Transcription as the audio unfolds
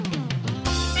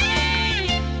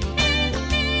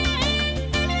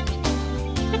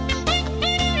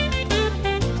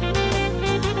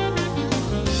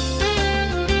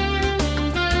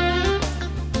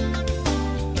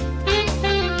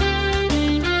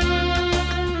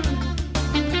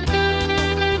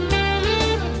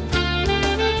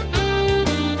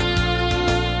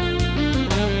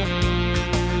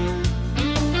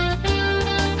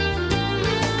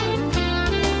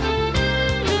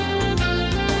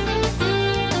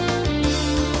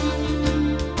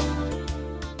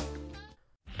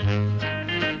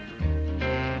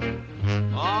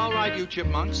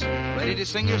Chipmunks. Ready to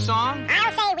sing your song?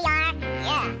 I'll say we are.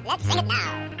 Yeah, let's sing it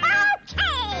now.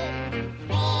 Okay!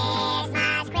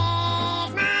 Christmas,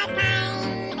 Christmas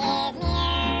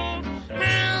time is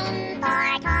near. Time for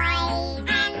toys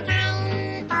and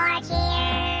time for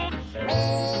cheer.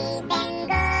 We've been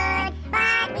good,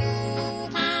 but we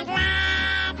can't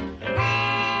last.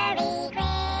 Hurry,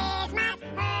 Christmas,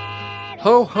 hurry.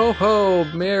 Ho, ho, ho!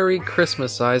 Merry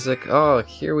Christmas, Isaac. Oh,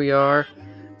 here we are.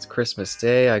 It's Christmas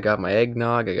Day. I got my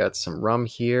eggnog. I got some rum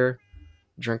here.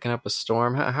 Drinking up a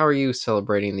storm. How are you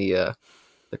celebrating the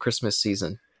Christmas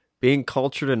season? Being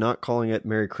cultured and not calling it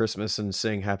Merry Christmas and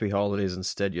saying Happy Holidays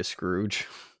instead, you Scrooge.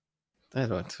 I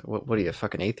don't. What are you, a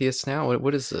fucking atheist now?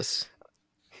 What is this?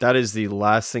 That is the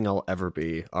last thing I'll ever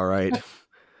be. All right.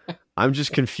 I'm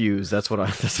just confused. That's what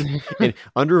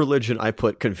under religion, I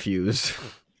put confused.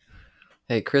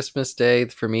 Hey, Christmas Day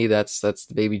for me. That's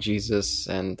the baby Jesus.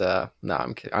 And no,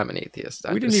 I'm kidding. I'm an atheist.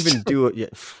 We didn't even do it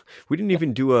yet. We didn't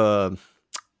even do a.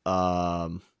 I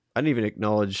didn't even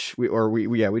acknowledge we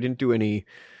didn't do any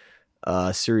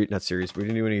not series. We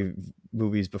didn't do any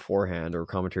movies beforehand or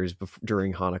commentaries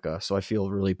during Hanukkah. So I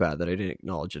feel really bad that I didn't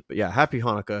acknowledge it. But yeah, happy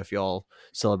Hanukkah if y'all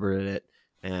celebrated it.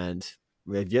 And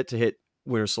we have yet to hit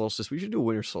winter solstice. We should do a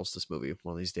winter solstice movie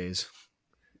one of these days.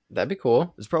 That'd be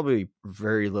cool. There's probably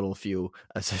very little few.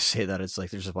 As I say that, it's like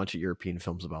there's a bunch of European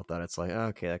films about that. It's like,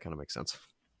 okay, that kind of makes sense.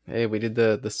 Hey, we did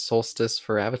the solstice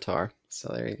for Avatar.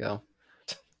 So there you go.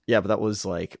 Yeah, but that was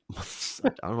like,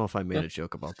 I don't know if I made a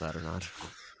joke about that or not.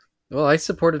 Well, I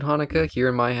supported Hanukkah here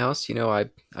in my house. You know, I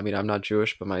mean, I'm not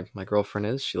Jewish, but my girlfriend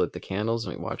is. She lit the candles,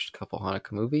 and we watched a couple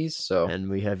Hanukkah movies. So, and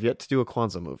we have yet to do a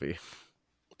Kwanzaa movie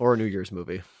or a New Year's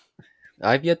movie.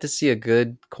 I've yet to see a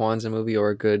good Kwanzaa movie or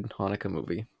a good Hanukkah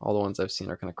movie. All the ones I've seen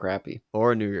are kind of crappy.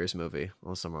 Or a New Year's movie.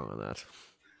 Unless I'm wrong on that.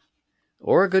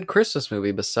 Or a good Christmas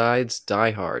movie besides Die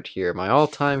Hard here. My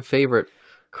all-time favorite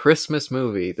Christmas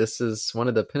movie. This is one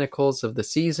of the pinnacles of the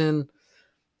season.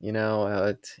 You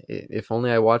know, if only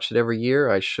I watched it every year,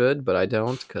 I should, but I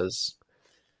don't, because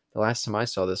the last time I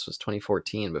saw this was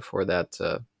 2014. Before that,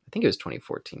 I think it was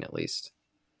 2014 at least.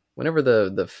 Whenever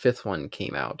the fifth one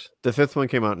came out. The fifth one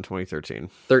came out in 2013.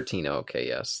 13, okay,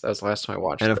 yes. That was the last time I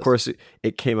watched it. And of course,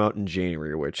 it came out in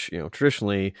January, which, you know,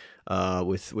 traditionally,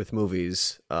 with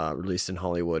movies released in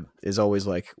Hollywood, is always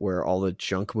like where all the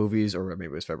junk movies, or maybe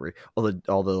it was February, all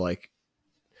the like,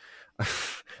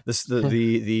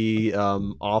 the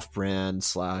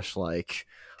off-brand / like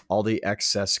all the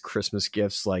excess Christmas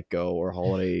gifts like go, or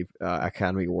holiday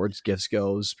Academy Awards gifts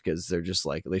goes, because they're just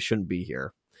like, they shouldn't be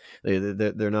here.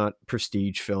 They're not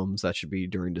prestige films that should be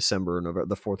during December and November,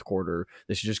 the fourth quarter.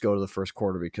 They should just go to the first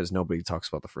quarter, because nobody talks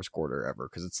about the first quarter ever.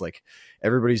 Because it's like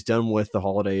everybody's done with the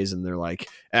holidays and they're like,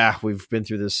 we've been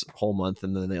through this whole month,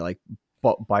 and then they like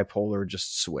bipolar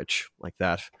just switch like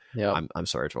that. Yeah, I'm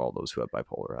sorry to all those who have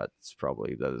bipolar. That's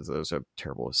probably that was a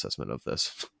terrible assessment of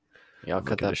this. Yeah, I'll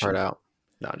cut that part out.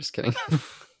 No, I'm just kidding.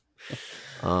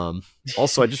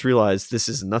 Also, I just realized this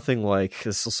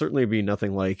will certainly be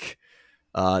nothing like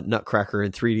Nutcracker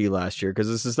in 3D last year, because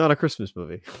this is not a Christmas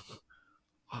movie.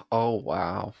 Oh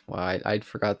wow, I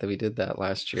forgot that we did that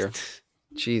last year.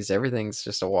 Jeez, everything's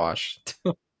just a wash.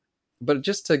 But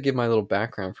just to give my little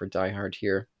background for Die Hard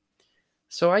here,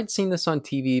 so I'd seen this on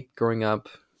TV growing up.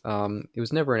 It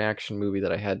was never an action movie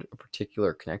that I had a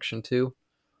particular connection to.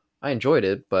 I enjoyed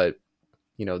it, but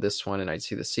you know, this one, and I'd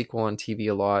see the sequel on TV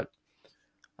a lot.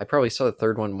 I probably saw the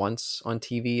third one once on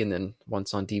TV and then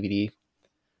once on DVD.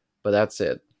 But that's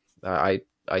it. I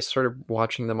started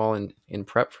watching them all in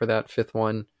prep for that fifth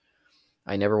one.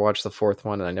 I never watched the fourth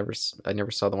one, and I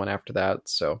never saw the one after that.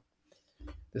 So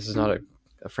this is not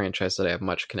a franchise that I have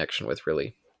much connection with,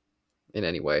 really, in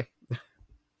any way.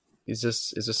 Is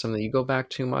this something that you go back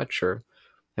to much, or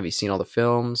have you seen all the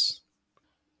films?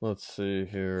 Let's see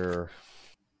here.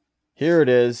 Here it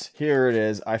is.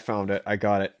 I found it. I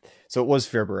got it. So it was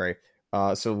February.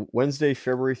 So Wednesday,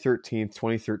 February 13th,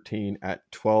 2013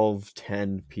 at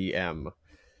 12:10 p.m.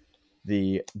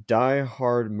 The Die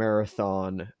Hard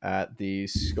Marathon at the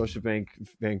Scotiabank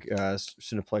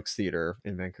Cineplex Theater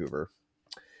in Vancouver.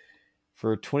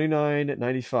 For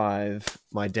 $29.95,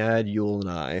 my dad, Yule, and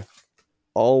I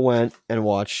all went and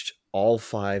watched all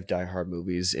 5 Die Hard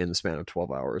movies in the span of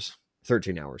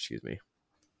 13 hours, excuse me.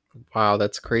 Wow,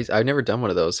 that's crazy. I've never done one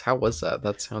of those. How was that?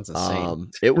 That sounds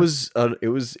insane. It was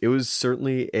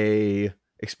certainly a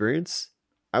experience.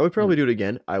 I would probably do it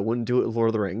again. I wouldn't do it with Lord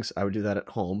of the Rings. I would do that at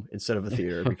home instead of a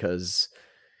theater, because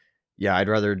yeah, I'd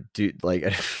rather do like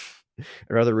I'd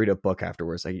rather read a book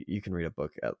afterwards. Like, you can read a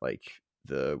book at like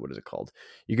what is it called?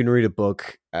 You can read a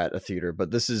book at a theater,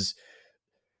 but this is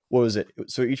what was it?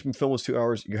 So each film was 2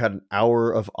 hours. You had an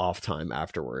hour of off time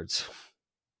afterwards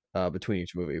between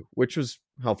each movie, which was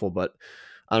helpful. But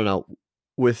I don't know.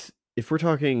 If we're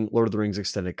talking Lord of the Rings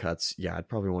extended cuts, yeah, I'd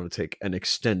probably want to take an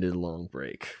extended long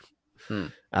break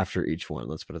after each one.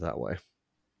 Let's put it that way.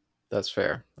 That's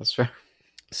fair. That's fair.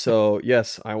 So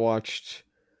yes, I watched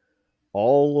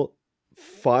all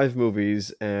 5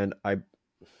 movies, and I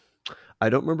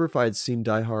don't remember if I had seen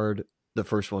Die Hard, the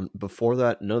first one. Before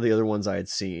that, none of the other ones I had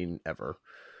seen ever.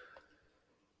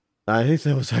 I think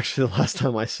that was actually the last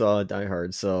time I saw Die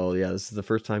Hard. So yeah, this is the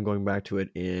first time going back to it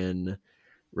in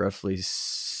roughly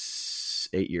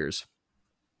 8 years.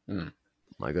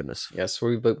 My goodness. Yeah, so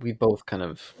we both kind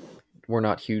of, we're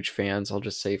not huge fans. I'll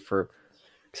just say because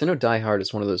I know Die Hard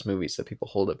is one of those movies that people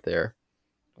hold up there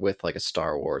with like a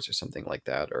Star Wars or something like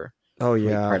that, or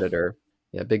Predator.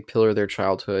 Yeah, big pillar of their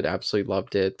childhood. Absolutely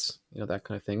loved it. That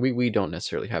kind of thing. We don't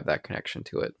necessarily have that connection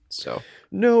to it. So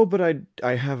no, but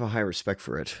I have a high respect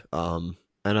for it. And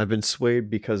I've been swayed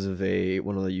because of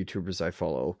one of the YouTubers I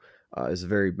follow is a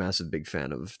very massive big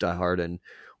fan of Die Hard and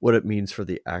what it means for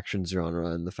the action genre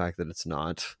and the fact that it's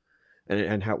not,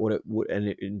 and how what it would, and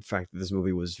in fact this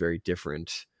movie was very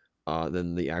different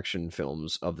than the action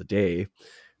films of the day,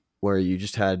 where you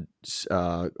just had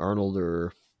Arnold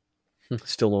or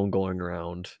Stallone going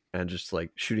around and just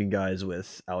like shooting guys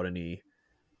without any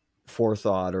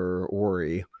forethought or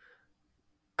worry,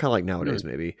 kind of like nowadays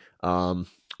maybe.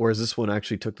 Whereas this one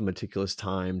actually took the meticulous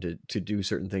time to do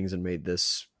certain things and made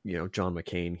this, John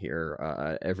McClane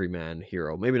here, everyman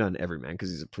hero. Maybe not an everyman because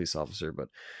he's a police officer, but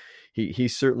he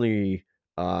certainly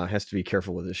has to be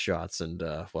careful with his shots and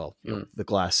the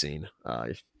glass scene.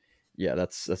 Yeah,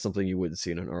 that's something you wouldn't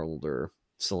see in an Arnold or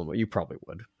Stallone. You probably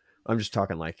would. I'm just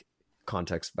talking like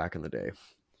context back in the day.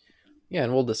 Yeah,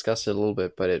 and we'll discuss it a little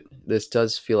bit, but this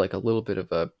does feel like a little bit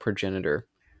of a progenitor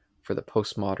for the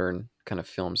postmodern kind of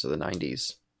films of the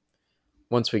 90s.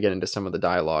 Once we get into some of the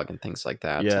dialogue and things like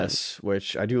that. Yes,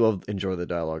 which I do enjoy the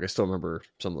dialogue. I still remember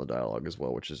some of the dialogue as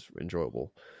well, which is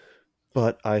enjoyable.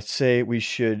 But I say we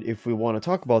should, if we want to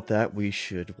talk about that, we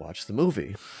should watch the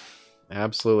movie.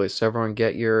 Absolutely. So everyone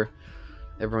get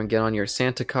on your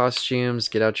Santa costumes,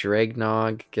 get out your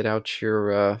eggnog, get out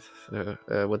your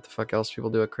what the fuck else people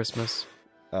do at Christmas?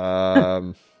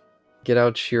 Get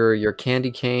out your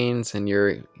candy canes and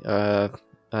your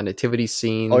nativity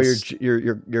scenes. Oh,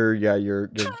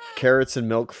 your carrots and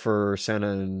milk for Santa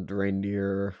and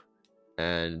reindeer,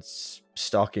 and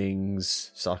stocking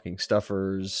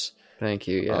stuffers. Thank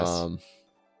you. Yes.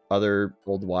 Other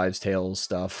old wives' tales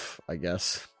stuff, I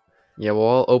guess. Yeah, we'll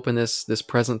all open this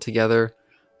present together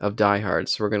of Die Hard.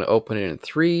 So we're going to open it in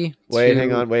 3. Wait,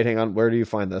 hang on. Where do you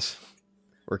find this?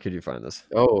 Where could you find this?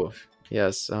 Oh,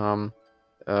 yes.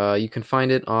 You can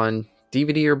find it on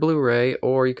DVD or Blu-ray,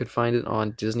 or you could find it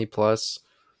on Disney Plus,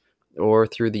 or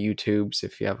through the YouTubes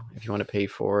if you want to pay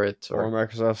for it, or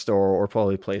Microsoft Store, or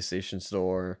probably PlayStation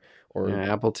Store, or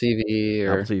Apple TV,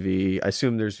 or Apple TV. I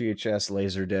assume there's VHS,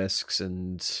 laser discs,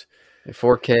 and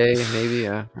 4K maybe.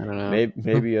 I don't know.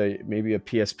 Maybe a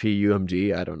PSP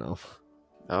UMD. I don't know.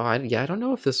 Oh, I don't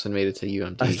know if this one made it to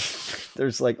UMD.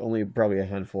 There's like only probably a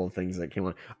handful of things that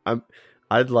came on.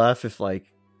 I'd laugh if like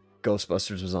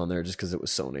Ghostbusters was on there just because it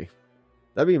was Sony.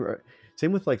 That'd be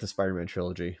same with like the Spider-Man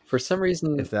trilogy. For some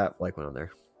reason, if that like went on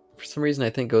there. For some reason, I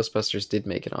think Ghostbusters did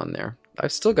make it on there.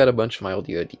 I've still got a bunch of my old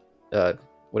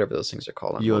whatever those things are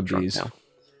called. I'm UMDs. Now.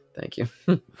 Thank you.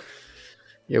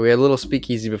 Yeah, we had a little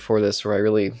speakeasy before this where I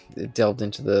really delved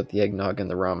into the eggnog and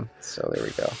the rum. So there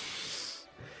we go.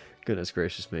 Goodness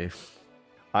gracious me.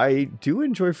 I do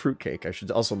enjoy fruitcake. I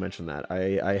should also mention that.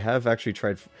 I have actually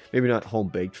tried, maybe not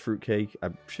home-baked fruitcake.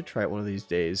 I should try it one of these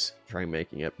days, try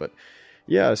making it. But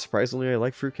yeah, surprisingly, I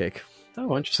like fruitcake.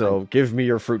 Oh, interesting. So give me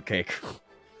your fruitcake.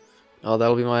 Oh,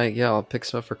 that'll be I'll pick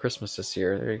some up for Christmas this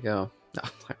year. There you go. No,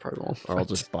 I probably won't. Or I'll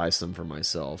just buy some for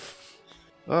myself.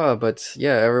 Oh, but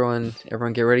yeah, everyone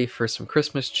get ready for some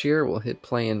Christmas cheer. We'll hit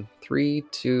play in 3,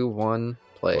 2, 1,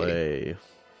 play.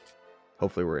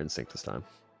 Hopefully we're in sync this time.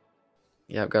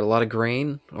 Yeah, I've got a lot of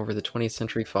grain over the 20th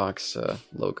Century Fox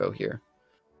logo here.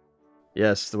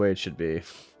 Yes, the way it should be.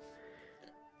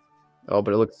 Oh,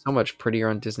 but it looks so much prettier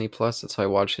on Disney Plus. That's how I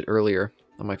watched it earlier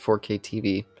on my 4K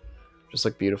TV. Just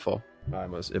looked beautiful.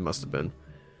 It must have been.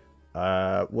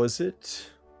 Was it?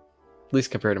 At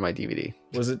least compared to my DVD.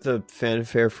 Was it the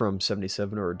fanfare from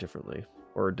 77 or a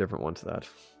different one to that?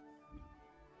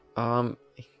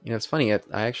 It's funny. I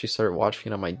actually started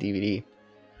watching it on my DVD,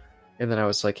 and then I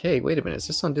was like, "Hey, wait a minute, is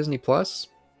this on Disney Plus?"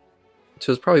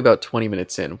 So it was probably about 20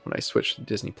 minutes in when I switched to the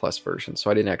Disney Plus version,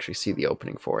 so I didn't actually see the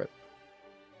opening for it.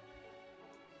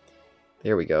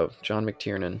 There we go, John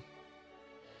McTiernan.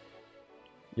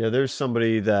 Yeah, there's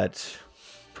somebody that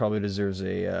probably deserves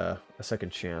a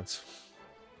second chance.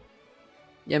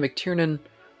 Yeah, McTiernan.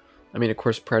 I mean, of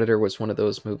course, Predator was one of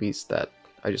those movies that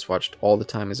I just watched all the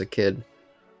time as a kid.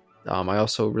 I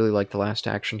also really liked The Last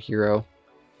Action Hero,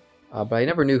 but I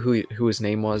never knew who his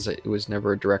name was. It was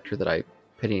never a director that I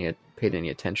paid any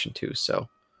attention to, so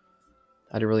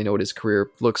I didn't really know what his career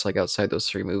looks like outside those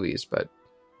three movies, but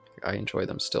I enjoy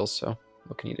them still, so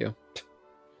what can you do?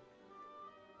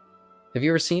 Have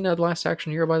you ever seen The Last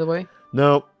Action Hero, by the way?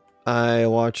 Nope. I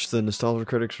watched the Nostalgia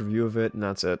Critics review of it, and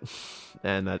that's it.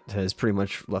 And that has pretty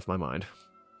much left my mind.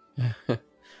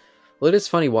 Well, it is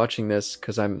funny watching this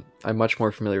because I'm much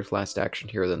more familiar with Last Action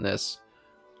Hero than this,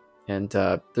 and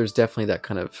there's definitely that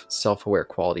kind of self-aware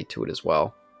quality to it as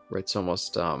well, where it's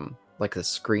almost like a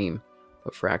Scream,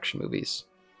 but for action movies.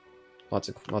 Lots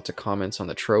of comments on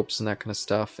the tropes and that kind of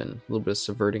stuff, and a little bit of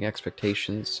subverting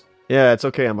expectations. Yeah, it's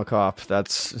okay. I'm a cop.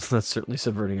 That's certainly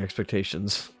subverting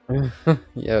expectations.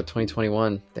 Yeah,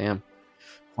 2021. Damn,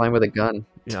 flying with a gun.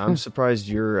 Yeah, I'm surprised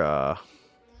you're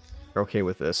okay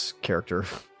with this character.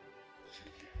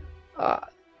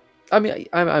 I mean,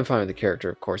 I'm fine with the character,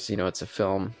 of course. You know, it's a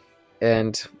film,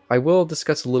 and I will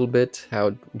discuss a little bit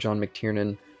how John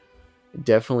McTiernan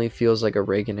definitely feels like a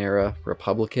Reagan era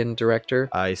Republican director.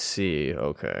 I see.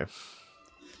 Okay.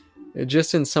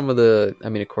 Just in some of the, I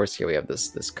mean, of course, yeah, we have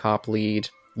this cop lead.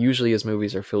 Usually, his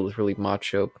movies are filled with really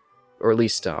macho, or at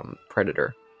least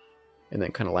Predator, and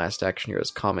then kind of Last Action Hero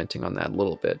is commenting on that a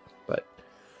little bit, but.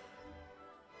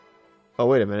 Oh,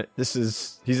 wait a minute.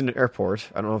 He's in an airport.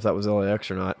 I don't know if that was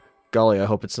LAX or not. Golly, I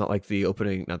hope it's not like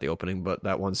not the opening, but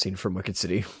that one scene from Wicked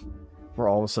City where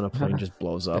all of a sudden a plane just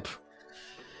blows up.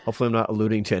 Hopefully I'm not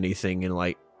alluding to anything in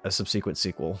like a subsequent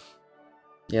sequel.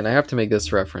 Yeah, and I have to make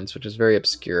this reference, which is very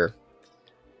obscure,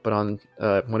 but on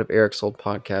one of Eric's old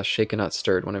podcasts, Shaken Not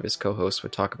Stirred, one of his co-hosts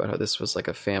would talk about how this was like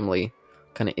a family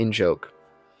kind of in-joke.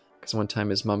 Because one time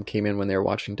his mom came in when they were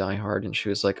watching Die Hard, and she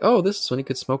was like, oh, this is when you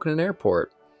could smoke in an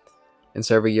airport. And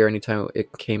so every year, anytime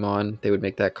it came on, they would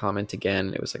make that comment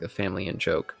again. It was like a family in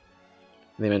joke.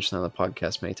 And they mentioned that on the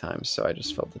podcast many times, so I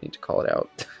just felt the need to call it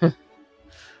out. But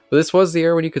this was the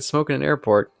era when you could smoke in an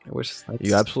airport. I wish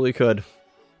you absolutely could.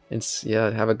 It's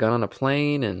have a gun on a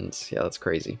plane, and yeah, that's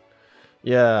crazy.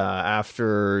 Yeah,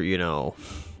 after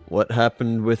what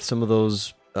happened with some of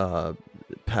those was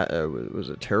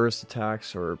it terrorist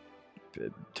attacks or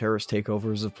terrorist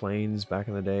takeovers of planes back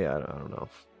in the day? I don't know.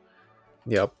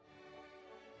 Yep.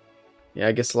 Yeah,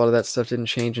 I guess a lot of that stuff didn't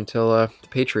change until the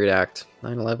Patriot Act,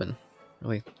 9/11.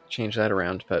 Really changed that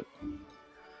around, but...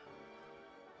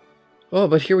 Well,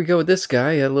 but here we go with this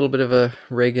guy, a little bit of a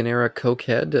Reagan-era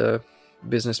cokehead,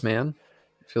 businessman.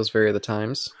 Feels very of the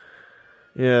times.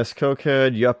 Yes,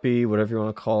 cokehead, yuppie, whatever you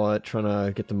want to call it, trying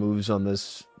to get the moves on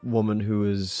this woman who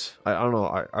is... I don't know,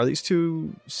 are these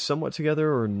two somewhat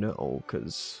together or no?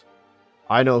 Because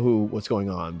I know what's going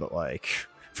on, but like...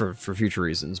 For future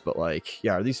reasons, but like,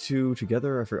 yeah, are these two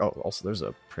together? Also, there's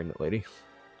a pregnant lady.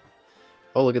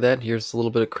 Oh, look at that. Here's a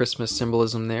little bit of Christmas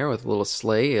symbolism there with a little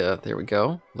sleigh. There we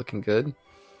go. Looking good.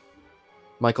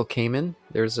 Michael Kamen.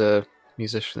 There's a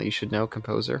musician that you should know,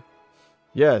 composer.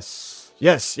 Yes.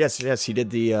 He did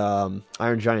the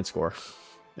Iron Giant score.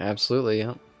 Absolutely,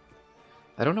 yeah.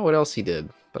 I don't know what else he did,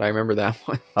 but I remember that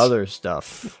one. Other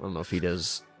stuff. I don't know if he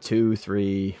does 2,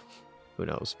 3, who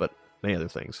knows, but many other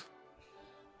things.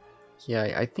 Yeah,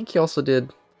 I think he also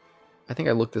did... I think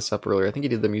I looked this up earlier. I think he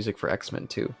did the music for X-Men,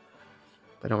 too.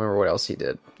 I don't remember what else he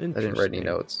did. I didn't write any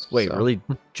notes. Wait, so. Really?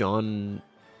 John...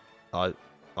 yeah,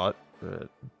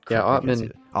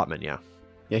 Ottman. Ottman, yeah.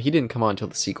 Yeah, he didn't come on until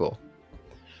the sequel.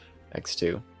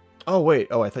 X2. Oh, wait.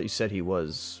 Oh, I thought you said he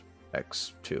was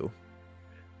X2.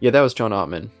 Yeah, that was John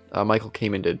Ottman. Michael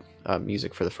Kamen did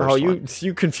music for the first one. Oh,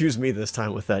 you confused me this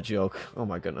time with that joke. Oh,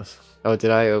 my goodness. Oh, did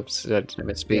I? Oops, did I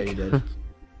misspeak? Yeah, you did.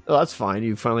 Oh, that's fine.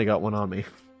 You finally got one on me.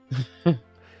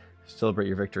 Celebrate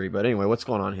your victory. But anyway, what's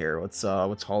going on here? What's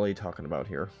Holly talking about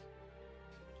here?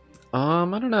 I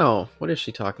don't know. What is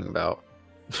she talking about?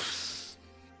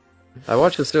 I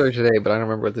watched this earlier today, but I don't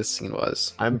remember what this scene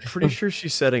was. I'm pretty sure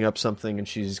she's setting up something, and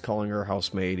she's calling her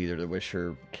housemaid either to wish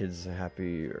her kids a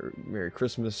happy or Merry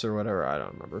Christmas or whatever. I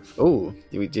don't remember. Oh,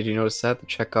 did you notice that? The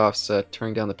Chekhov's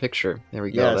turning down the picture. There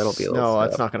we go. Yes, that'll be a little no,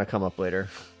 that's not going to come up later.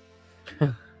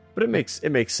 But it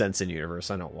makes sense in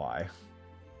universe. I know why.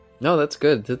 No, that's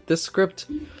good. This script,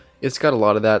 it's got a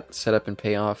lot of that setup and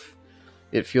payoff.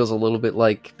 It feels a little bit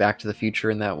like Back to the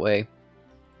Future in that way,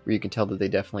 where you can tell that they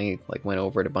definitely went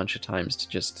over it a bunch of times to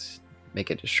just make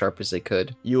it as sharp as they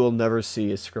could. You will never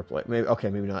see a script like maybe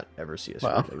not ever see a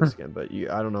script like this again, but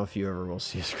I don't know if you ever will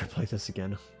see a script like this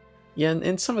again. Yeah,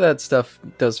 and some of that stuff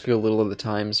does feel a little of the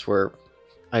times where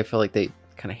I feel like they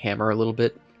kind of hammer a little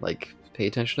bit, like, pay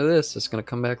attention to this, it's going to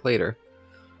come back later.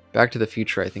 Back to the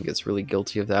Future, I think it's really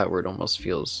guilty of that, where it almost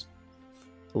feels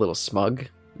a little smug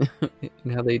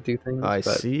in how they do things. I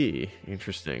see.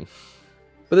 Interesting.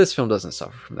 But this film doesn't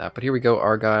suffer from that. But here we go,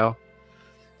 Argyle,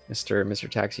 Mr.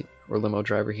 Taxi or limo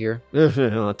driver here.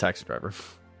 Not taxi driver.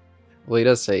 Well, he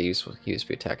does say he used to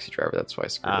be a taxi driver. That's why I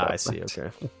screwed up. I see.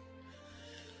 Okay.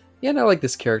 Yeah, and I like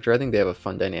this character. I think they have a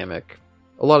fun dynamic.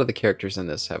 A lot of the characters in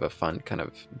this have a fun kind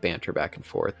of banter back and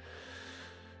forth.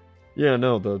 Yeah,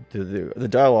 no, the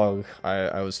dialogue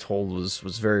I was told was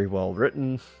very well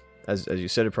written. As you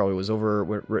said, it probably was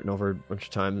written over a bunch of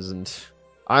times, and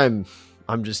I'm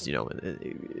just, you know,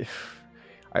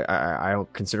 I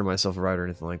don't consider myself a writer or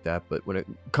anything like that, but when it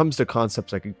comes to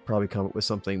concepts, I could probably come up with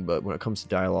something. But when it comes to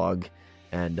dialogue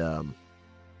and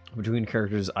between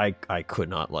characters, I could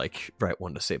not write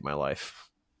one to save my life.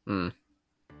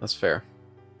 That's fair.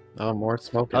 Oh, more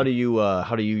smoking. How do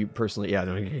you personally? Yeah,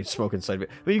 no, you smoke inside of it,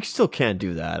 but you still can't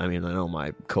do that. I mean, I know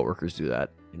my coworkers do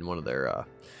that in one of their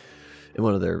in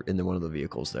one of the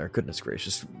vehicles there. Goodness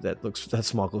gracious, that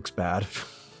smoke looks bad.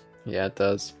 Yeah, it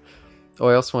does. Oh,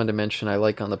 I also wanted to mention, I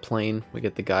like on the plane, we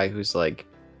get the guy who's like,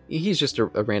 he's just a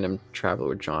random traveler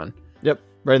with John. Yep,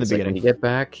 right in the He's like, beginning. when you get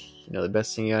back, you know, the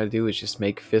best thing you gotta do is just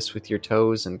make fists with your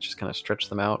toes and just kind of stretch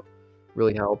them out.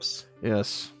 Really helps.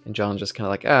 Yes. And John's just kind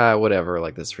of like, whatever,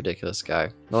 like this ridiculous guy.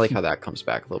 I like how that comes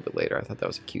back a little bit later. I thought that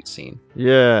was a cute scene.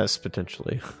 Yes,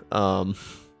 potentially.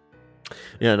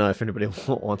 Yeah, no, if anybody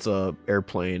wants a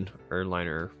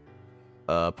airliner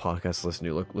podcast to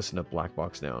listen to Black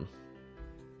Box Down.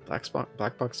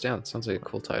 Black Box Down. Sounds like a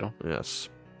cool title. Yes.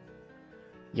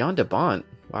 Jan de Bont.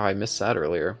 Wow, I missed that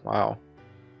earlier. Wow.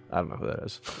 I don't know who that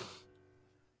is.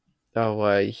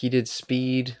 Oh, he did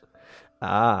Speed.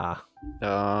 I'm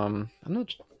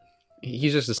not.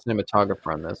 He's just a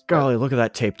cinematographer on this. Golly, look at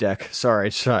that tape deck.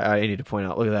 Sorry, I need to point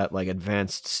out. Look at that,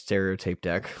 advanced stereo tape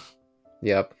deck.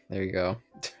 Yep, there you go.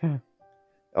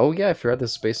 Oh yeah, I forgot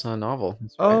this is based on a novel.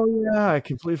 That's right. Oh yeah, I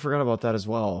completely forgot about that as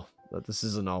well. That this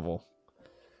is a novel.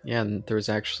 Yeah, and there was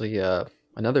actually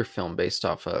another film based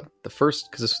off the first,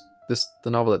 because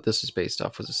the novel that this is based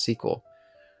off was a sequel.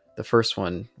 The first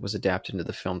one was adapted into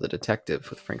the film The Detective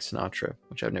with Frank Sinatra,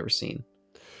 which I've never seen.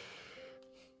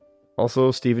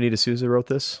 Also, Stephen E. D'Souza wrote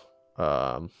this.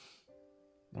 Lawrence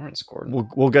Gordon.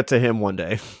 We'll get to him one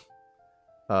day.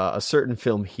 A certain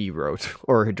film he wrote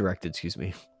or directed, excuse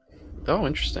me. Oh,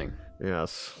 interesting.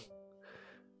 Yes.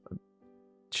 I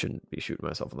shouldn't be shooting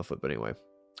myself in the foot, but anyway.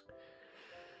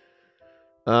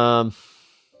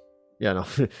 Yeah, no.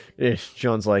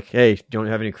 John's like, hey, don't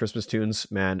you have any Christmas tunes,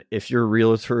 man? If you're a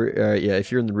realtor,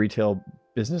 if you're in the retail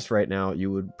business right now,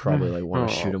 you would probably want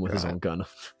to shoot him with his own gun.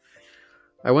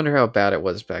 I wonder how bad it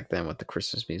was back then with the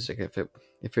Christmas music.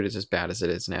 If it is as bad as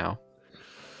it is now.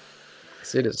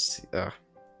 'Cause it is.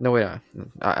 No way.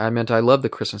 I meant I love the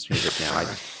Christmas music now.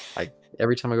 I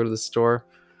every time I go to the store,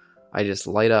 I just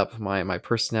light up. My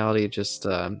personality just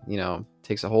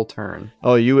takes a whole turn.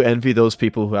 Oh, you envy those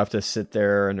people who have to sit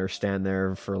there and or stand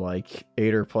there for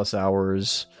 8 or plus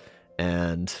hours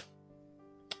and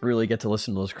really get to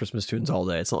listen to those Christmas tunes all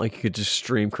day. It's not like you could just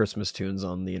stream Christmas tunes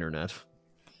on the internet.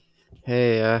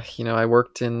 Hey, I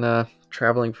worked in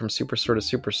traveling from Superstore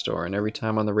to Superstore, and every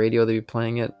time on the radio they'd be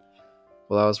playing it.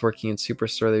 While I was working in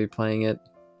Superstore, they'd be playing it.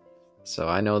 So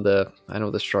I know the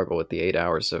struggle with the 8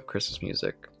 hours of Christmas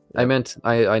music. Yep. I meant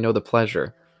I know the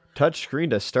pleasure. Touch screen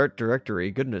to start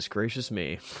directory. Goodness gracious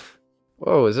me!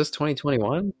 Whoa, is this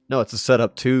 2021? No, it's a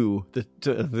setup to the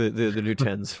new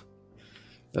 10s.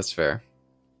 That's fair.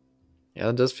 Yeah,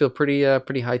 it does feel pretty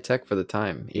high tech for the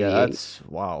time. Yeah, that's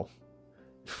wow.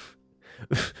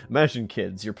 Imagine,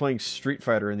 kids, you're playing Street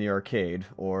Fighter in the arcade,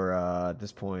 or at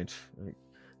this point,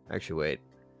 actually, wait.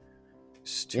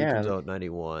 Comes out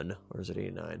 91, or is it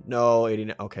 89? No,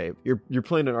 89. Okay, you're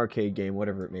playing an arcade game,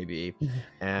 whatever it may be,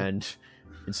 and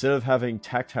instead of having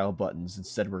tactile buttons,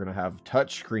 instead we're gonna have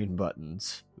touchscreen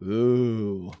buttons.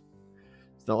 Ooh,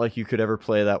 it's not like you could ever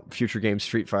play that future game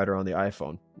Street Fighter on the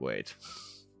iPhone. Wait.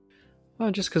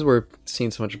 Well, just because we're seeing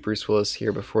so much Bruce Willis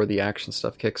here before the action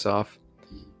stuff kicks off.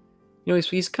 You know,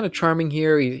 he's kind of charming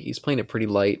here. He's playing it pretty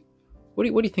light. What do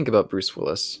you think about Bruce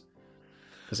Willis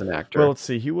as an actor? Well, let's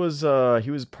see. He was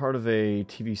part of a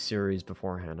TV series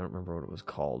beforehand. I don't remember what it was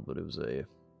called, but it was a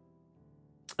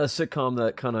sitcom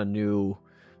that kind of knew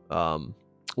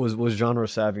was genre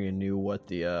savvy and knew what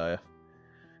the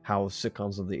how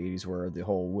sitcoms of the 80s were, the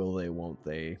whole will they won't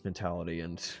they mentality.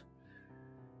 And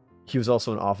he was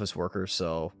also an office worker,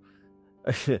 so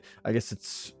I guess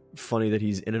it's funny that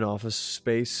he's in an office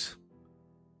space.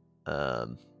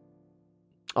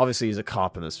 Obviously he's a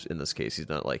cop in this case. He's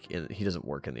not like he doesn't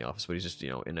work in the office, but he's just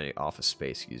in an office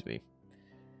space. Excuse me.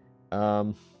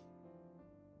 I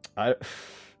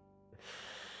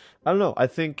don't know. I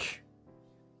think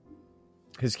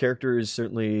his character is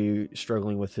certainly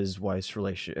struggling with his wife's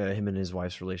him and his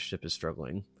wife's relationship is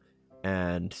struggling,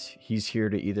 and he's here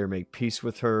to either make peace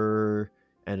with her,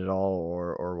 end it all,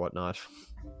 or whatnot.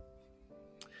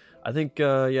 I think,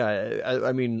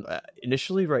 I mean,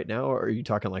 initially right now, are you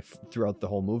talking like throughout the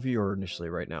whole movie, or initially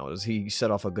right now? Does he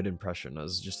set off a good impression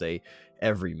as just a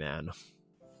everyman?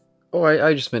 Oh,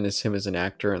 I just meant as him as an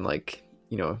actor and like,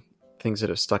 things that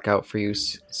have stuck out for you,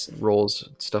 roles,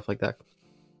 stuff like that.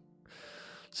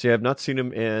 See, I've not seen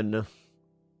him in, what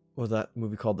was that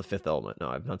movie called? The Fifth Element. No,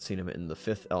 I've not seen him in The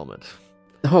Fifth Element.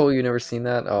 Oh, you never seen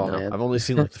that? Oh, no, man. I've only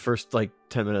seen like the first like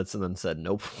 10 minutes and then said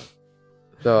nope.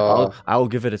 Oh. I'll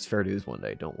give it its fair dues one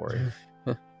day. Don't worry.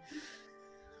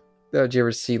 Did you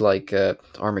ever see like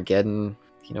Armageddon?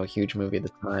 Huge movie at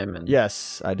the time. And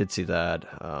yes, I did see that.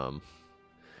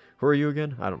 Who are you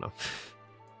again? I don't know.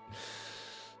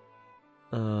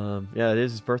 Yeah, it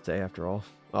is his birthday after all.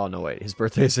 Oh no, wait, his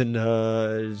birthday's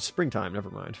in springtime.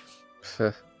 Never mind.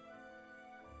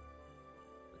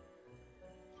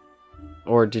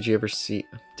 Or did you ever see?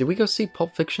 Did we go see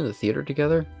Pulp Fiction in the theater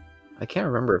together? I can't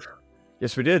remember.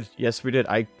 Yes, we did.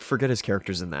 I forget his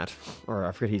character's in that, or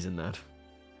I forget he's in that.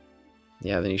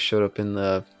 Yeah, then he showed up in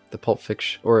the Pulp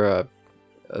Fiction, or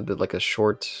like a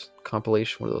short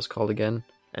compilation. What are those called again?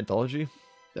 Anthology.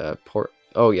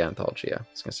 Anthology. Yeah, I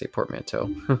was gonna say Portmanteau.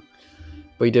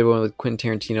 But he did one with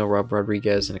Quentin Tarantino, Rob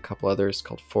Rodriguez, and a couple others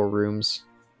called Four Rooms.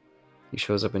 He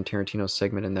shows up in Tarantino's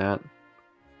segment in that.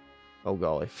 Oh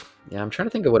golly. Yeah, I'm trying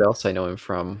to think of what else I know him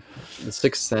from. The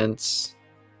Sixth Sense.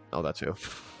 Oh, that too.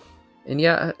 And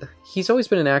yeah, he's always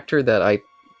been an actor that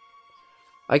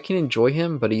I can enjoy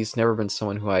him, but he's never been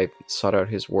someone who I sought out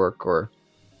his work or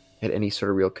had any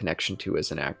sort of real connection to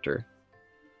as an actor.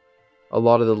 A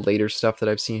lot of the later stuff that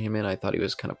I've seen him in, I thought he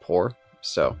was kind of poor.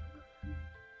 So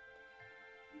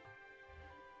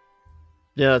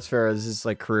yeah, that's fair. As his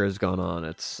career has gone on,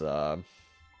 it's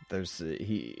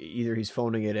he's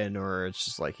phoning it in, or it's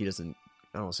just like he doesn't,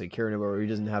 I don't want to say care anymore, or he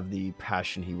doesn't have the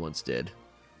passion he once did.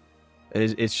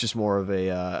 It's just more of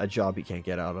a job he can't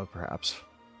get out of, perhaps.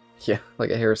 Yeah,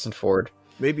 like a Harrison Ford.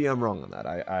 Maybe I'm wrong on that.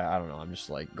 I don't know. I'm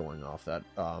just going off that.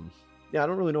 Yeah, I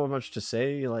don't really know much to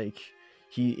say. Like,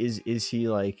 is he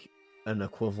like an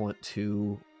equivalent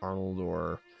to Arnold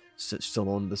or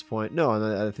Stallone at this point? No, and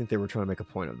I think they were trying to make a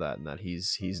point of that, and that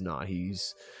he's not.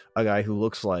 He's a guy who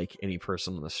looks like any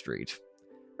person on the street,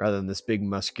 rather than this big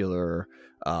muscular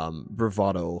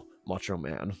bravado macho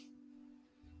man.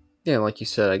 Yeah, like you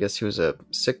said, I guess he was a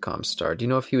sitcom star. Do you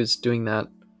know if he was doing that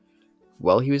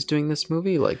while he was doing this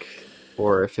movie,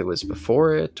 or if it was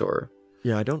before it, or?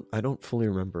 Yeah, I don't fully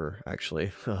remember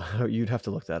actually. You'd have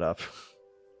to look that up.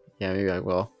 Yeah, maybe I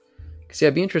will. Because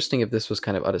it'd be interesting if this was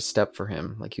kind of out of step for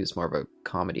him, like he was more of a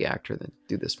comedy actor than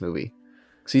do this movie.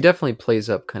 Because he definitely plays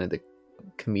up kind of the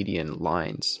comedian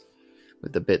lines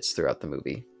with the bits throughout the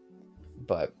movie,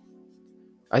 but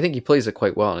I think he plays it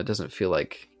quite well, and it doesn't feel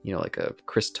like like a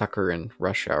Chris Tucker in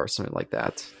Rush Hour or something like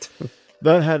that.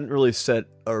 That hadn't really set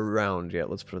around yet,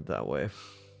 let's put it that way.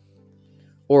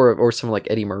 Or someone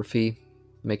like Eddie Murphy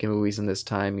making movies in this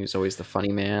time. He was always the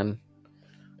funny man,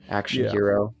 action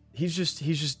hero. He's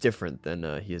just different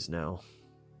than he is now.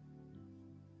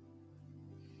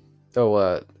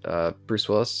 Oh, Bruce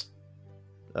Willis?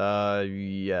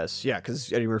 Yes. Yeah,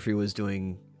 because Eddie Murphy was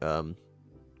doing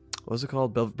what was it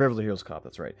called? Beverly Hills Cop,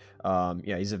 that's right.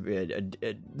 Yeah, he's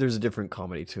there's a different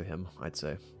comedy to him, I'd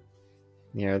say.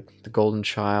 Yeah, The Golden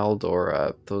Child,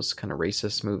 or those kind of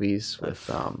racist movies with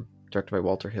directed by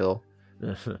Walter Hill.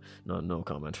 No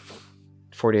comment.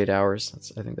 48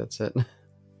 Hours. I think that's it.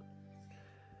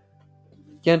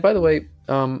 Yeah, and by the way,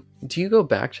 do you go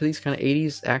back to these kind of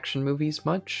 80s action movies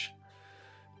much?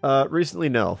 Recently,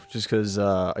 no. Just because,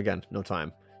 again, no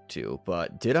time to.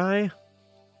 But did I?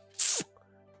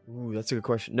 Ooh, that's a good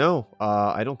question. No,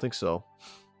 I don't think so.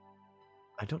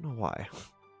 I don't know why.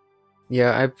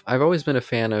 Yeah, I've always been a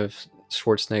fan of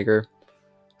Schwarzenegger,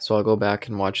 so I'll go back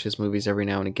and watch his movies every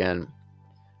now and again.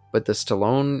 But the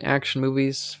Stallone action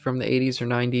movies from the 80s or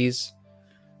 90s,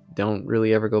 don't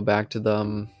really ever go back to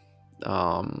them.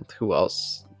 Who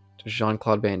else?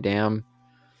 Jean-Claude Van Damme.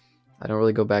 I don't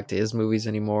really go back to his movies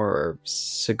anymore, or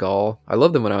Seagal. I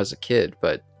loved them when I was a kid,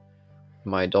 but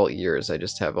in my adult years, I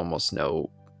just have almost no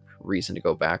reason to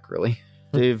go back, really.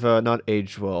 They've not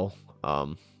aged well.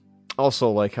 Also,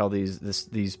 like how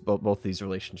both these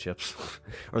relationships,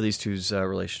 or these two's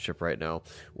relationship right now,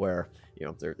 where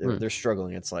they're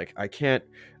struggling. It's like I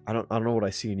don't know what I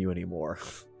see in you anymore.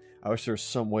 I wish there was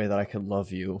some way that I could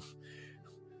love you.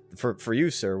 For you,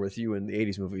 sir, with you in the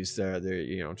 80s movies, there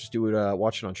just do it.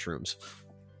 Watch it on shrooms.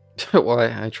 Well,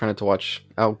 I try not to watch.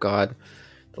 Oh God,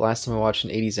 the last time I watched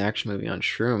an 80s action movie on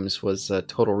shrooms was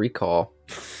Total Recall.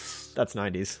 That's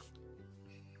 90s.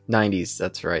 90s,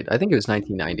 that's right. I think it was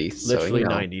 1990. Literally so,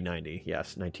 90.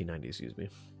 Yes, 1990. Excuse me.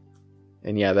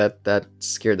 And yeah, that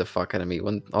scared the fuck out of me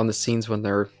when on the scenes when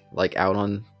they're like out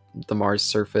on the Mars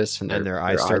surface and their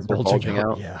eyes start are bulging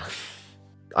out. Yeah.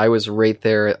 I was right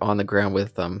there on the ground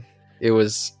with them. It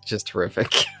was just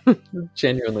horrific.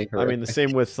 Genuinely horrific. I mean, the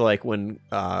same with like when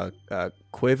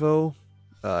Quavo,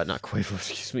 not Quavo,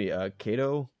 excuse me,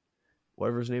 Kato,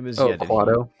 whatever his name is. Oh,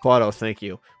 Quado. Quado, thank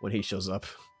you. When he shows up.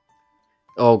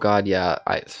 Oh God, yeah.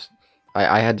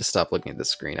 I had to stop looking at the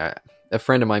screen. A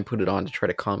friend of mine put it on to try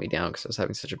to calm me down because I was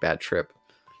having such a bad trip.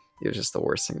 It was just the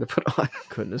worst thing to put on.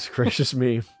 Goodness gracious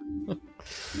me.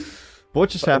 What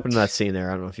just happened in that scene there?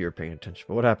 I don't know if you were paying attention,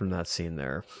 but what happened in that scene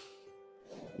there?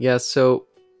 Yeah, so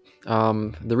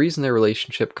the reason their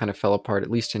relationship kind of fell apart, at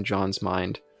least in John's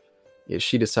mind, is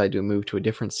she decided to move to a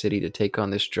different city to take on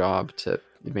this job to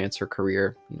advance her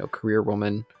career, career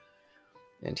woman.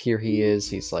 And here he is,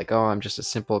 he's like, oh, I'm just a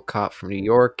simple cop from New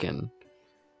York, and,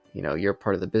 you're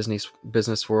part of the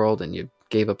business world, and you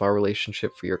gave up our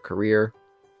relationship for your career.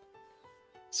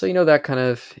 So, that kind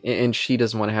of, and she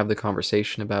doesn't want to have the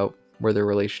conversation about where their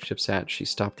relationship's at. She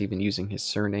stopped even using his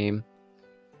surname.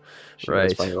 She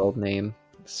goes by her old name.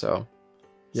 So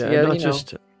not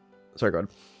just. Sorry, go ahead.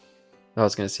 I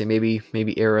was gonna say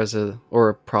maybe eras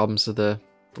or problems of the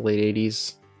late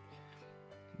 80s.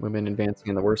 Women advancing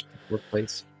in the worst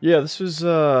workplace. Yeah, this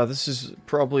is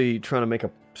probably trying to make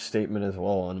a statement as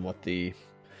well on what the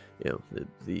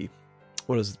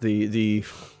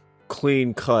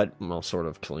clean cut, well, sort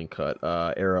of clean cut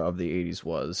era of the 80s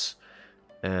was,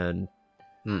 and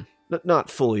not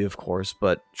fully, of course,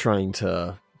 but trying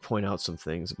to point out some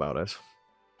things about it.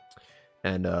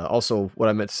 And also, what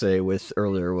I meant to say with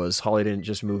earlier was Holly didn't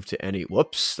just move to any.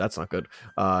 Whoops, that's not good.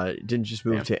 Didn't just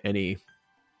move to any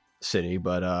city,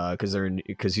 but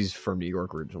because he's from New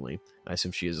York originally. I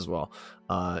assume she is as well.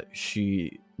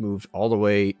 She moved all the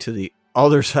way to the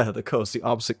other side of the coast, the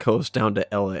opposite coast, down to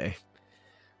LA.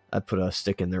 That put a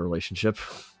stick in their relationship.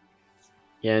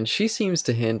 Yeah, and she seems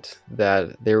to hint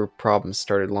that their problems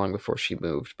started long before she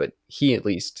moved, but he at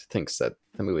least thinks that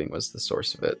the moving was the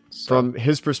source of it. So. From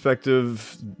his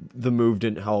perspective, the move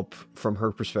didn't help. From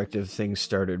her perspective, things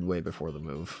started way before the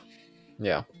move.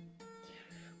 Yeah.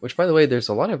 Which, by the way, there's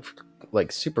a lot of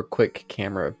like super quick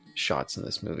camera shots in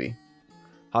this movie.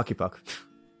 Hockey puck.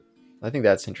 I think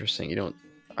that's interesting.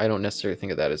 I don't necessarily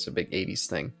think of that as a big 80s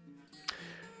thing.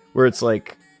 Where it's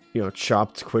like,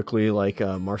 chopped quickly like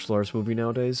a martial arts movie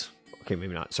nowadays. Okay,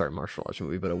 maybe not. Sorry, martial arts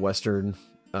movie, but a Western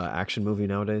action movie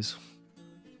nowadays.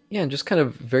 Yeah, and just kind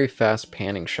of very fast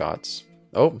panning shots.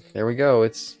 Oh, there we go.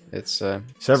 It's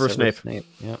Severus Snape.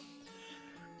 Yeah.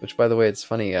 Which, by the way, it's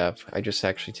funny. I just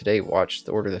actually today watched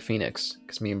The Order of the Phoenix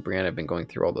because me and Brianna have been going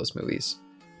through all those movies.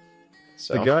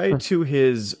 So. The guy to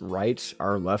his right,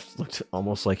 our left, looked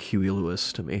almost like Huey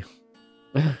Lewis to me.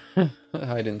 I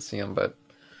didn't see him, but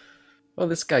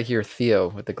this guy here, Theo,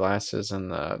 with the glasses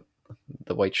and the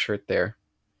white shirt there.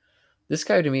 This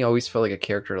guy to me always felt like a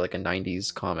character like a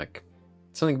 90s comic.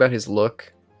 Something about his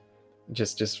look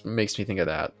just makes me think of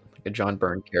that. Like a John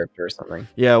Byrne character or something.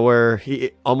 Yeah, where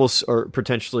he almost, or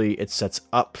potentially it sets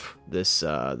up this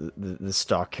the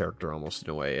stock character almost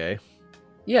in a way, eh?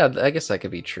 Yeah, I guess that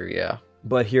could be true, yeah.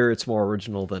 But here it's more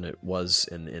original than it was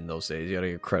in those days. You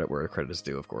gotta give credit where credit is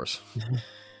due, of course.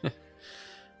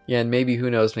 Yeah, and maybe,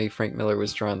 who knows, maybe Frank Miller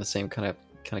was drawing the same kind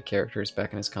of characters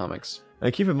back in his comics.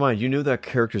 And keep in mind, you knew that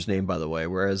character's name, by the way,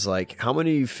 whereas, like, how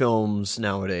many films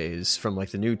nowadays, from, like,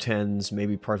 the new 10s,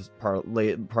 maybe part of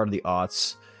the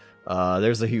aughts,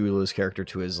 there's the Huey Lewis character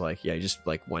to his, like, yeah, he just,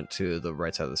 like, went to the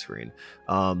right side of the screen.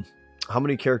 How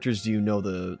many characters do you know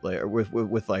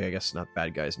with like, I guess not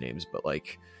bad guys' names, but,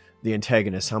 like, the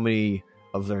antagonists, how many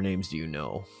of their names do you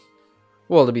know?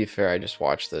 Well, to be fair, I just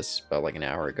watched this about, like, an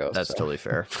hour ago. That's totally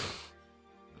fair.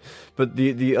 But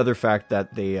the other fact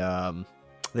that they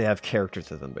have character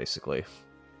to them, basically.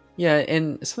 Yeah,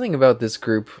 and something about this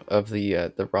group of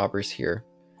the robbers here,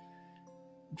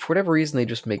 for whatever reason, they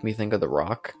just make me think of The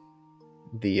Rock,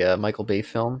 the Michael Bay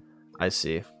film. I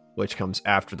see, which comes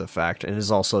after the fact, and is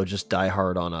also just Die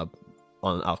Hard on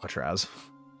Alcatraz.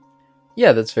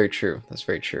 Yeah, that's very true. That's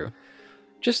very true.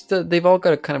 Just they've all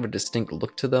got a kind of a distinct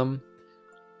look to them.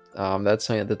 That's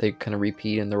something that they kind of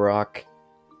repeat in The Rock,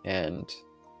 and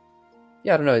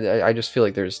Yeah, I don't know. I just feel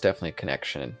like there's definitely a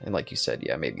connection, and like you said,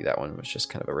 yeah, maybe that one was just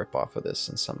kind of a rip off of this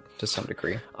to some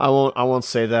degree. I won't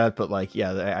say that, but like,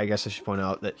 yeah, I guess I should point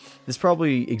out that this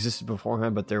probably existed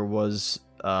beforehand, but there's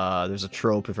a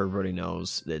trope, if everybody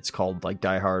knows, it's called like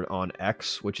Die Hard on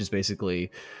X, which is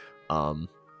basically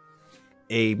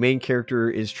a main character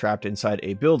is trapped inside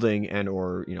a building and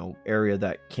or area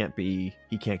that he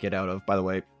can't get out of. By the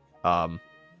way,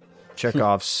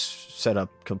 Chekhov's setup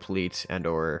complete, and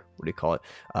or what do you call it?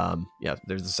 Yeah,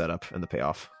 there's the setup and the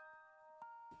payoff.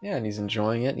 Yeah, and he's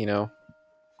enjoying it. A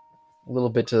little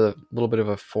bit of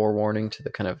a forewarning to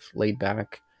the kind of laid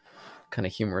back, kind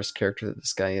of humorous character that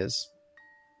this guy is.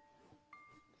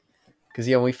 Because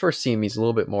when we first see him, he's a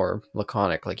little bit more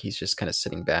laconic, like he's just kind of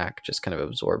sitting back, just kind of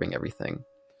absorbing everything.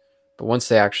 But once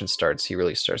the action starts, he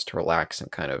really starts to relax and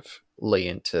kind of lay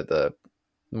into the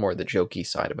jokey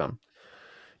side of him.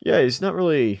 Yeah, he's not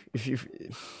really.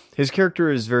 His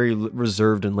character is very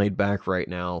reserved and laid back right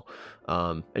now,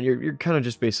 and you're kind of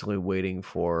just basically waiting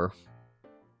for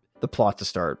the plot to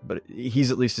start. But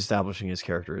he's at least establishing his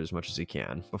character as much as he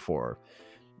can before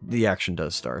the action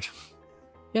does start.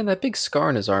 Yeah, and that big scar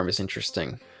on his arm is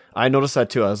interesting. I noticed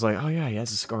that too. I was like, oh yeah, he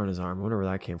has a scar on his arm. I wonder where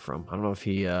that came from. I don't know if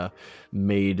he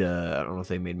made. I don't know if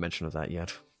they made mention of that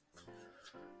yet.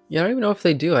 Yeah, I don't even know if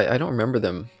they do. I don't remember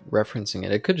them referencing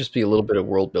it. It could just be a little bit of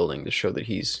world building to show that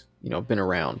he's, been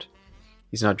around.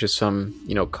 He's not just some,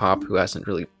 cop who hasn't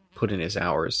really put in his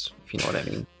hours, if you know what I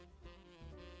mean.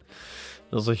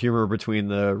 There's a humor between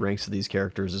the ranks of these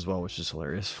characters as well, which is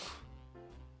hilarious.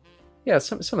 Yeah,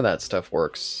 some of that stuff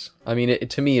works. I mean,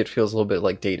 to me, it feels a little bit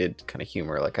like dated kind of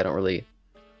humor. Like, I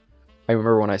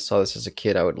remember when I saw this as a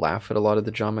kid, I would laugh at a lot of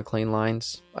the John McClane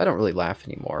lines. I don't really laugh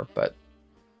anymore, but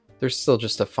there's still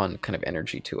just a fun kind of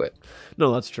energy to it.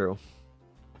 No, that's true.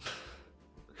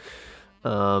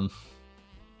 Golly,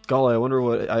 I wonder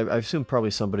what... I assume probably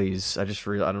somebody's... I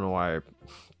don't know why I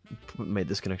made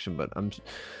this connection, but I'm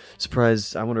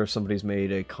surprised. I wonder if somebody's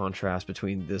made a contrast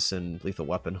between this and Lethal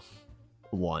Weapon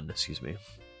 1, excuse me.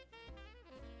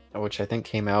 Which I think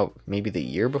came out maybe the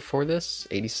year before this.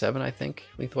 87, I think,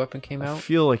 Lethal Weapon came out. I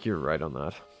feel like you're right on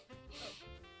that.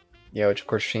 Yeah, which of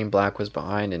course Shane Black was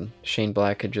behind, and Shane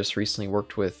Black had just recently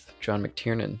worked with John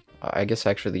McTiernan, I guess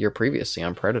actually the year previously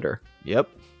on Predator. Yep.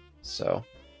 So,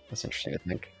 that's interesting to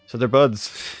think. So they're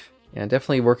buds. Yeah,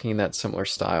 definitely working in that similar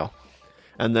style.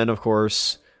 And then, of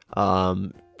course,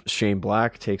 Shane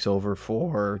Black takes over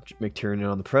for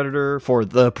McTiernan on the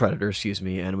Predator, excuse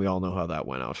me, and we all know how that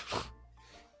went out.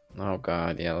 Oh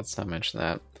god, yeah, let's not mention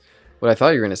that. What I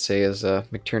thought you were going to say is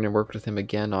McTiernan worked with him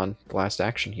again on Last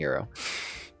Action Hero.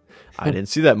 I didn't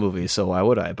see that movie, so why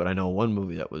would I? But I know one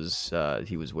movie that was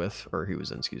he was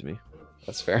in, excuse me.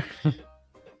 That's fair.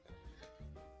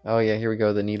 Oh yeah, here we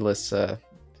go, the needless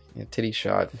titty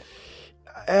shot.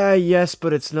 Yes,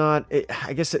 but it's not.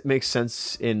 I guess it makes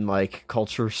sense in like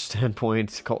cultural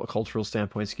standpoint,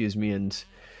 excuse me, and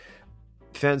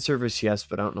fan service. Yes,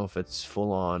 but I don't know if it's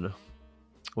full on.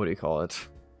 What do you call it?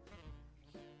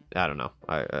 I don't know.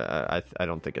 I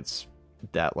don't think it's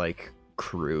that like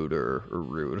crude or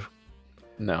rude.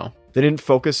 No, they didn't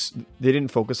focus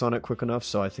on it quick enough,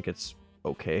 so I think it's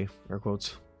okay. Air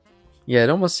quotes. Yeah,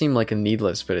 it almost seemed like a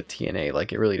needless bit of TNA.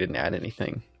 Like it really didn't add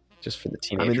anything, just for the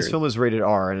teenagers. I mean, this film is rated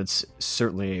R, and it's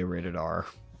certainly a rated R.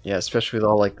 Yeah, especially with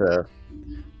all like the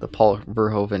Paul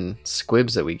Verhoeven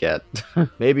squibs that we get.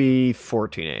 Maybe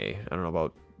 14A. I don't know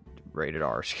about rated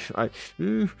R. I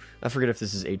forget if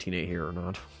this is 18A here or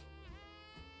not.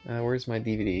 Where's my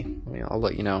DVD? I mean, I'll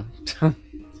let you know.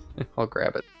 I'll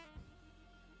grab it.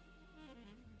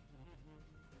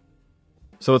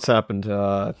 So what's happened?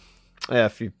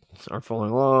 If you aren't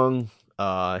following along,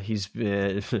 he's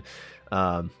been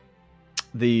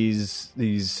these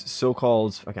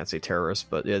so-called, I can't say terrorists,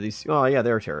 but yeah,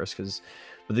 they're terrorists because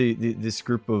this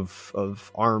group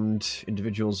of armed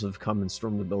individuals have come and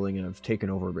stormed the building and have taken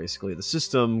over basically the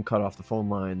system, cut off the phone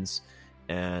lines,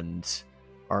 and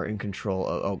are in control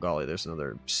of, oh golly, there's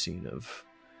another scene of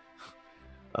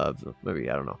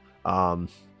maybe, I don't know.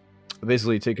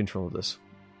 Basically take control of this.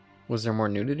 Was there more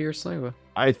nudity or something?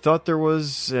 I thought there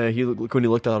was. When he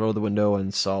looked out of the window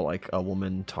and saw like a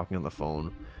woman talking on the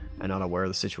phone and not aware of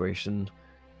the situation.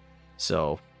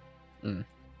 So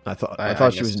I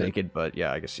thought she was naked, but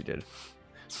yeah, I guess she did.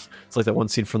 It's like that one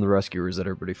scene from The Rescuers that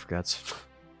everybody forgets.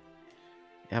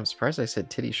 Yeah, I'm surprised I said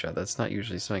titty shot. That's not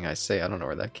usually something I say. I don't know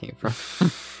where that came from.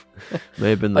 May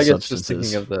have been the I guess substances.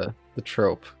 just thinking of the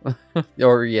trope.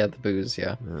 Or yeah, the booze,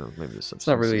 yeah. Maybe the substances. It's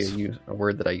not really a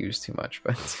word that I use too much,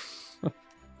 but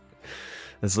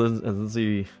as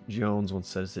Lindsay Jones once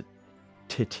says, it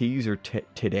titties or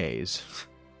today's.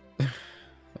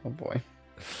 Oh boy.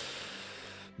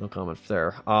 No comment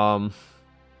there.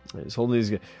 He's holding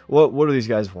these. What do these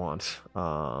guys want?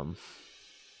 Well,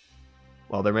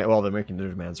 they're making their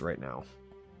demands right now.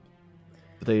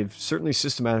 But they've certainly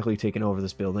systematically taken over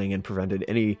this building and prevented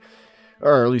any,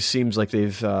 or at least seems like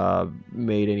they've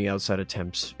made any outside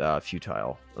attempts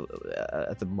futile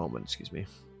at the moment. Excuse me.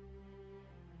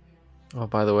 Oh,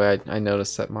 by the way, I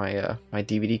noticed that my my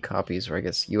DVD copies are, I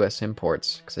guess, U.S.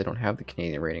 imports because they don't have the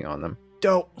Canadian rating on them.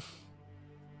 Dope.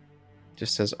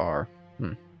 Just says R.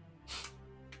 I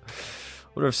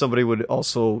wonder if somebody would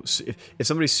also, if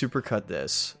somebody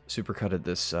supercutted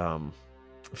this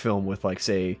film with, like,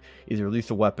 say, either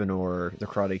Lethal Weapon or The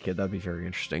Karate Kid. That'd be very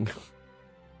interesting.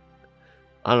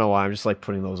 I don't know why I'm just like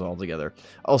putting those all together.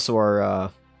 Also, our I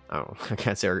don't know, I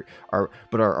can't say our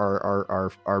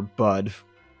bud.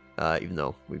 Even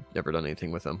though we've never done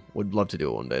anything with him, would love to do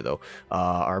it one day though.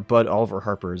 Our bud Oliver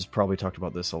Harper has probably talked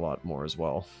about this a lot more as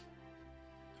well.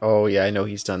 Oh yeah, I know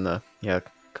he's done the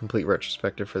complete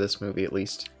retrospective for this movie at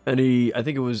least. And I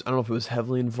think it was, I don't know if it was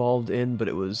heavily involved in, but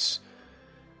it was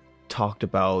talked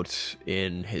about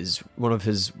in one of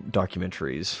his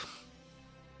documentaries.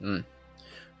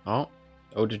 Oh,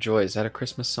 Ode to Joy, is that a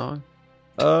Christmas song?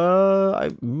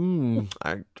 I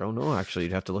don't know actually.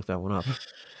 You'd have to look that one up.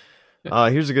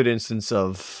 Here's a good instance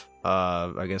of,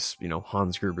 I guess,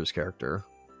 Hans Gruber's character,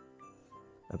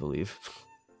 I believe.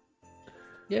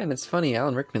 Yeah, and it's funny,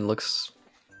 Alan Rickman looks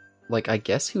like, I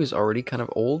guess he was already kind of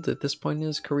old at this point in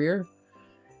his career.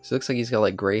 So it looks like he's got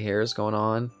like gray hairs going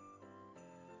on.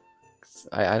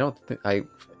 I don't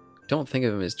think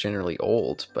of him as generally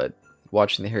old, but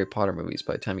watching the Harry Potter movies,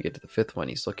 by the time you get to the fifth one,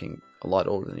 he's looking a lot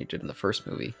older than he did in the first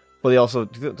movie. Well, they also,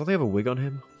 don't they have a wig on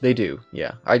him? They do,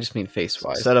 yeah. I just mean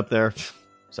face-wise. Set up there.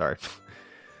 Sorry.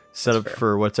 Set up fair.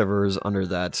 for whatever is under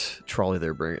that trolley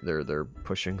they're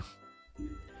pushing.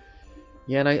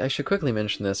 Yeah, and I should quickly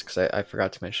mention this because I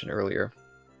forgot to mention earlier.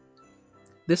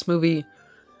 This movie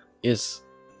it's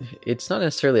not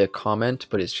necessarily a comment,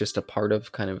 but it's just a part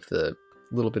of kind of the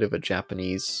little bit of a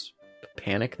Japanese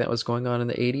panic that was going on in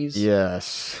the 80s.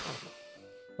 Yes.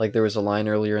 Like there was a line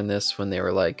earlier in this when they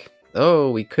were like,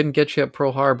 oh, we couldn't get you at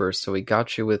Pearl Harbor, so we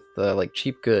got you with like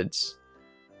cheap goods,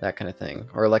 that kind of thing,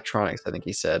 or electronics, I think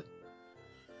he said,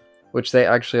 which they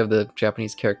actually have the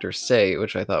Japanese characters say,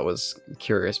 which I thought was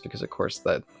curious because of course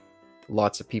that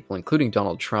lots of people, including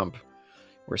Donald Trump,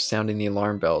 were sounding the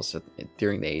alarm bells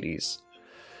during the 80s,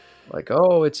 like,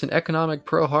 oh, it's an economic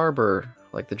Pearl Harbor,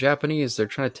 like the Japanese, they're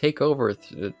trying to take over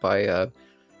by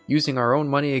using our own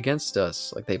money against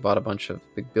us. Like they bought a bunch of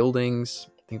big buildings.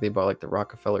 I think they bought like the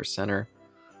Rockefeller Center,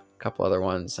 a couple other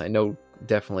ones. I know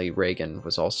definitely Reagan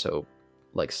was also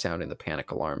like sounding the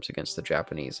panic alarms against the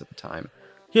Japanese at the time.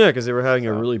 Yeah, because they were having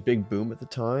a really big boom at the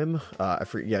time.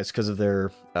 Yeah, it's because of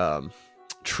their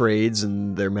trades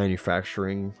and their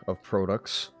manufacturing of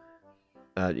products.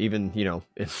 Even,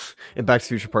 in Back to the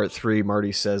Future Part 3,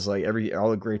 Marty says like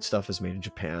all the great stuff is made in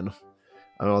Japan.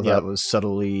 I don't know if that was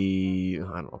subtly,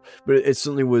 I don't know, but it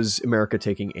certainly was America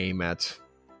taking aim at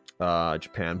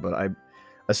Japan. But I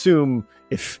assume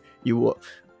we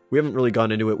haven't really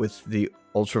gone into it with the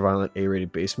ultraviolet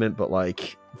A-rated basement, but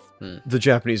like the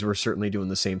Japanese were certainly doing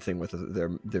the same thing with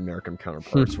the American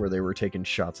counterparts, where they were taking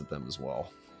shots at them as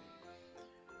well.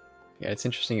 Yeah, it's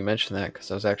interesting you mentioned that because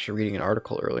I was actually reading an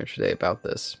article earlier today about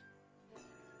this,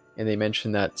 and they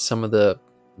mentioned that some of the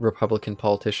Republican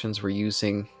politicians were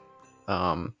using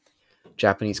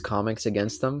Japanese comics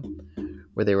against them,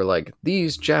 where they were like,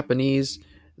 these Japanese,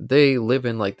 they live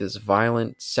in like this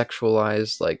violent,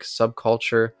 sexualized like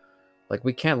subculture. Like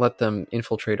we can't let them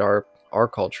infiltrate our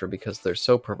culture because they're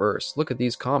so perverse. Look at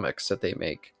these comics that they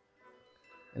make.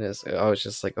 And I was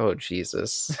just like, oh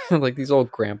Jesus. Like these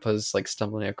old grandpas like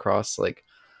stumbling across like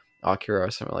Akira or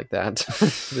something like that.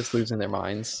 Just losing their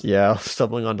minds. Yeah,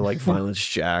 stumbling onto like Violence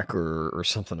Jack or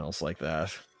something else like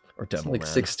that. Or Devil like Man.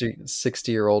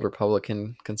 60-year-old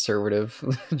Republican conservative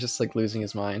just like losing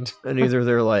his mind. And either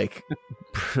they're like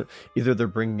either they're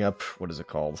bringing up, what is it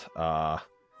called?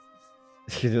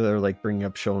 Either they're like bringing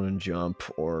up Shonen Jump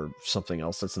or something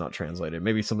else that's not translated.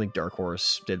 Maybe something Dark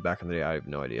Horse did back in the day. I have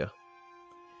no idea.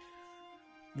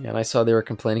 Yeah, and I saw they were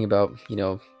complaining about,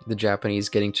 the Japanese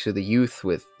getting to the youth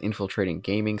with infiltrating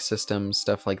gaming systems,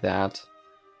 stuff like that,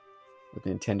 with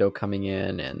Nintendo coming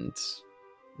in and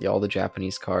all the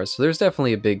Japanese cars. So there's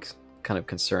definitely a big kind of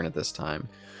concern at this time.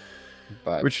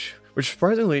 But which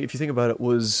surprisingly, if you think about it,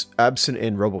 was absent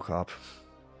in RoboCop.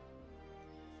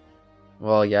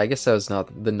 Well, yeah, I guess that was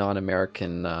not the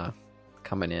non-American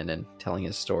coming in and telling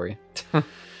his story.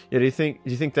 Yeah, do you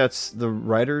think that's the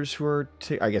writers who are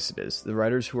I guess it is the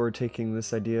writers who are taking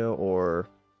this idea, or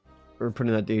or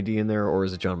putting that AD in there, or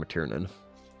is it John McTiernan?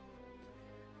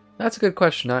 That's a good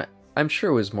question. I'm sure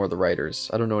it was more the writers.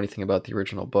 I don't know anything about the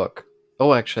original book.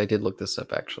 Oh, actually, I did look this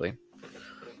up, actually.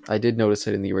 I did notice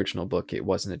that in the original book, it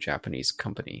wasn't a Japanese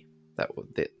company that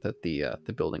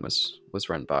the building was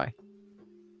run by.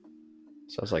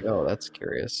 So I was like, oh, that's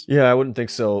curious. Yeah, I wouldn't think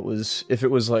so. If it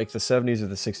was like the 70s or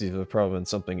the 60s, it would have probably been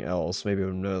something else, maybe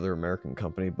another American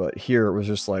company. But here it was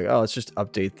just like, oh, let's just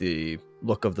update the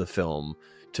look of the film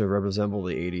to resemble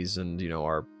the 80s and,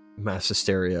 our mass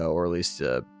hysteria, or at least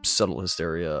subtle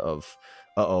hysteria of,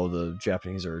 the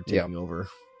Japanese are taking over.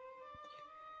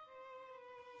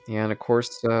 Yeah, and of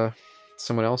course,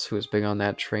 someone else who was big on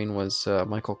that train was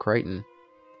Michael Crichton.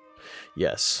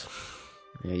 Yes.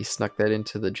 Yeah, he snuck that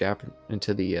into the Japanese.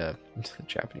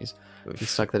 He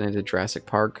snuck that into Jurassic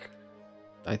Park.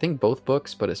 I think both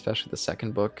books, but especially the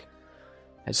second book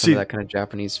had some of that kind of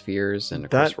Japanese fears, and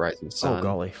of course, Rising Sun. Oh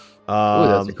golly,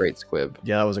 that's a great squib.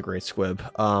 Yeah, that was a great squib.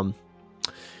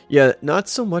 Yeah, not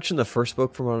so much in the first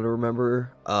book from what I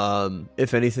remember.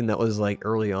 If anything, that was like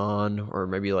early on, or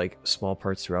maybe like small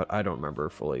parts throughout. I don't remember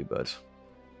fully, but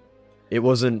it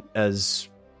wasn't as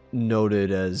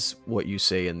noted as what you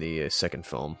say in the second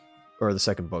film, or the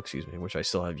second book, excuse me, which I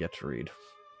still have yet to read.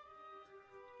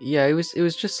 Yeah, it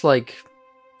was just like,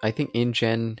 I think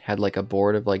InGen had like a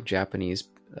board of like Japanese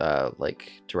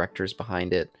like directors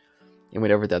behind it, and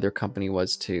whatever the other company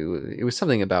was too. It was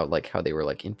something about like how they were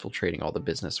like infiltrating all the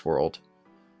business world.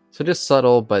 So just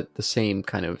subtle, but the same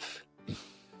kind of,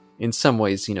 in some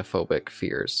ways, xenophobic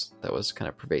fears that was kind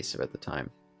of pervasive at the time.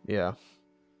 Yeah.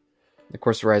 Of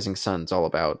course, Rising Sun's all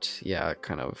about,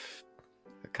 kind of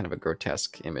a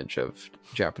grotesque image of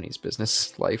Japanese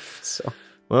business life. So,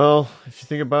 well, if you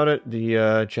think about it,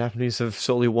 the Japanese have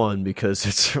solely won, because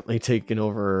it's certainly taken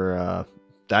over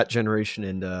that generation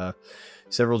and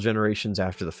several generations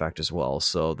after the fact as well.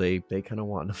 So they kind of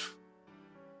won.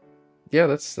 Yeah,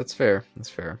 that's fair. That's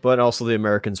fair. But also the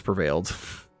Americans prevailed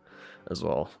as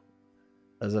well,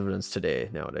 as evidenced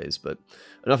nowadays. But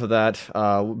enough of that.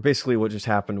 Basically what just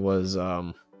happened was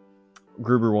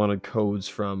Gruber wanted codes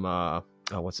from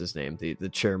what's his name, the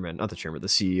chairman, not the chairman, the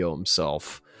CEO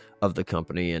himself of the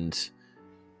company, and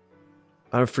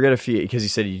I forget because he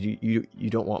said you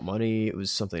don't want money. It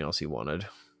was something else he wanted.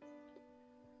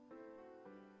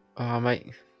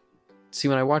 See,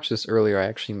 when I watched this earlier, I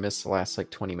actually missed the last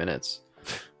like 20 minutes.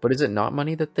 But is it not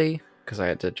money that they? Because I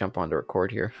had to jump on to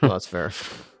record here. Well, that's fair.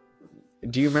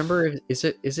 Do you remember? Is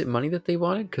it money that they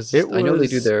wanted? Because I know they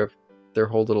do their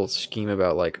whole little scheme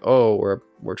about like, oh,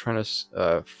 we're trying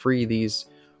to free these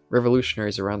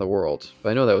revolutionaries around the world. But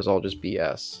I know that was all just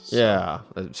BS. So. Yeah,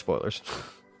 spoilers.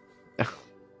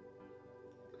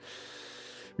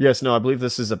 Yes, no, I believe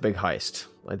this is a big heist.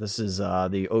 Like, this is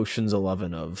the Ocean's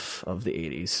 11 of the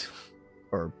 80s.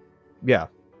 Or, yeah.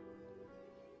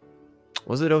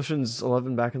 Was it Ocean's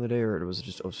 11 back in the day, or was it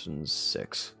just Ocean's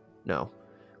 6? No.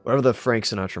 Whatever the Frank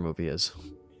Sinatra movie is.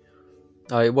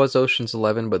 It was Ocean's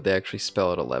 11, but they actually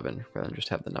spell it 11 rather than just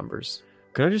have the numbers.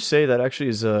 Can I just say that actually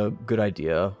is a good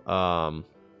idea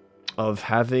of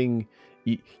having...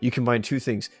 You combine two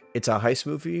things. It's a heist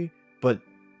movie, but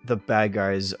the bad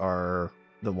guys are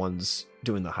the ones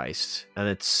doing the heist, and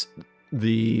it's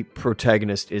the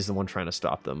protagonist is the one trying to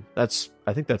stop them. I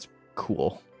think that's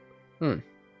cool. I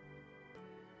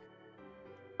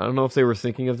don't know if they were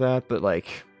thinking of that, but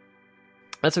like,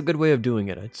 that's a good way of doing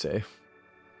it, I'd say.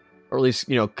 Or at least,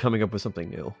 coming up with something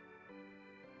new.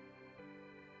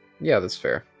 Yeah, that's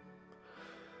fair.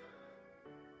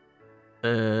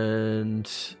 And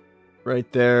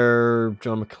right there,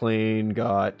 John McClane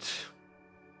got...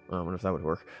 I wonder if that would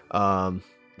work. John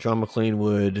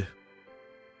McClane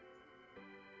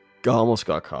almost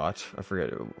got caught. I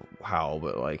forget how,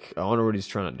 but like, I wonder what he's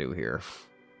trying to do here.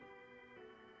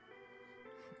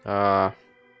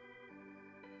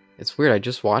 It's weird. I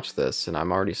just watched this, and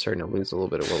I'm already starting to lose a little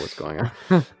bit of what was going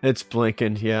on. It's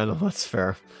blinking. Yeah, no, that's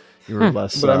fair. You were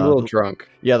less... but I'm a little drunk.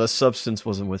 Yeah, the substance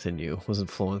wasn't within you. Wasn't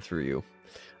flowing through you.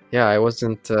 Yeah, I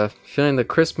wasn't feeling the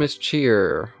Christmas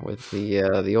cheer with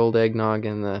the old eggnog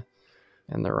and the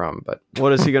rum. But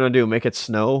what is he gonna do? Make it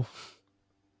snow?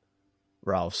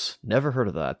 Ralph's. Never heard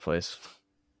of that place.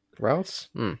 Ralph's?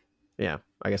 Yeah,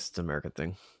 I guess it's an American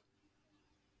thing.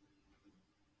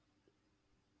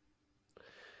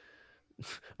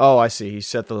 Oh, I see. He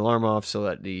set the alarm off so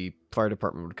that the fire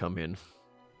department would come in.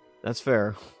 That's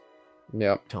fair.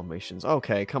 Yep. Dalmatians.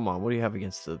 Okay, come on. What do you have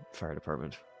against the fire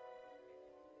department?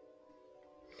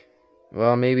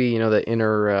 Well, maybe, the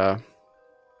inner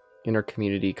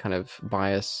community kind of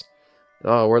bias.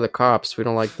 Oh, we're the cops. We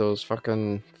don't like those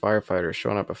fucking firefighters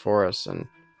showing up before us. And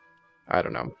I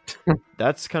don't know.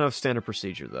 That's kind of standard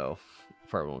procedure, though.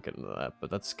 Probably won't get into that, but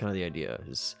that's kind of the idea.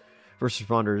 Is first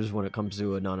responders when it comes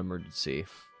to a non-emergency,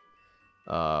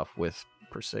 with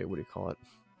per se, what do you call it?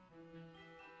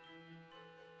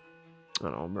 I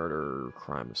don't know, murder,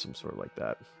 crime of some sort like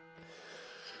that.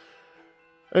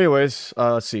 Anyways,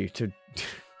 let's see, to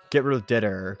get rid of dead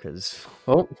air, because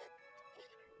Oh,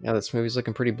 yeah, this movie's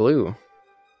looking pretty blue.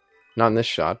 Not in this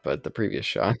shot, but the previous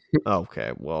shot.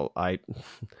 okay, well, I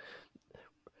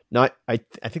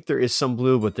think there is some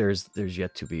blue, but there's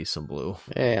yet to be some blue.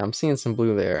 Hey, I'm seeing some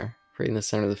blue there, right in the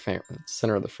center of the frame.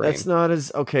 That's not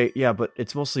as okay, yeah, but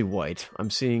it's mostly white. I'm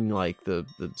seeing like the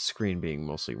screen being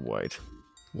mostly white.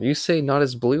 You say not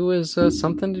as blue as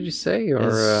something? Did you say or?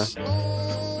 Is-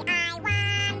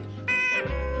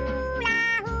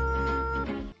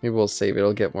 Maybe we'll save it.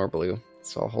 It'll get more blue,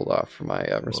 so I'll hold off for my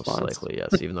response. Most likely,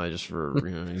 yes. Even though I just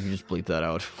you just bleep that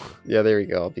out. Yeah, there you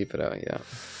go. I'll beep it out. Yeah,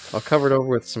 I'll cover it over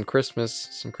with some Christmas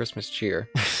cheer,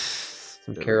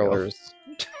 some There we go. carolers.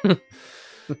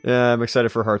 Yeah, I'm excited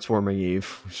for Heartswarming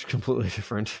Eve, which is completely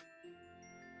different.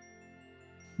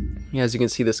 Yeah, as you can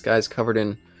see, this guy's covered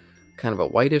in kind of a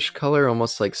whitish color,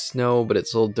 almost like snow, but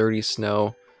it's a little dirty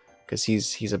snow because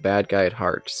he's a bad guy at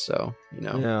heart. So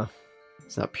Yeah.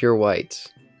 it's not pure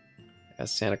white.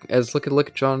 As look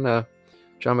at John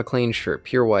McClane's shirt,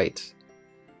 pure white.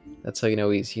 That's how you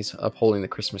know he's upholding the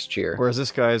Christmas cheer. Whereas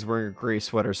this guy is wearing a gray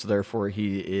sweater, so therefore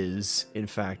he is in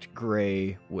fact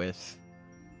gray with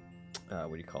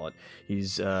what do you call it?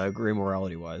 He's gray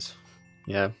morality wise.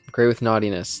 Yeah, gray with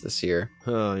naughtiness this year.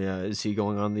 Oh yeah, is he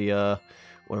going on the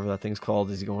whatever that thing's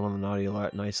called? Is he going on the naughty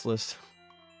nice list?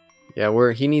 Yeah,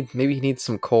 maybe he needs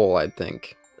some coal, I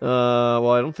think.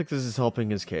 Well, I don't think this is helping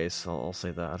his case. I'll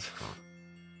say that.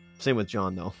 Same with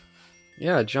John though.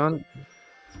 Yeah, John's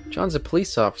a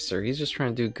police officer. He's just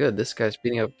trying to do good. This guy's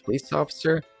beating up a police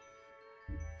officer.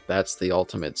 That's the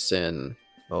ultimate sin.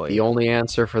 Oh, The only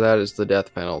answer for that is the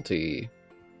death penalty.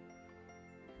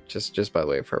 Just by the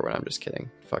way, for everyone, I'm just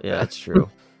kidding. Fuck yeah, that. that's true.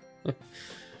 I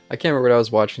can't remember what I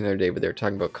was watching the other day, but they were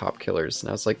talking about cop killers, and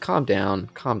I was like, calm down.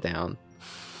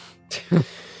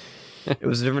 It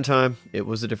was a different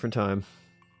time.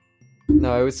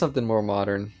 No, it was something more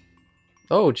modern.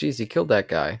 Oh, geez, he killed that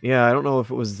guy. Yeah, I don't know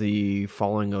if it was the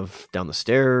falling of down the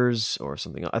stairs or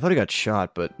something. I thought he got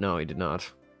shot, but no, he did not.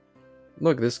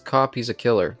 Look, this cop, he's a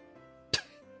killer.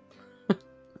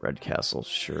 Red Castle,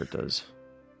 sure it does.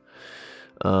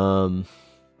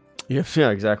 Yeah,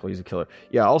 exactly. He's a killer.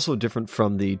 Yeah, also different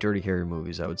from the Dirty Harry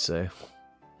movies, I would say.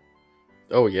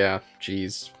 Oh, yeah.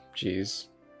 Jeez.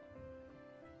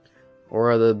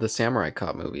 Or the Samurai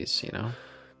Cop movies,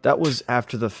 That was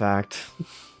after the fact.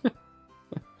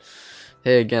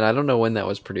 Hey, again, I don't know when that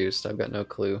was produced. I've got no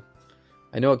clue.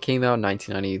 I know it came out in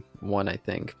 1991, I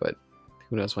think, but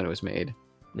who knows when it was made.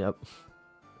 Yep.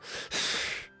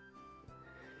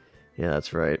 Yeah,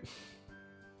 that's right.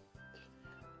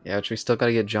 Yeah, which we still got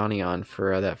to get Johnny on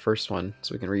for that first one,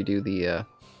 so we can redo the,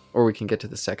 or we can get to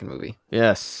the second movie.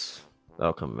 Yes,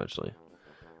 that'll come eventually.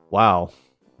 Wow,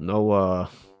 no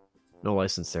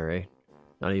license there, eh?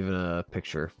 Not even a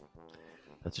picture.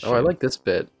 That's a shame. Oh, I like this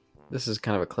bit. This is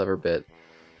kind of a clever bit.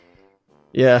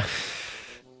 Yeah.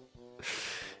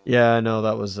 Yeah, no,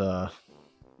 that was yeah,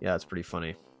 it's pretty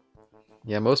funny.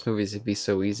 Yeah, most movies it'd be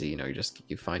so easy,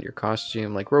 you find your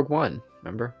costume, like Rogue One,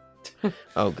 remember?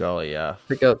 Oh golly, yeah.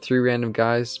 Pick out 3 random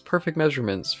guys, perfect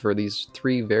measurements for these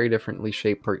 3 very differently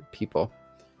shaped people.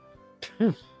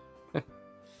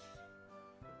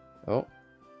 Oh.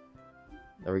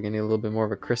 Are we getting a little bit more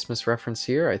of a Christmas reference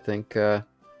here? I think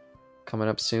coming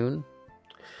up soon.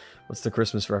 What's the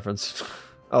Christmas reference?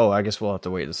 Oh, I guess we'll have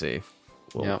to wait and see.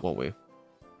 Yeah. Won't we?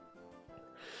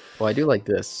 Well, I do like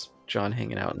this. John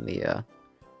hanging out in the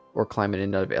or climbing in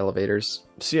and out of elevators.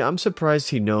 See, I'm surprised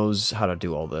he knows how to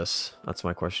do all this. That's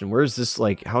my question. Where's this,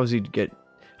 like, where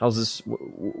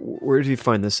did he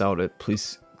find this out at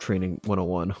Police Training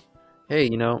 101? Hey,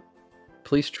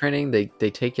 police training, they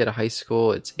take you to high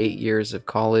school. It's 8 years of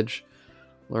college,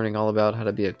 learning all about how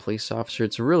to be a police officer.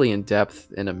 It's a really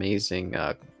in-depth and amazing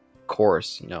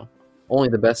course, Only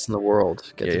the best in the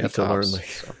world get to be you have to learn, cops, like...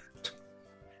 so.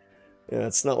 Yeah,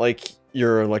 it's not like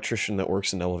you're an electrician that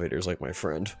works in elevators like my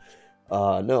friend.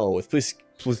 No, with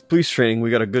police training, we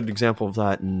got a good example of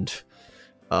that in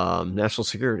national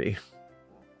security.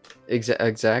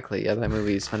 Exactly. Yeah, that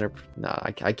movie is 100. No,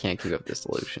 I can't keep up this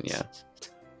illusion. Yeah.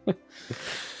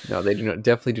 No, they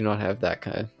definitely do not have that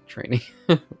kind of training.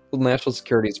 Well, national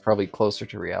security is probably closer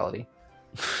to reality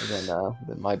than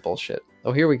my bullshit.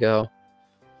 Oh, here we go.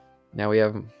 Now I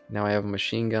have a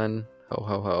machine gun. Ho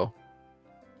ho ho.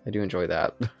 I do enjoy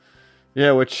that.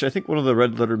 Yeah, which I think one of the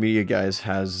Red Letter Media guys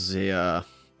has a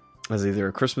as either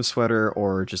a Christmas sweater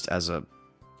or just as a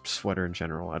sweater in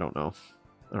general. I don't know.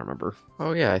 I don't remember.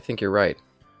 Oh yeah, I think you're right.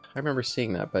 I remember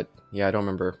seeing that, but yeah, I don't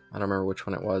remember which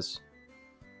one it was.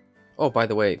 Oh, by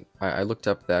the way, I looked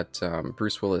up that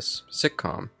Bruce Willis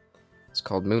sitcom. It's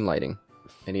called Moonlighting,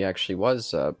 and he actually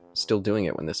was still doing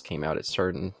it when this came out. It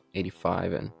started in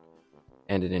 '85 and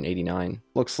ended in '89.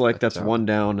 Looks like But, that's one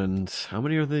down, and how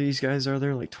many of these guys are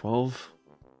there? Like 12?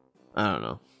 I don't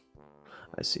know.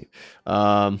 I see.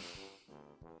 Oh,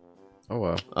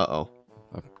 Uh-oh.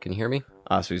 can you hear me?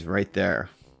 So he's right there.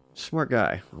 Smart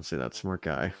guy. I'll say that, smart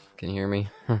guy. Can you hear me?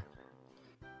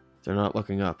 They're not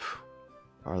looking up,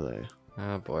 are they?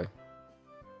 Oh boy.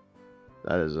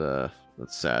 That's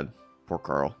sad. Poor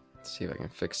Carl. Let's see if I can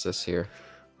fix this here.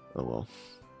 Oh well.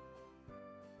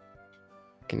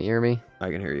 Can you hear me?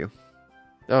 I can hear you.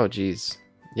 Oh geez.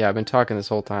 Yeah, I've been talking this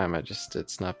whole time.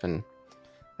 It's not been.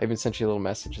 I even sent you a little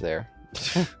message there.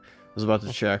 I was about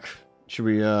to check. Should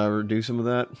we do some of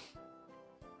that?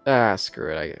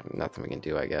 Screw it. Nothing we can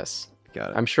do, I guess.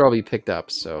 Got it. I'm sure I'll be picked up,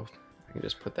 so I can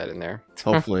just put that in there.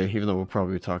 Hopefully, even though we'll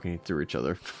probably be talking through each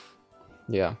other,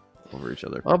 Yeah. over each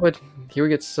other. Oh, but here we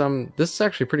get some. This is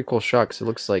actually a pretty cool shot because it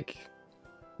looks like,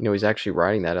 he's actually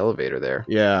riding that elevator there.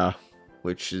 Yeah,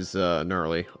 which is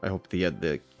gnarly. I hope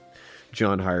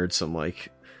John hired some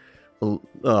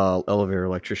elevator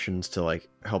electricians to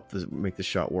help make the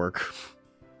shot work.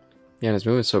 Yeah, and it's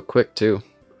moving so quick too.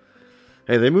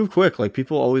 Hey, they move quick.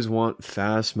 People always want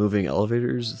fast moving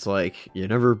elevators. It's you've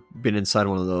never been inside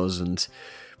one of those, and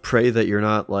pray that you're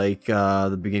not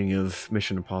the beginning of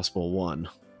Mission Impossible 1.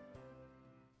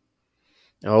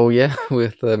 Oh yeah,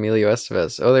 with Emilio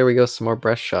Estevez. Oh, there we go. Some more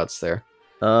breast shots there.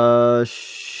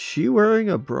 She wearing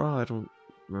a bra? I don't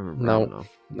remember. No.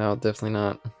 No, definitely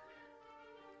not.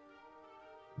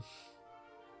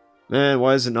 Man,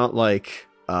 why is it not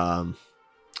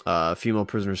Female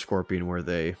Prisoner Scorpion where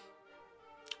they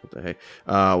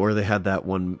where they had that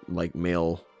one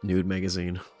male nude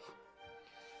magazine?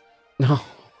 No,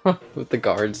 with the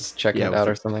guards checking it out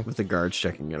or something. With the guards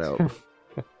checking it out.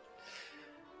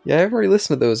 Yeah, I haven't already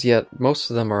listened to those yet. Most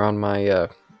of them are on my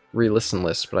re-listen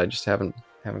list, but I just haven't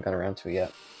got around to it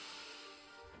yet.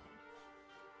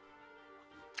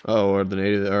 Oh, are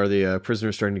the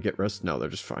prisoners starting to get rested? No, they're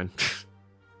just fine.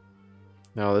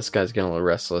 No, this guy's getting a little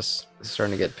restless. He's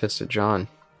starting to get pissed at John.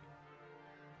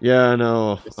 Yeah, I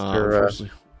know. Mr.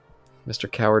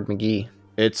 Coward McGee.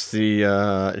 It's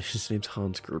his name's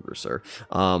Hans Gruber, sir.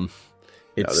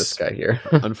 It's this guy here.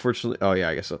 unfortunately. Oh yeah,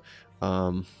 I guess so.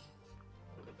 Oh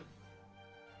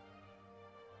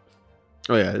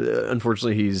yeah,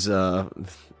 unfortunately he's okay,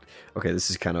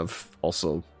 this is kind of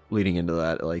also leading into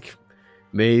that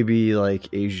maybe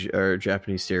Asia or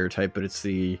Japanese stereotype, but it's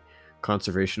the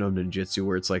conservation of ninjutsu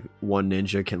where it's one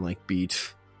ninja can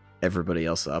beat everybody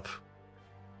else up.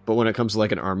 But when it comes to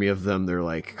an army of them,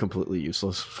 they're completely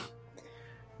useless.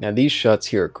 Now these shots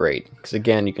here are great because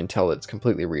again, you can tell it's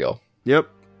completely real. Yep.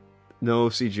 No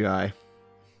CGI.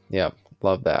 Yep,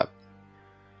 love that.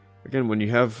 Again, when you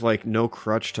have no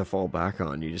crutch to fall back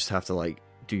on, you just have to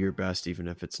do your best, even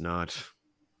if it's not.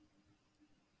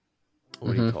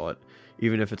 What do you call it?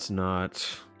 Even if it's not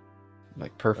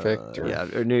perfect.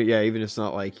 Even if it's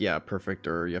not perfect,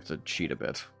 or you have to cheat a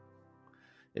bit.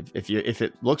 If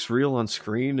it looks real on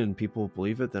screen and people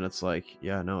believe it, then it's they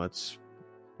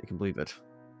can believe it.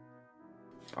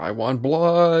 I want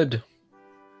blood.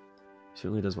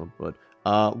 Certainly does want blood.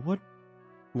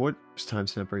 What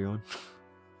timestamp are you on?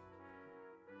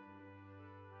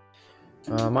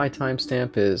 My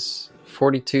timestamp is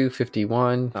 42,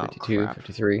 51, 52, crap.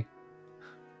 53.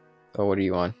 Oh, what are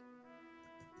you on?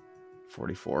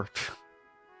 44.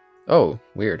 Oh,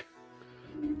 weird.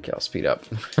 Okay, I'll speed up.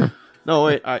 No,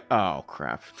 wait. Oh,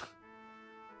 crap.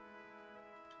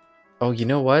 Oh, you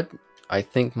know what? I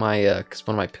think because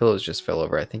one of my pillows just fell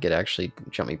over. I think it actually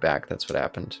jumped me back. That's what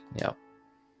happened. Yeah.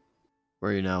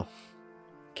 Where are you now?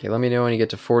 Okay, let me know when you get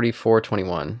to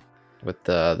 4421 with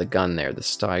the gun there, the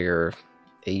Steyr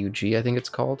AUG, I think it's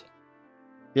called.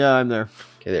 Yeah, I'm there.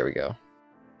 Okay, there we go.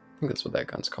 I think that's what that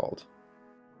gun's called.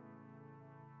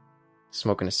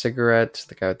 Smoking a cigarette,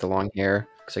 the guy with the long hair.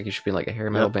 Looks like he should be in a hair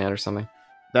metal band or something.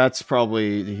 That's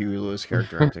probably the Huey Lewis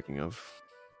character I'm thinking of.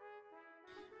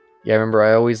 Yeah, I remember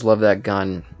I always loved that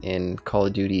gun in Call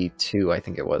of Duty 2, I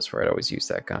think it was, where I'd always use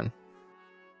that gun.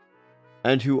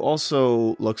 And who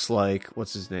also looks like,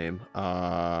 what's his name?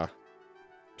 Samurai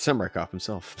Cop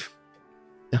himself.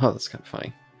 Oh, that's kind of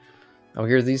funny. Oh,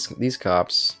 here's these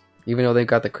cops. Even though they've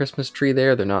got the Christmas tree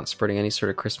there, they're not spreading any sort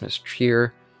of Christmas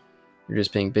cheer. They're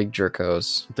just being big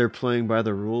jerkos. They're playing by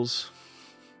the rules.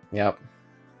 Yep.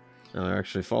 They're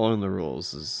actually following the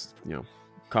rules. Is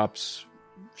cops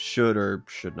should or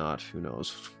should not. Who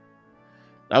knows?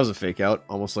 That was a fake out,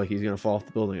 almost like he's gonna fall off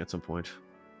the building at some point.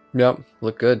 Yep.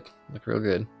 Look good. Look real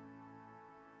good.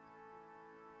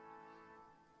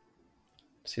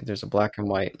 See, there's a black and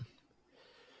white.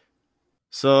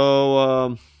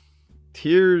 So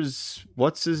here's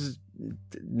what's his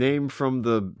name from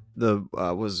the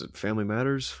was it Family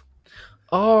Matters?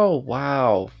 Oh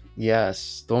wow.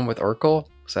 Yes. The one with Urkel?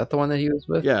 Was that the one that he was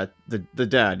with? Yeah, the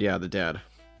dad. Yeah, the dad.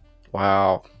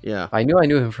 Wow. Yeah, I knew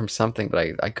him from something,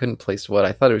 but I couldn't place what.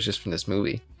 I thought it was just from this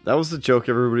movie. that was the joke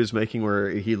everybody was making, where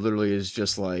he literally is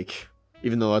just like,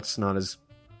 even though that's not his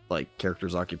like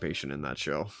character's occupation in that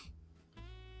show.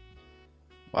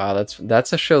 Wow,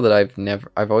 that's a show that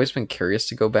I've always been curious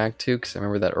to go back to, because I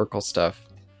remember that Urkel stuff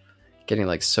getting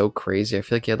like so crazy. I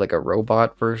feel like he had like a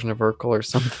robot version of Urkel or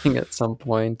something at some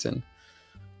point, and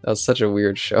that was such a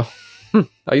weird show.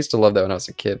 I used to love that when I was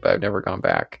a kid, but I've never gone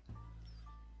back.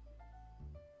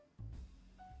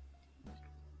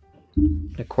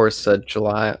 And of course,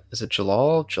 Jalal?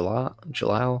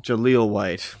 Jaleel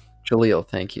White, Jaleel,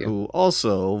 thank you. who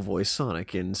also voiced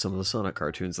Sonic in some of the Sonic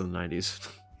cartoons in the 90s.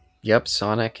 Yep,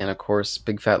 Sonic, and of course,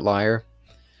 Big Fat Liar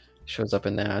shows up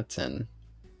in that, and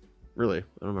Really, I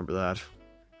don't remember that.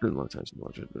 It's been a long time since I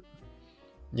watched it, but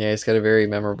yeah, he's got a very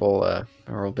memorable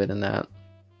bit in that.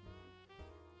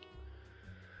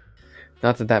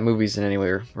 Not that movie's in any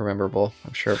way memorable.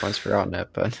 I'm sure everyone's forgotten it,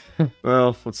 but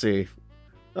well, let's see.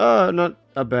 Not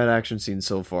a bad action scene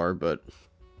so far, but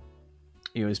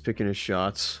he's picking his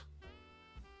shots.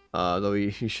 Though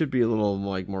he should be a little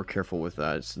like more careful with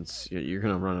that, since you're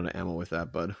gonna run out of ammo with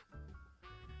that, bud.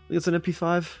 I think it's an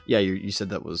MP5. Yeah, you said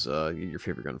that was your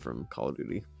favorite gun from Call of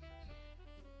Duty.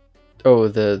 oh,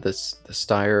 the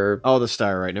Steyr Oh, the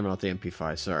Steyr, right? Never not the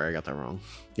MP5. Sorry, I got that wrong.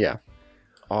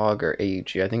 AUG or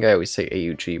AUG. I think I always say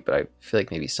AUG, but I feel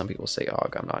like maybe some people say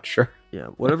AUG. I'm not sure. Yeah,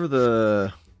 whatever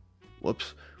the.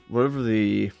 Whatever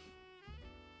the.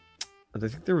 I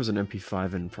think there was an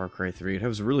MP5 in Far Cry 3. It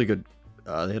was really good.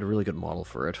 They had a really good model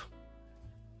for it.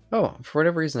 Oh, for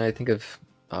whatever reason, I think of.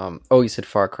 Oh, you said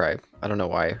Far Cry. I don't know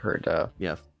why I heard.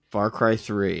 Yeah, Far Cry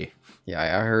 3. Yeah,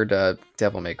 I heard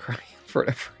Devil May Cry for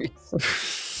whatever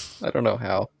reason. I don't know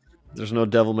how. There's no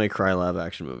Devil May Cry live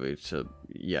action movie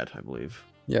yet, I believe.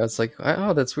 Yeah, it's like,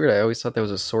 oh, that's weird. I always thought that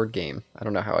was a sword game. I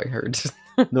don't know how I heard.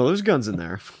 No, there's guns in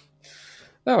there.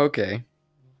 Oh, okay.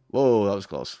 Whoa, that was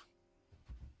close.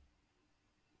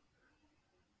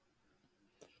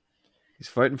 He's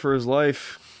fighting for his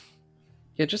life.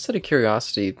 Yeah, just out of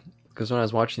curiosity, because when I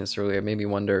was watching this earlier, it made me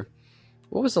wonder,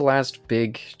 what was the last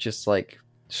big, just like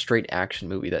straight action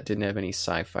movie that didn't have any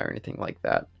sci-fi or anything like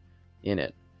that in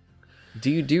it? Do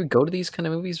you go to these kind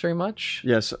of movies very much?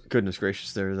 Yes, goodness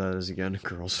gracious, there that is again,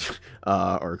 girls.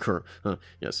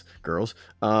 Yes, girls.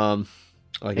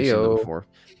 Like you've seen them before.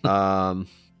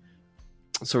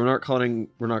 So we're not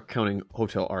counting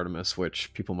Hotel Artemis,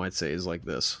 which people might say is like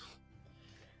this.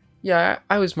 Yeah,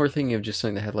 I was more thinking of just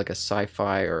something that had like a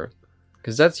sci-fi, or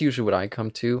because that's usually what I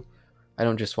come to. I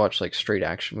don't just watch like straight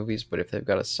action movies, but if they've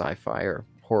got a sci-fi or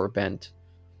horror bent,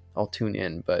 I'll tune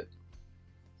in. But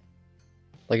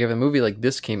like if a movie like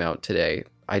this came out today,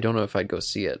 I don't know if I'd go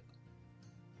see it.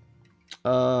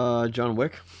 John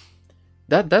Wick.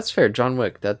 That's fair. John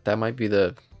Wick. That might be the.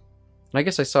 And I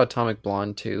guess I saw Atomic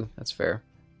Blonde too. That's fair.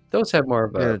 Those have more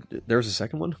of a. There was a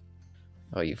second one.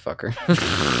 Oh, you fucker.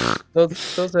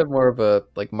 those have more of a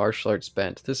like martial arts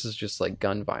bent. This is just like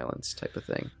gun violence type of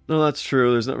thing. No, that's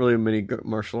true. There's not really many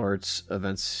martial arts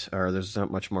events, or there's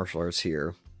not much martial arts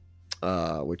here.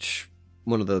 Which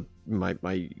one of my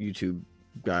YouTube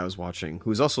guy I was watching,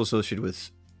 who's also associated with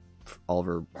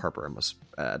Oliver Harper, I must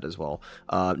add as well,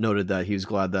 noted that he was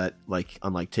glad that, like,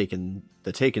 unlike the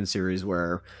Taken series,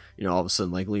 where all of a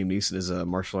sudden like Liam Neeson is a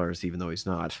martial artist even though he's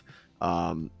not.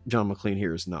 John McClane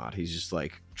here is not. He's just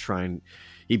like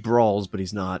he brawls, but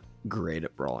he's not great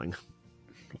at brawling.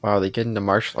 Wow, they get into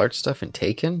martial arts stuff in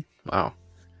Taken? Wow.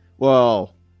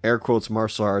 Well, air quotes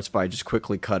martial arts by just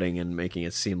quickly cutting and making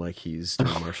it seem like he's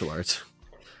doing martial arts.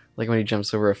 Like when he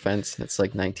jumps over a fence and it's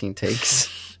like 19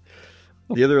 takes.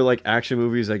 The other like action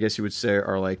movies, I guess you would say,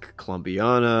 are like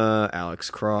Columbiana, Alex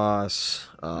Cross,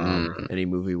 any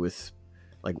movie with,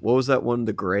 like, what was that one,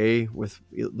 The Gray, with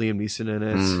Liam Neeson in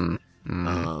it?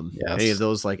 Yes. Any of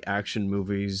those like action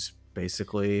movies,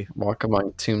 basically. Walk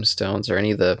Among Tombstones, or any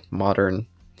of the modern,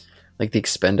 like the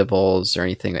Expendables, or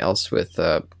anything else with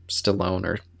Stallone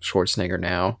or Schwarzenegger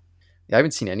now. Yeah, I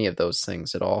haven't seen any of those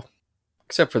things at all,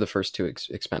 except for the first two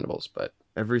Expendables. But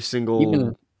every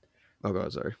single. Oh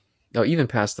god, sorry. No, even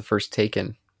past the first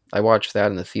Taken, I watched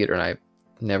that in the theater, and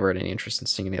never had any interest in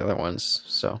seeing the other ones.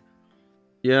 So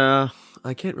Yeah,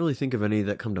 I can't really think of any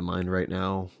that come to mind right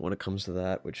now when it comes to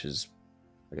that, which is,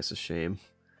 I guess, a shame.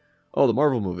 Oh, the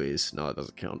Marvel movies. No, it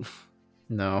doesn't count.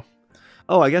 no.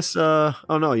 Oh, I guess. Oh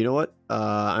no, you know what?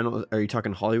 I don't. Are you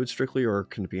talking Hollywood strictly, or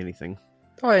can it be anything?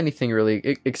 Oh, anything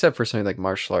really, except for something like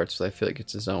martial arts. I feel like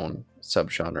it's its own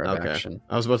subgenre of action.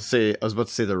 I was about to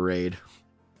say the Raid.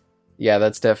 Yeah,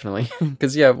 that's definitely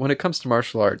because when it comes to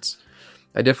martial arts,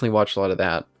 I definitely watch a lot of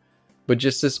that. But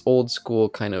just this old school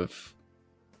kind of,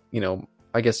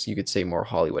 I guess you could say more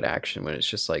Hollywood action when it's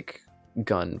just like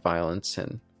gun violence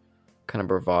and kind of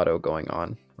bravado going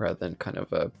on rather than kind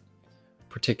of a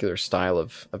particular style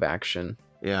of action.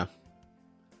 Yeah.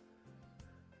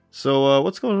 So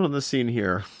what's going on in the scene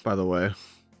here, by the way?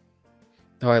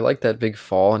 Oh, I like that big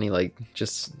fall, and he like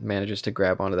just manages to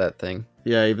grab onto that thing.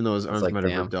 Yeah, even though his arms like, might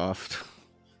have damn. ripped off.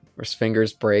 Or his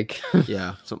fingers break.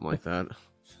 Yeah, something like that.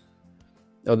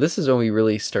 Oh, this is when we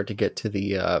really start to get to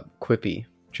the quippy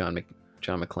John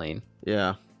McClane.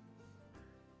 Yeah.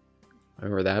 I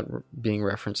remember that being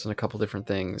referenced in a couple different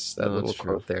things. That little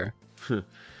quote there.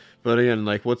 But again,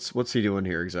 like, what's he doing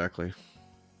here exactly?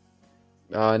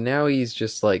 Now he's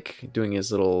just like doing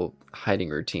his little hiding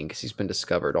routine because he's been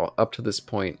discovered. Up to this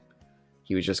point,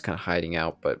 he was just kind of hiding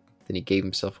out, but then he gave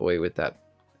himself away with that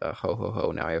ho ho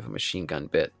ho. Now I have a machine gun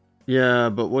bit. Yeah,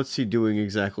 but what's he doing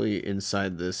exactly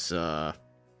inside this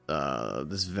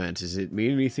this vent? Does it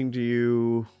mean anything to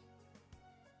you?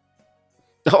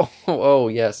 Oh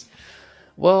yes.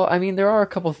 Well, I mean, there are a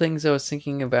couple things I was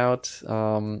thinking about.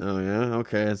 Oh yeah,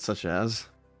 okay, it's such as.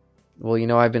 Well,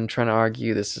 I've been trying to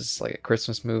argue this is like a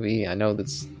Christmas movie. I know that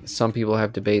some people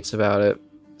have debates about it,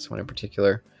 this one in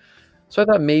particular. So I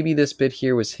thought maybe this bit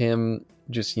here was him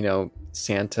just,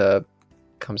 Santa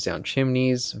comes down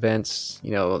chimneys, vents,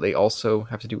 they also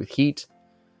have to do with heat.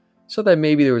 So that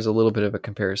maybe there was a little bit of a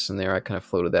comparison there. I kind of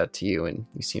floated that to you, and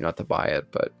you seem not to buy it,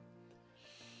 but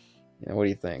what do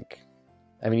you think?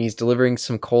 I mean, he's delivering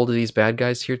some coal to these bad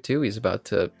guys here too. He's about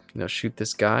to, shoot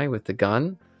this guy with the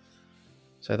gun.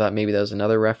 So I thought maybe that was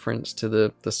another reference to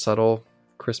the subtle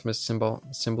Christmas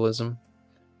symbolism.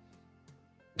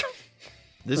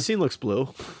 This scene looks blue.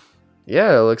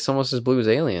 Yeah, it looks almost as blue as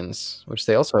Aliens, which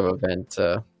they also have a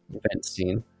vent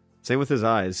scene. Same with his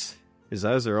eyes. His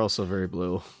eyes are also very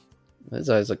blue. His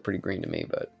eyes look pretty green to me,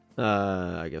 but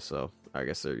I guess so. I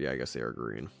guess they are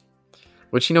green.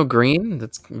 Which green?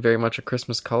 That's very much a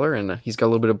Christmas color, and he's got a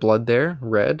little bit of blood there,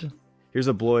 red. Here's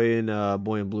a boy in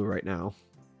blue right now.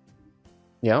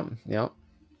 Yep. I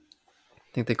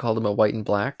think they called him a white and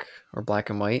black, or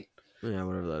black and white. Yeah,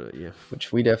 whatever that is, yeah.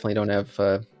 Which we definitely don't have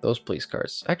those police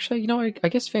cars. Actually, I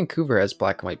guess Vancouver has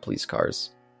black and white police cars.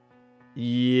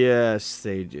 Yes,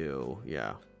 they do.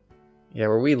 Yeah. Yeah,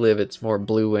 where we live, it's more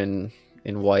blue and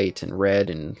white and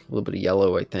red and a little bit of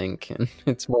yellow, I think. And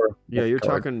it's more... Yeah, you're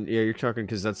talking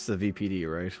because that's the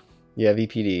VPD, right? Yeah,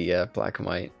 VPD, yeah, black and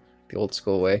white. The old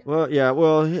school way. Well, yeah,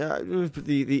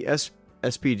 the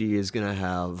SPD is going to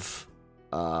have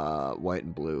white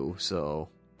and blue, so...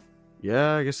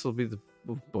 Yeah, I guess it'll be the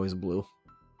boys in blue.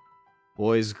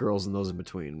 Boys, girls, and those in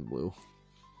between blue.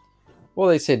 Well,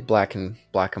 they said black and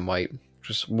white,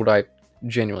 just what I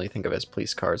genuinely think of as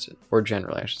police cars, or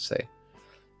generally, I should say,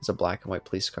 is a black and white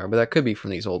police car. But that could be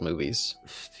from these old movies.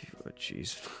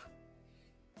 Jeez.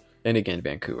 And again,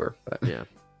 Vancouver. But yeah.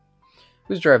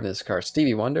 Who's driving this car?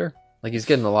 Stevie Wonder? Like, he's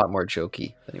getting a lot more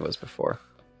jokey than he was before.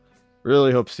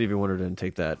 Really hope Stevie Wonder didn't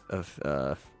take that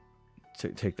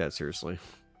take that seriously.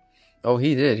 Oh,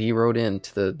 he did. He wrote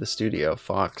into the studio,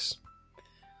 Fox.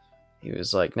 He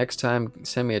was like, next time,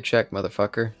 send me a check,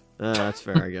 motherfucker. That's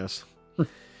fair, I guess.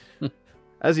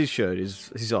 As he should.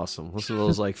 He's awesome. Listen to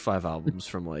those, 5 albums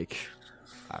from, I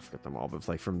forget them all,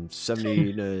 but, from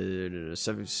 70 to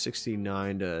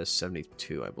 69 to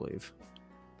 72, I believe.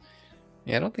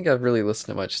 Yeah, I don't think I've really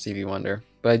listened to much Stevie Wonder.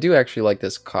 But I do actually like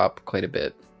this cop quite a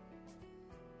bit.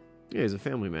 Yeah, he's a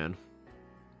family man.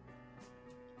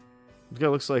 This guy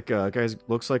looks like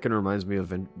and reminds me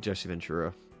of Jesse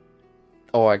Ventura.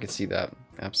 Oh, I could see that.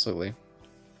 Absolutely.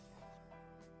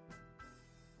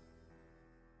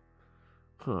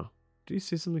 Huh. Did he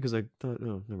say something? Because I thought...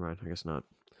 No, never mind. I guess not.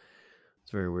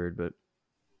 It's very weird, but...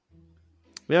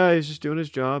 Yeah, he's just doing his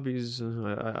job. He's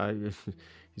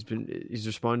he's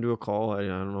responding to a call. I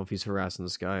don't know if he's harassing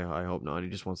this guy. I hope not. He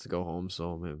just wants to go home,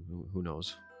 so who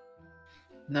knows?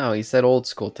 No, he's that old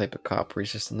school type of cop where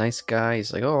he's just a nice guy.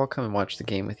 He's like, oh, I'll come and watch the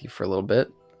game with you for a little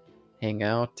bit. Hang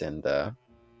out, and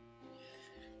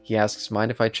he asks,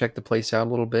 mind if I check the place out a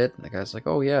little bit? And the guy's like,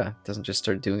 oh yeah. Doesn't just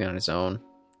start doing it on his own.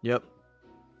 Yep.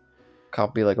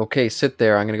 Cop be like, okay, sit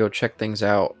there. I'm going to go check things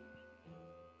out.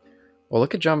 Well,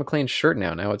 look at John McClane's shirt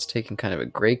now. Now it's taking kind of a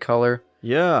gray color.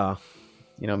 Yeah.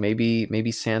 You know,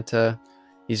 maybe Santa,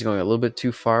 he's going a little bit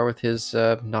too far with his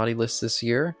naughty list this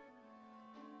year.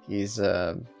 He's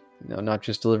not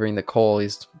just delivering the coal,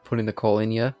 he's putting the coal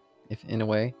in you, if in a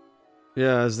way.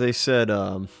 Yeah, as they said,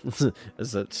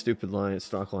 as that stupid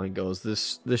stock line goes,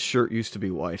 this shirt used to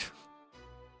be white.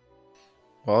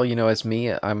 Well, as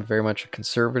me, I'm very much a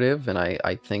conservative, and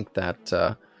I think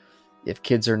that if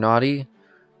kids are naughty,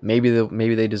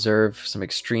 maybe they deserve some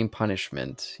extreme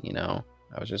punishment.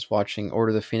 I was just watching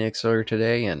Order of the Phoenix earlier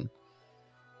today, and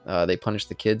they punished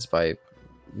the kids by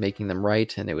making them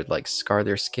write, and it would like scar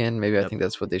their skin. Maybe I think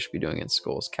that's what they should be doing in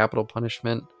schools. Capital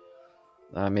punishment.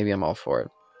 Maybe I'm all for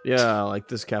it. Yeah, like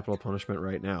this capital punishment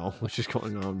right now, which is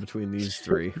going on between these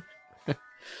three.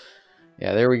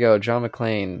 Yeah, there we go. John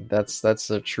McClane. That's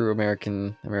a true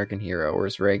American hero.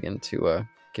 Where's Reagan to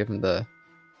give him the,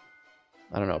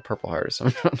 I don't know, Purple Heart or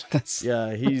something?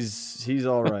 Yeah, he's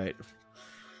all right.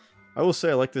 I will say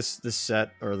I like this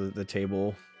set or the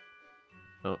table.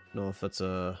 I don't know if that's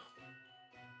a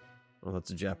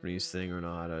Japanese thing or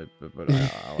not, but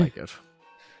I like it.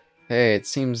 Hey, it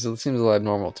seems a lot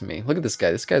normal to me. Look at this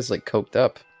guy. This guy's like coked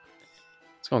up.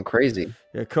 It's going crazy.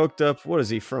 Yeah, coked up. What is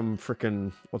he from?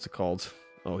 Frickin' what's it called?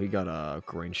 Oh, he got a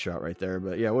range shot right there.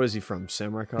 But yeah, what is he from?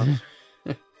 Samurai Cop?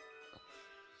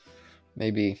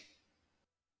 Maybe.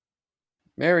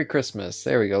 Merry Christmas.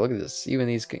 There we go. Look at this. Even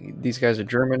these guys are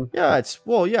German. Yeah,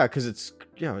 because it's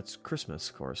Christmas,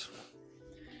 of course.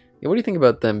 Yeah, what do you think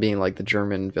about them being like the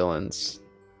German villains?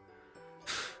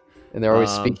 And they're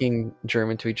always speaking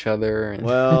German to each other. And...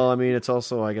 Well, I mean, it's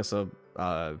also, I guess,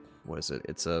 what is it?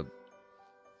 It's a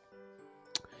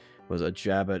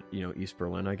jab at, East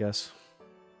Berlin, I guess.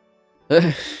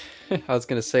 I was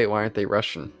going to say, why aren't they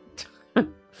Russian?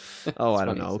 Oh, I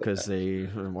don't know, because you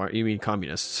mean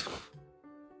communists.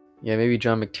 Yeah, maybe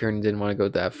John McTiernan didn't want to go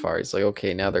that far. He's like,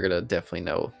 okay, now they're going to definitely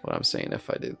know what I'm saying if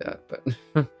I do that.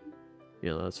 But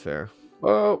yeah, that's fair.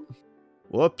 Oh.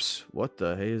 Whoops. What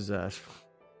the hey is that?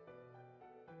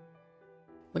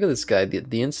 Look at this guy.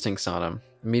 The instincts on him.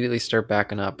 Immediately start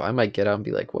backing up. I might get out and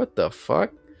be like, what the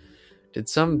fuck? Did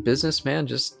some businessman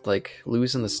just like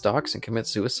lose in the stocks and commit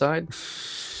suicide?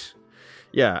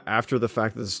 Yeah, after the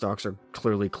fact that the stocks are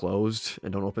clearly closed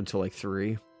and don't open till like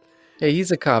 3. Hey,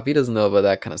 he's a cop. He doesn't know about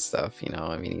that kind of stuff,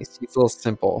 I mean, he's a little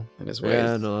simple in his ways.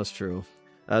 Yeah, no, that's true.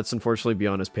 That's unfortunately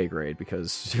beyond his pay grade,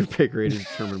 because your pay grade is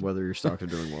determined whether your stocks are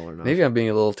doing well or not. Maybe I'm being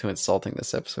a little too insulting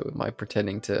this episode with my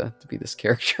pretending to be this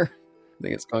character. I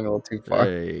think it's going a little too far.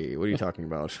 Hey, what are you talking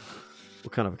about?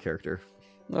 What kind of a character?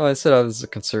 Well, I said I was a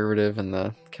conservative and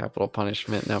the capital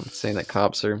punishment. Now I'm saying that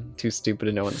cops are too stupid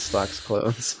to know when the stocks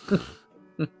close.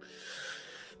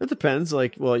 It depends.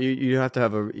 Like, well, you have to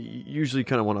have you usually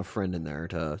kind of want a friend in there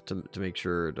to make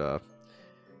sure it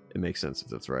makes sense if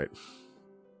that's right.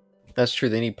 That's true.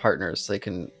 They need partners. They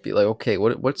can be like, okay,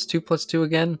 what's 2 + 2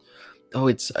 again? Oh,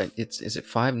 is it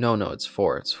 5? No, it's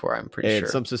 4. It's 4. I'm pretty sure. In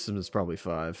some systems, it's probably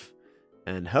 5.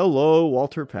 And hello,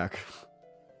 Walter Peck.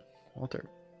 Walter.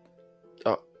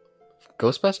 Oh,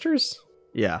 Ghostbusters?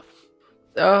 Yeah.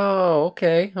 Oh,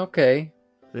 okay.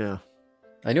 Yeah.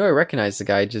 I knew I recognized the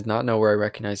guy. I did not know where I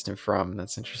recognized him from.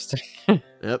 That's interesting.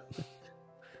 Yep.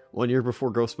 1 year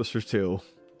before Ghostbusters 2,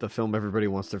 the film everybody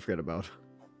wants to forget about.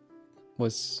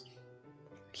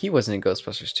 He wasn't in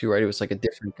Ghostbusters 2, right? It was like a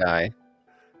different guy.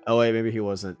 Oh wait, maybe he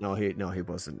wasn't. No, he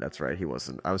wasn't. That's right, he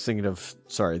wasn't. I was thinking of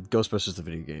Ghostbusters the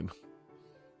video game.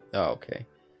 Oh, okay.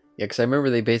 Yeah, because I remember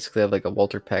they basically have like a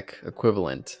Walter Peck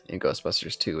equivalent in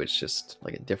Ghostbusters 2. It's just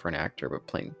like a different actor, but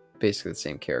playing basically the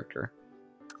same character.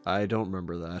 I don't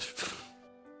remember that.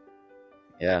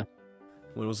 Yeah.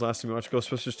 When was the last time you watched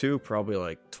Ghostbusters 2? Probably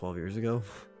like 12 years ago.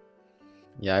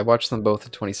 Yeah, I watched them both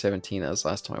in 2017. That was the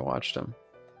last time I watched them.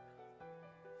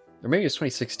 Or maybe it was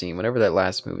 2016, whenever that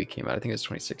last movie came out. I think it was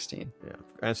 2016. Yeah.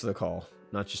 Answer the call.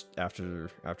 Not just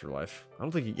Afterlife. I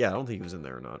don't think he was in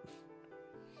there or not.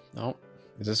 No.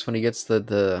 Is this when he gets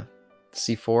the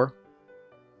C4?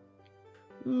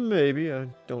 Maybe. I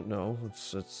don't know.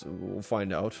 We'll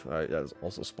find out. That's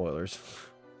also spoilers.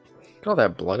 Look at all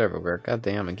that blood everywhere. God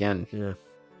damn, again. Yeah.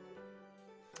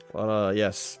 But,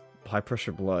 yes. High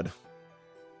pressure blood.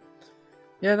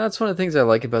 Yeah, that's one of the things I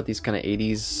like about these kind of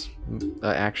 80s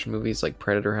action movies. Like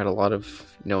Predator had a lot of,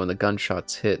 when the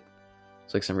gunshots hit,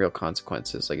 it's like some real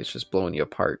consequences. Like it's just blowing you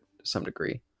apart to some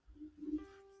degree.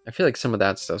 I feel like some of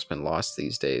that stuff's been lost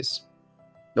these days.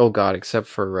 Oh god, except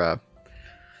for, I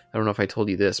don't know if I told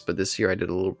you this, but this year I did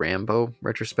a little Rambo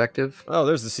retrospective. Oh,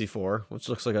 there's the C4, which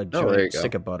looks like a giant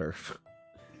stick of butter.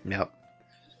 Yep.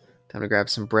 Time to grab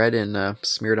some bread and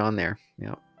smear it on there.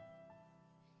 Yep.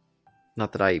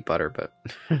 Not that I eat butter, but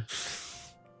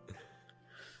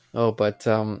oh, but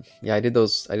yeah, I did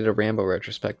a Rambo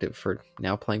retrospective for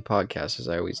Now Playing Podcasts, as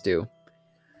I always do.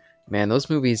 Man, those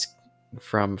movies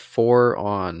from 4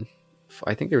 on,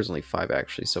 I think there was only 5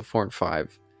 actually, so 4 and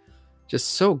 5, just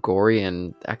so gory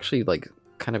and actually like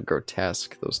kind of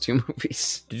grotesque. Those 2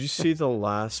 movies. Did you see The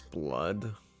Last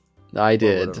Blood? I Or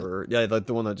did. whatever? Yeah, like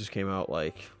the one that just came out.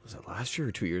 Like, was it last year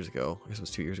or 2 years ago? I guess it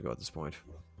was 2 years ago at this point.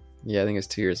 Yeah, I think it's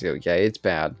 2 years ago. Yeah, it's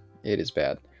bad. It is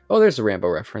bad. Oh, there's a Rambo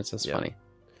reference. That's Yeah. funny.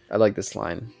 I like this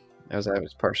line. I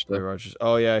was partially Rogers.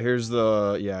 Oh yeah, here's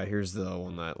the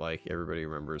one that like everybody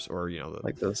remembers, or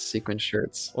like those sequin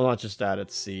shirts. well, not just that.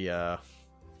 It's the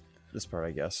this part,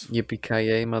 I guess.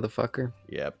 Yippee-ki-yay, motherfucker.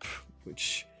 Yep,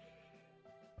 which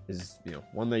is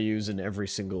one they use in every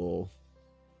single.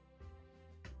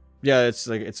 Yeah, it's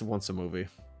like it's once a movie,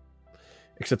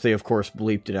 except they of course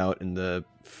bleeped it out in the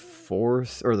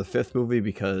 4th or the 5th movie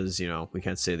because we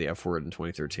can't say the F word in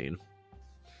 2013.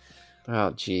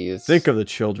 Oh, jeez. Think of the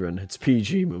children. It's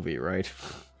PG movie, right?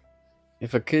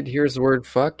 If a kid hears the word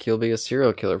fuck, he'll be a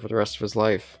serial killer for the rest of his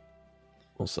life.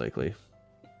 Most likely.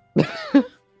 I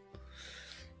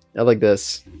like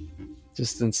this.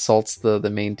 Just insults the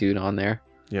main dude on there.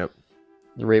 Yep.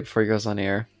 Right before he goes on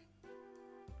air.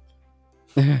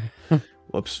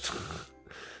 Whoops.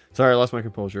 Sorry, I lost my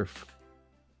composure.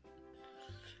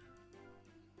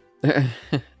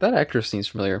 That actress seems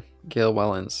familiar. Gail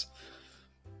Wellens.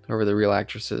 Whoever the real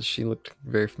actress is, she looked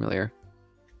very familiar.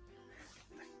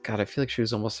 God, I feel like she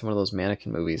was almost in one of those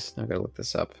mannequin movies. Now I gotta look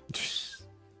this up.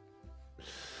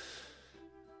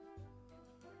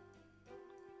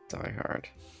 Die Hard.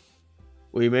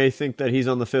 We may think that he's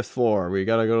on the 5th floor. We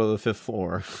gotta go to the 5th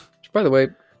floor. Which, by the way...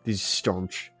 These Oh,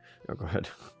 go ahead.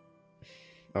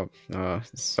 Oh,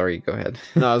 sorry, go ahead.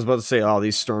 No, I was about to say,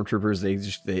 these stormtroopers, they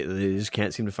just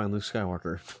can't seem to find Luke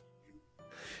Skywalker.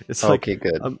 It's like, okay,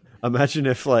 good. Imagine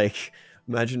if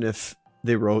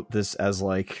they wrote this as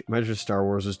like, imagine if Star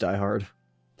Wars was Die Hard,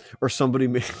 or somebody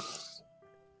made.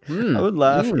 I would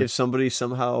laugh if somebody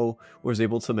somehow was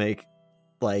able to make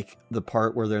like the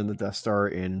part where they're in the Death Star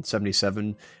in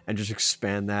 77 and just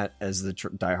expand that as the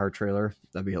Die Hard trailer.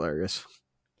 That'd be hilarious.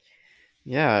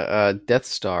 Yeah, Death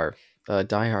Star,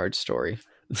 Die Hard story.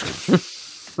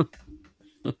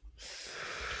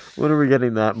 When are we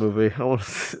getting that movie? I want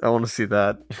to see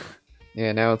that.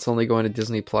 Yeah, now it's only going to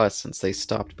Disney Plus since they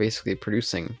stopped basically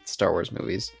producing Star Wars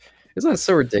movies. Isn't that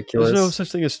so ridiculous? There's no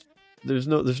such thing as there's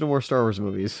no more Star Wars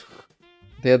movies.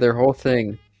 They had their whole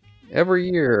thing every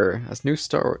year as new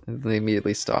Star. And they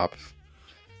immediately stop.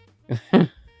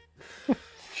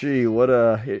 Gee, what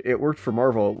it worked for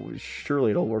Marvel.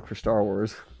 Surely it'll work for Star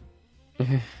Wars.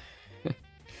 Yeah,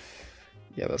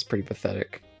 that's pretty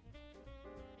pathetic.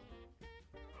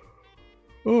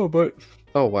 Oh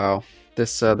wow,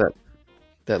 this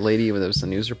that lady that was the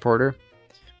news reporter,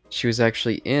 she was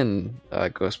actually in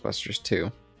Ghostbusters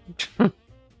 2.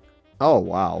 Oh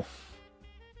wow,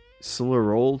 similar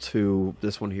role to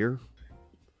this one here.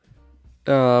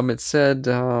 It said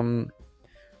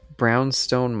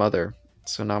Brownstone Mother,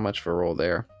 so not much of a role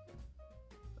there.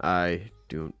 I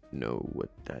don't know what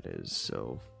that is,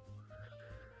 so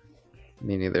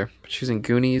me neither. But she was in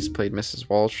Goonies, played Mrs.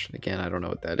 Walsh. Again, I don't know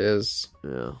what that is.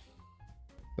 Yeah,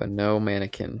 but no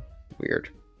mannequin. Weird.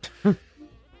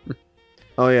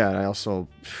 Oh yeah, and I also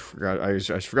forgot. I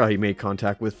forgot he made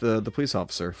contact with the police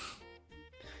officer.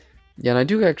 Yeah, and I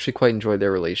do actually quite enjoy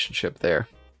their relationship there,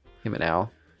 him and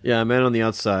Al. Yeah, a man on the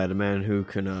outside, a man who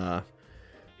can.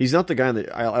 He's not the guy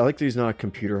that I like. That he's not a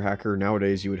computer hacker.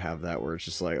 Nowadays, you would have that where it's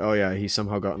just like, oh yeah, he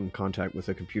somehow got in contact with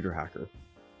a computer hacker.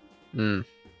 Hmm.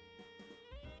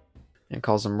 And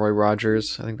calls him Roy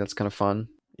Rogers. I think that's kind of fun.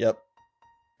 Yep.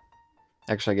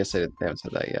 Actually, I guess they haven't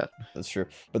said that yet. That's true.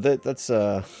 But that's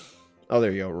oh,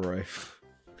 there you go, Roy.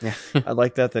 Yeah. I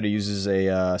like that he uses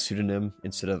a pseudonym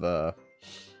instead of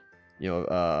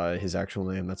his actual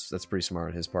name. That's pretty smart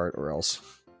on his part, or else.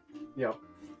 Yep.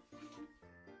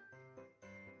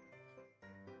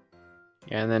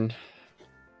 Yeah, and then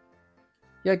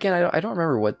again, I don't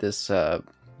remember what this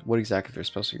what exactly they're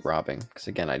supposed to be robbing, because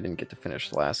again, I didn't get to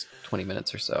finish the last 20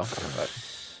 minutes or so. But...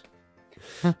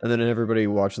 And then everybody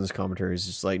watching this commentary is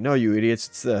just like, "No, you idiots!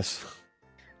 It's this."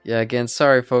 Yeah, again,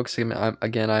 sorry, folks. I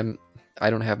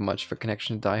don't have much of a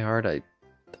connection to Die Hard.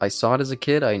 I saw it as a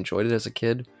kid. I enjoyed it as a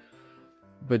kid,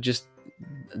 but just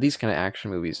these kind of action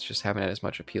movies just haven't had as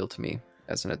much appeal to me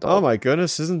as an adult. Oh my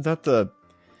goodness! Isn't that the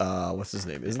what's his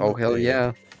name? Isn't oh hell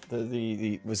yeah!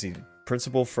 The was he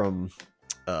principal from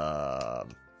oh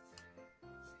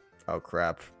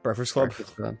crap, Breakfast Club?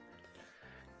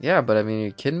 Yeah, but I mean, are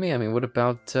you kidding me? I mean, what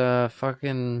about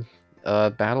fucking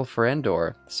Battle for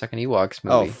Endor, the second Ewoks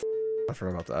Oh, movie. I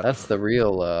forgot about that. That's the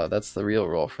real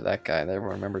role for that guy. Everyone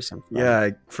remembers him. From. Yeah,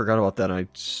 I forgot about that. I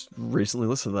just recently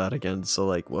listened to that again, so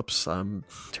like, whoops, I'm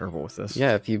terrible with this.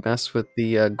 Yeah, if you mess with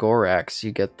the Gorax,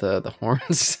 you get the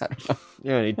horns. I don't know.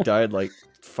 Yeah, and he died like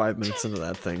 5 minutes into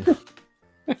that thing.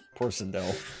 Poor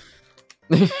Sindel.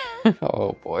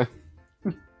 Oh boy.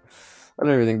 I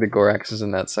don't even think the Gorax is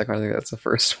in that second. I think that's the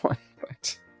first one.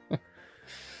 But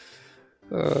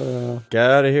Get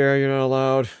out of here, you're not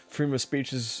allowed. Freedom of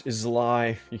speech is a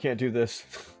lie. You can't do this.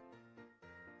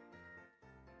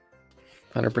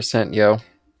 100%, yo.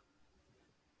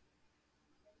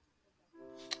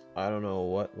 I don't know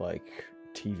what like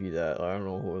TV that I don't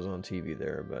know who was on TV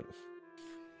there, but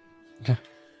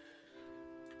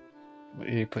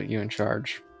He put you in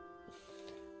charge.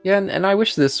 Yeah, and I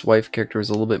wish this wife character was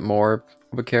a little bit more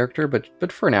of a character,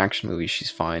 but for an action movie,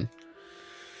 she's fine.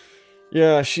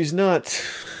 yeah, she's not.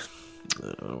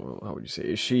 I don't know, how would you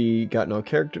say? She got no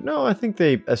character? No, I think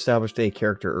they established a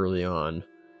character early on,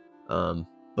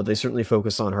 but they certainly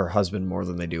focus on her husband more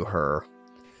than they do her.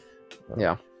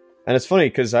 Yeah. And it's funny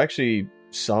because I actually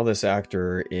saw this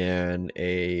actor in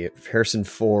a Harrison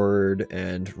Ford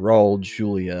and Raul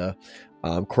Julia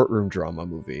courtroom drama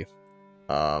movie,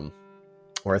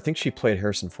 where I think she played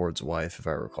Harrison Ford's wife, if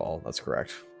I recall. That's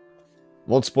correct.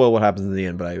 Won't spoil what happens in the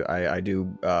end, but I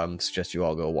do suggest you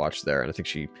all go watch there. And I think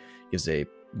she gives a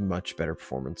much better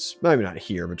performance. Maybe not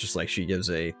here, but just like she gives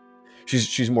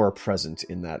she's more present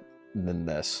in that than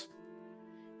this.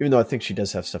 Even though I think she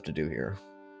does have stuff to do here.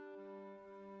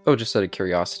 Oh, just out of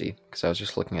curiosity, because I was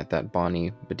just looking at that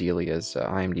Bonnie Bedelia's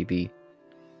IMDb.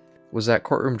 Was that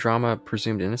courtroom drama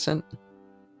presumed innocent?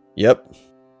 Yep.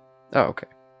 Oh, okay.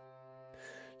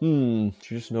 You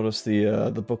just noticed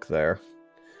the book there,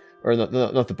 or not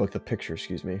the book, the picture.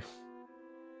 Excuse me.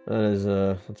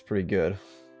 That's pretty good.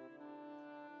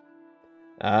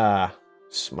 Ah,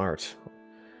 smart.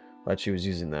 Glad she was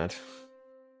using that.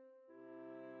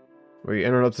 We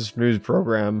interrupt this news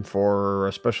program for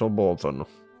a special bulletin.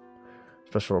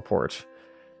 Special report.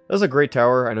 That was a great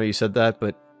tower. I know you said that,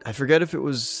 but I forget if it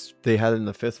was they had it in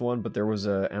the 5th one, but there was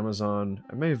a Amazon.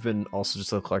 It may have been also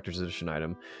just a collector's edition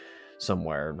item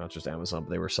somewhere, not just Amazon,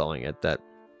 but they were selling it that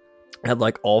had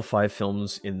like all 5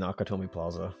 films in Nakatomi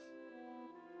Plaza.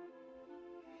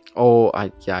 Oh,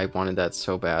 I wanted that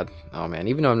so bad. Oh man,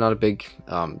 even though I'm not a big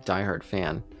Die Hard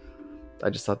fan, I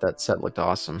just thought that set looked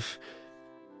awesome.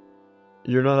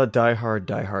 You're not a Die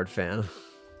Hard fan.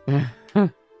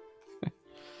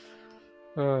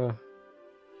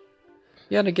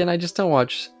 Yeah, and again, I just don't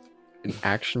watch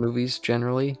action movies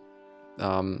generally. It's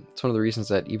one of the reasons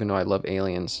that even though I love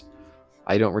Aliens,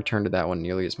 I don't return to that one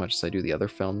nearly as much as I do the other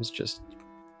films. Just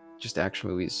action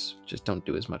movies just don't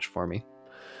do as much for me,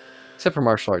 except for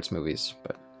martial arts movies.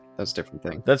 But that's a different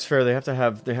thing. That's fair. They have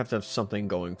to have something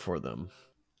going for them,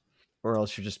 or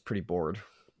else you're just pretty bored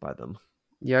by them.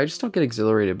 Yeah, I just don't get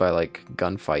exhilarated by like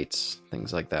gunfights,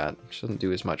 things like that. It just doesn't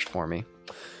do as much for me.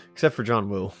 Except for John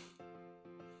Woo.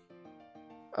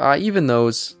 Even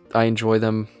those, I enjoy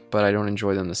them, but I don't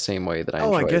enjoy them the same way that I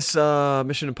enjoy. I guess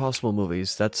Mission Impossible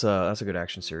movies. That's a good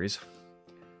action series.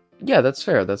 Yeah, that's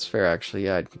fair. That's fair, actually.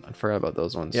 Yeah, I forgot about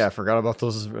those ones. Yeah, I forgot about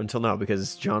those until now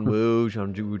because John Woo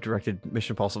directed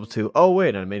Mission Impossible 2. Oh,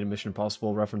 wait, I made a Mission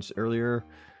Impossible reference earlier.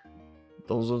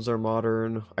 Those ones are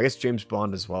modern. I guess James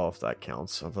Bond as well, if that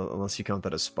counts. Unless you count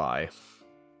that as Spy.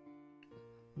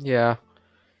 Yeah.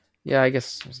 Yeah, I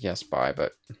guess, yeah, Spy,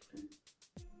 but...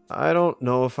 I don't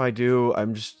know if I do.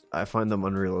 I find them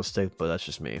unrealistic, but that's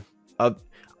just me.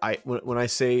 When I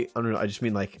say unreal, I just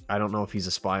mean like I don't know if he's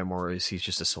a spy or is he's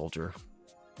just a soldier.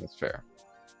 That's fair.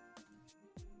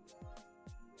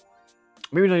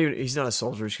 Maybe not even. He's not a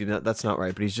soldier. That's not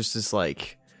right. But he's just this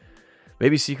like.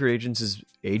 Maybe secret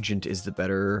agent is the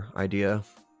better idea.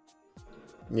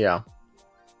 Yeah.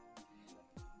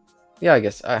 Yeah, I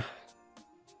guess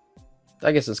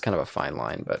it's kind of a fine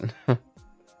line, but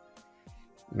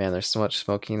man, there's so much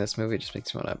smoking in this movie. It just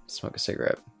makes me want to smoke a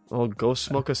cigarette. Well, go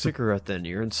smoke a cigarette then.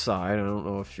 You're inside. I don't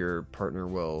know if your partner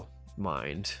will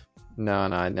mind. No,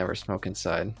 I'd never smoke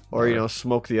inside. Or,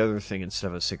 smoke the other thing instead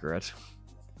of a cigarette.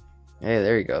 Hey,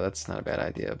 there you go. That's not a bad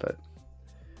idea, but...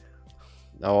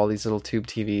 Oh, all these little tube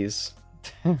TVs.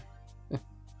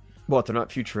 What, they're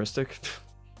not futuristic?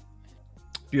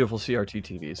 Beautiful CRT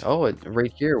TVs. Oh,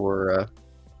 right here, we're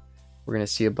going to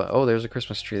see oh, there's a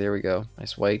Christmas tree. There we go.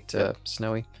 Nice white,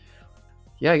 snowy.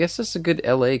 Yeah, I guess this is a good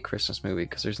LA Christmas movie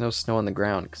because there's no snow on the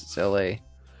ground because it's LA.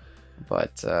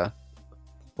 But,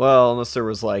 well, unless there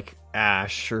was like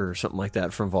ash or something like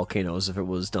that from volcanoes, if it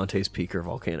was Dante's Peak or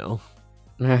Volcano.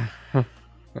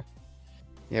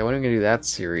 Yeah, when are we gonna do that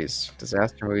series?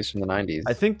 Disaster movies from the 90s.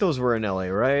 I think those were in LA,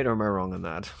 right? Or am I wrong on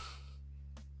that?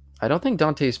 I don't think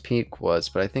Dante's Peak was,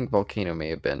 but I think Volcano may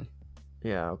have been.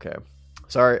 Yeah, okay.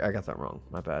 Sorry, I got that wrong.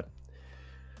 My bad.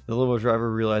 The limo driver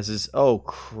realizes, oh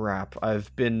crap,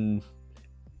 I've been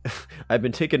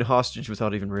taken hostage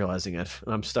without even realizing it,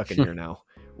 and I'm stuck in here now.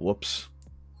 Whoops.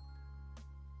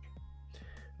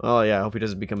 Oh yeah, I hope he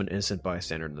doesn't become an innocent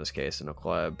bystander in this case, and a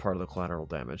part of the collateral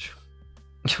damage.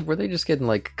 Were they just getting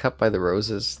like cut by the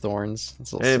roses, thorns?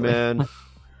 Hey man,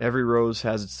 every rose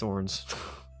has its thorns.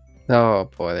 Oh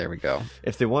boy, there we go.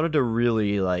 If they wanted to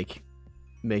really like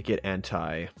make it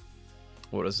anti,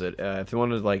 what is it? If they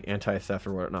wanted like anti-theft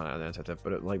or what? Not anti-theft,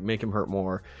 but like make him hurt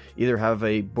more. Either have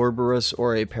a Borborus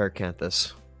or a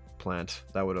Paracanthus plant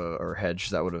that would or hedge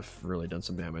that would have really done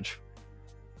some damage.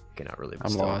 Okay, not really.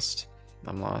 I'm lost.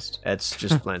 It's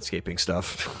just landscaping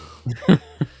stuff.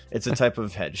 It's a type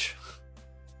of hedge.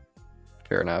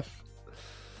 Fair enough.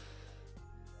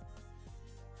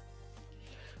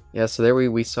 Yeah, so there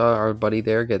we saw our buddy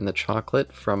there getting the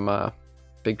chocolate from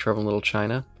Big Trouble in Little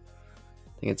China.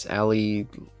 I think it's Ali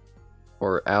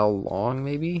or Al Long,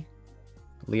 maybe?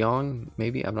 Leong,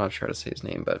 maybe? I'm not sure how to say his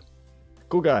name, but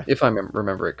cool guy. If I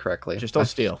remember it correctly. Just don't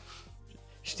steal.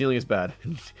 Stealing is bad.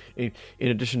 In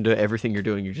addition to everything you're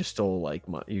doing, you just stole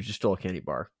a candy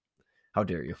bar. How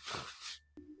dare you?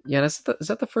 Yeah, and is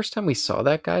that the first time we saw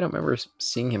that guy? I don't remember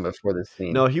seeing him before this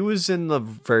scene. No, he was in the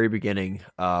very beginning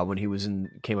when he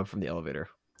came up from the elevator.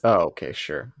 Oh, okay,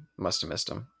 sure. Must have missed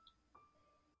him.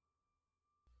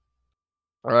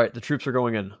 All right, the troops are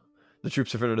going in. The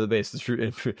troops have entered the base.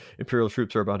 The Imperial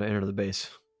troops are about to enter the base.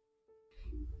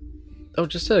 Oh,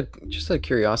 just out of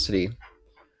curiosity,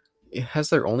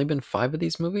 has there only been 5 of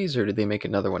these movies, or did they make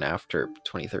another one after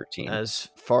 2013? As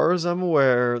far as I'm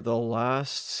aware, the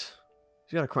last...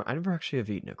 You got a crunch. I never actually have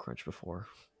eaten a crunch before.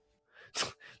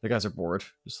 The guys are bored.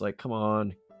 Just like, come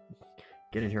on,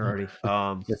 get in here already.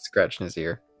 It's scratching his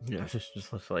ear. Yeah,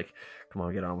 just like, come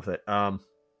on, get on with it. What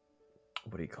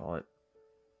do you call it?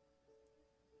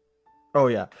 Oh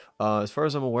yeah. As far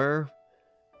as I'm aware,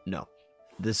 no.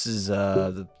 This is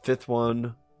the 5th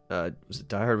one. Was it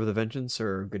Die Hard with a Vengeance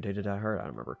or Good Day to Die Hard? I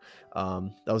don't remember.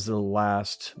 That was the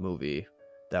last movie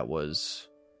that was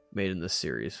made in this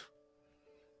series.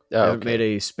 Oh, I haven't made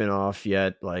a spin-off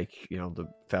yet, like, the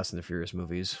Fast and the Furious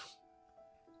movies.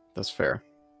 That's fair.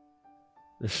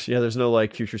 Yeah, there's no,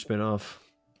 like, future spin-off.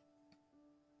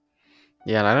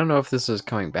 Yeah, and I don't know if this is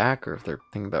coming back or if they're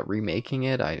thinking about remaking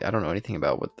it. I don't know anything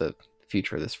about what the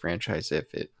future of this franchise,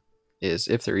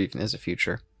 if there even is a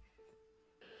future.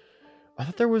 I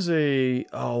thought there was I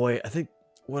think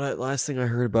last thing I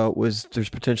heard about was there's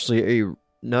potentially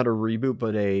not a reboot,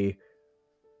 but a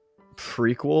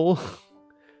prequel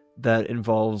that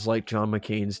involves like John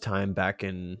McCane's time back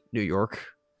in New York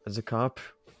as a cop.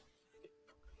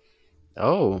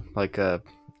 Oh, like an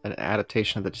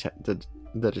adaptation of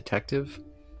the detective,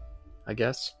 I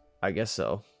guess. I guess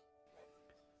so.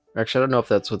 Actually, I don't know if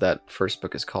that's what that first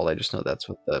book is called. I just know that's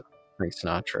what the Frank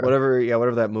Sinatra.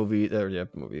 Whatever that movie,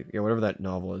 whatever that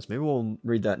novel is. Maybe we'll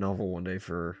read that novel one day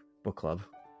for book club.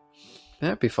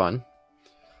 That'd be fun.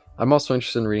 I'm also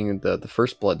interested in reading the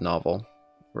First Blood novel.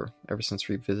 Ever since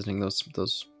revisiting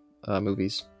those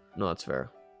movies. No, that's fair.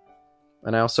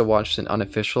 And I also watched an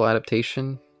unofficial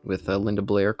adaptation with Linda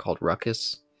Blair called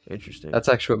Ruckus. Interesting. That's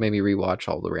actually what made me rewatch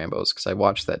all the Rambos, because I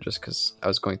watched that just because I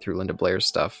was going through Linda Blair's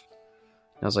stuff.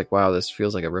 And I was like, wow, this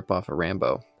feels like a ripoff of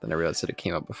Rambo. Then I realized that it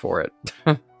came out before it.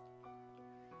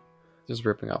 Just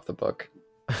ripping off the book.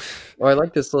 Oh, I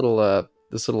like this little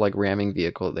like ramming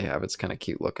vehicle that they have. It's kind of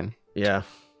cute looking. Yeah.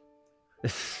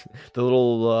 The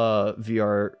little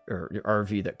VR or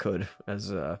RV that could,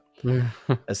 as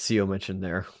Theo mentioned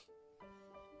there.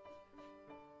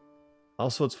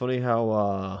 Also, it's funny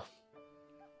how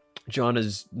John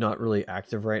is not really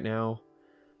active right now.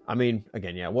 I mean,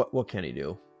 again, yeah, what can he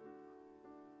do?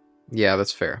 Yeah,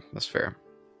 that's fair.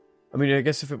 I mean, I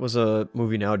guess if it was a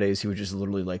movie nowadays, he would just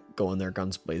literally like go in there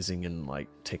guns blazing and like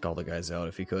take all the guys out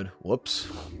if he could. Whoops.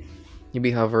 He'd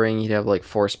be hovering, he'd have like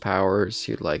force powers,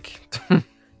 he'd like...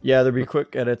 Yeah, there'd be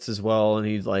quick edits as well, and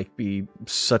he'd like be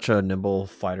such a nimble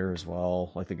fighter as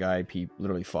well, like the guy he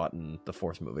literally fought in the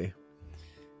 4th movie.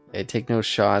 He'd take no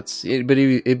shots, but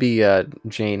it'd be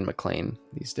Jane McClane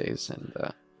these days, and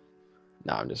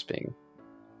no, I'm just being...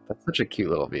 That's such a cute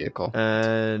little vehicle.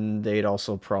 And they'd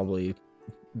also probably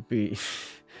be...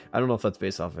 I don't know if that's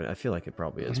based off of it, I feel like it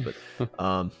probably is,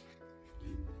 but...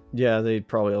 Yeah, they'd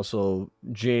probably also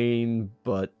Jane,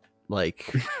 but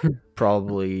like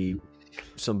probably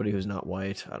somebody who's not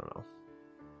white. I don't know.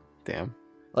 Damn.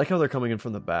 I like how they're coming in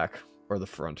from the back or the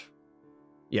front.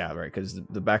 Yeah, right. Because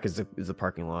the back is the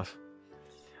parking lot.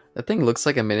 That thing looks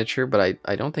like a miniature, but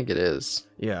I don't think it is.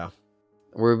 Yeah.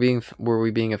 Were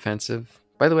we being offensive?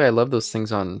 By the way, I love those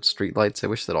things on streetlights. I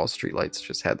wish that all streetlights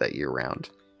just had that year round,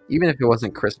 even if it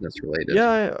wasn't Christmas related.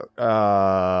 Yeah.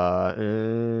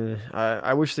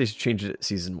 I wish they changed it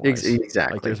season wise.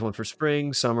 Exactly. Like there's one for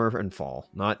spring, summer, and fall,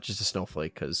 not just a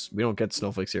snowflake, because we don't get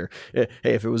snowflakes here. Hey,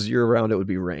 if it was year round, it would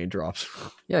be raindrops.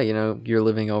 Yeah, you're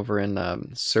living over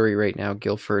in Surrey right now,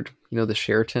 Guildford. The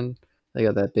Sheraton. They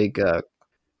got that big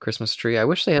Christmas tree. I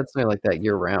wish they had something like that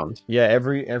year round. Yeah,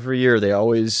 every year they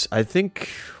always. I think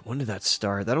when did that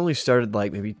start? That only started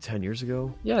like maybe 10 years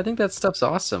ago. Yeah, I think that stuff's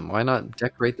awesome. Why not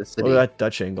decorate the city? Oh, that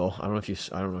Dutch angle. I don't know if you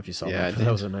saw Yeah, that.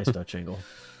 That was a nice Dutch angle.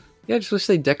 Yeah, I just wish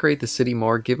they decorate the city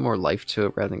more, give more life to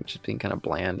it rather than just being kind of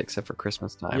bland, except for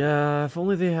Christmas time. Yeah, if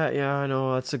only they had. Yeah, I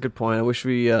know that's a good point. I wish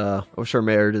I wish our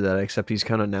mayor did that. Except he's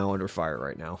kind of now under fire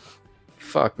right now.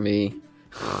 Fuck me.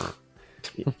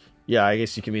 Yeah, I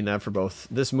guess you can mean that for both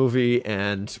this movie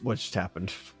and what just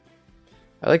happened.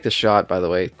 I like the shot, by the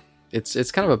way.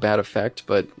 It's kind of a bad effect,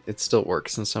 but it still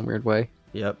works in some weird way.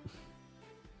 Yep.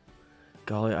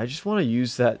 Golly, I just want to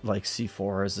use that like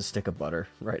C4 as a stick of butter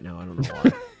right now. I don't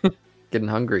know why. Getting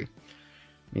hungry.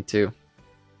 Me too.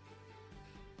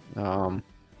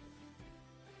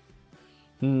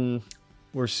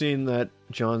 We're seeing that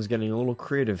John's getting a little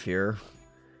creative here.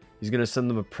 He's gonna send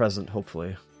them a present,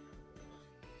 hopefully.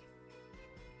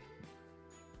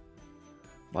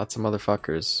 Lots of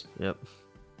motherfuckers. Yep.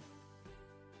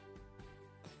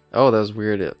 Oh, that was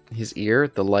weird. His ear,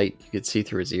 the light, you could see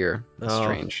through his ear. That's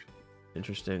strange.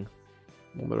 Interesting.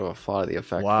 A little bit of a flaw to the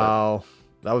effect. Wow.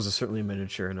 That was certainly a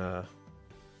miniature and a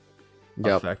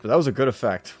Yep. effect, but that was a good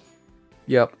effect.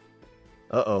 Yep.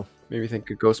 Uh-oh. Made me think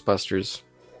of Ghostbusters.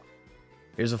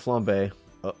 Here's a flambe.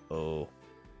 Uh-oh.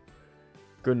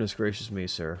 Goodness gracious me,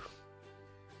 sir.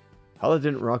 How that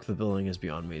didn't rock the building is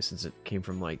beyond me, since it came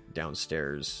from, like,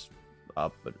 downstairs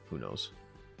up, but who knows.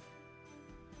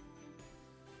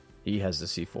 He has the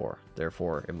C4,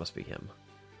 therefore it must be him.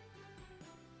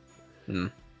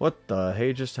 What the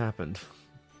hey just happened?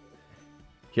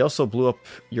 He also blew up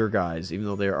your guys, even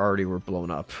though they already were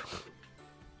blown up.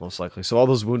 Most likely. So all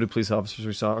those wounded police officers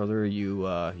we saw earlier, you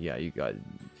got...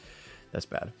 That's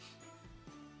bad.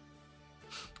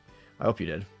 I hope you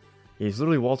did. He's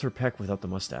literally Walter Peck without the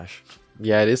mustache.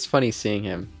 Yeah, it is funny seeing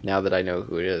him now that I know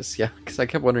who it is. Yeah, because I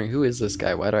kept wondering, who is this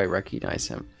guy? Why do I recognize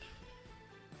him?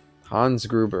 Hans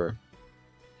Gruber.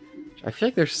 I feel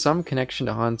like there's some connection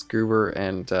to Hans Gruber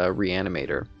and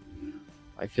Reanimator.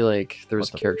 I feel like there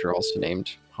was a character also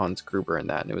named Hans Gruber in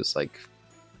that, and it was like,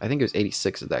 I think it was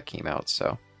 86 that came out,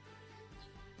 so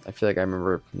I feel like I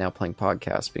remember now playing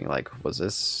podcasts being like,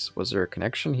 was there a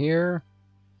connection here?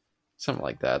 Something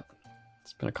like that.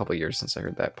 It's been a couple years since I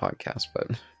heard that podcast, but...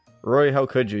 Roy, how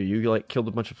could you? You, like, killed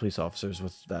a bunch of police officers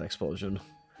with that explosion.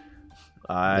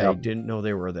 I didn't know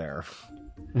they were there.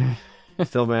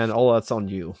 Still, man, all that's on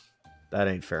you. That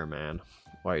ain't fair, man.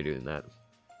 Why are you doing that?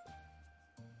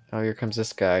 Oh, here comes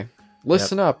this guy.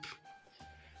 Listen up.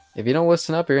 If you don't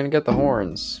listen up, you're gonna get the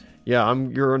horns. Yeah,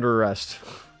 you're under arrest.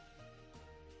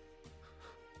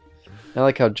 I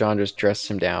like how John just dressed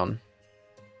him down.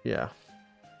 Yeah.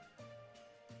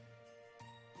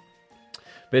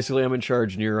 Basically, I'm in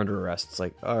charge and you're under arrest. It's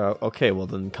like, okay, well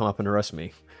then come up and arrest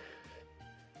me.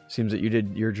 Seems that you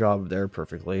did your job there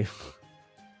perfectly.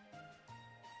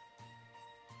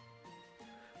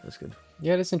 That's good.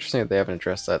 Yeah, it is interesting that they haven't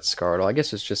addressed that scar at all. I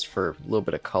guess it's just for a little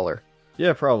bit of color.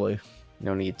 Yeah, probably.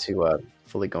 No need to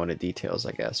fully go into details,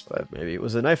 I guess, but... Maybe it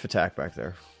was a knife attack back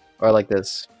there. Or I like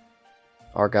this.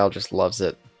 Argyle just loves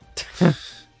it.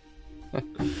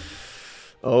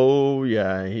 Oh,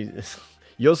 yeah.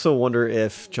 You also wonder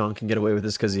if John can get away with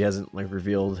this because he hasn't, like,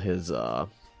 revealed his...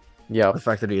 Yeah. The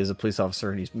fact that he is a police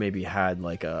officer and he's maybe had,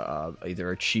 like,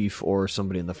 either a chief or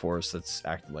somebody in the force that's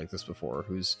acted like this before,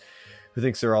 who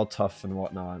thinks they're all tough and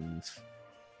whatnot, and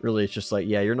really it's just like,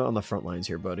 yeah, you're not on the front lines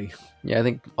here, buddy. Yeah, I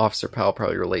think Officer Powell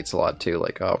probably relates a lot too,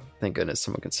 like, oh, thank goodness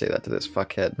someone can say that to this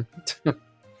fuckhead.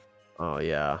 Oh,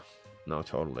 yeah. No,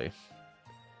 totally.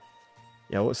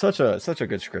 Yeah, well, such a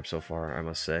good script so far, I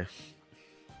must say.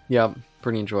 Yeah,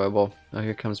 pretty enjoyable. Oh,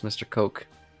 here comes Mr. Coke.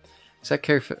 Is that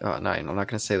Carrie... Oh, no, I'm not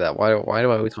going to say that. Why do I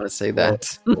always want to say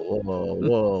that?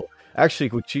 Whoa. Actually,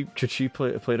 could she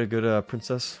played a good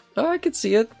princess? Oh, I could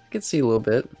see it. I could see a little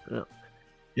bit.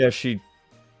 Yeah, she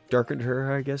darkened her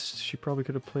hair, I guess. She probably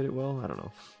could have played it well. I don't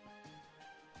know.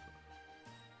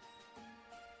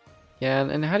 Yeah,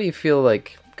 and how do you feel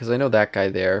like... Because I know that guy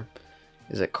there.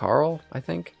 Is it Carl, I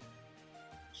think?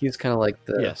 He's kind of like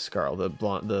the... Yes, Carl, the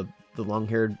blonde, the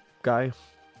long-haired guy.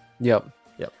 Yep.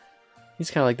 He's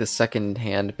kind of like the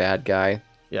second-hand bad guy.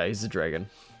 Yeah, he's the dragon.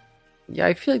 Yeah,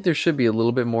 I feel like there should be a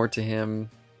little bit more to him,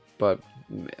 but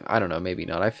I don't know, maybe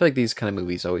not. I feel like these kind of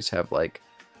movies always have like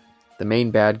the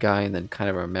main bad guy and then kind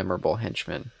of a memorable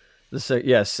henchman.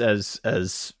 Yes,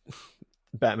 as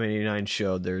Batman 89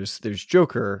 showed, there's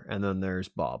Joker and then there's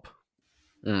Bob.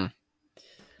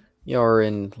 Yeah, or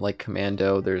in like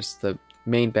Commando, there's the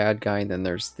main bad guy and then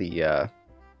there's the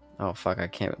oh fuck, I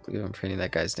can't believe I'm forgetting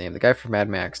that guy's name. The guy from Mad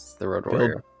Max, the Road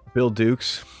Warrior. Bill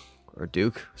Dukes. Or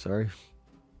Duke, sorry.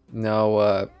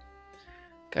 No,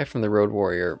 guy from the Road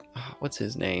Warrior. What's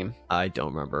his name? I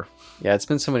don't remember. Yeah, it's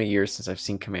been so many years since I've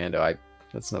seen Commando.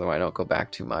 That's another one I don't go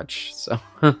back too much. So,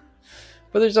 but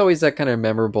there's always that kind of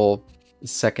memorable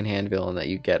secondhand villain that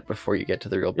you get before you get to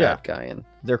the real bad guy, and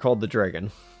they're called the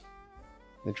Dragon.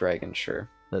 The Dragon, sure.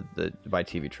 The by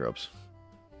TV tropes.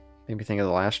 Made me think of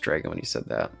The Last Dragon when you said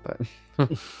that, but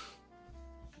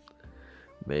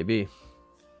maybe.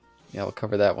 Yeah, we'll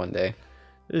cover that one day.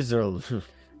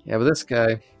 Yeah, but this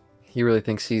guy, he really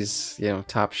thinks he's,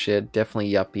 top shit.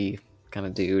 Definitely yuppie kind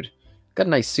of dude. Got a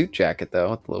nice suit jacket,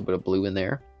 though, with a little bit of blue in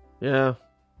there. Yeah.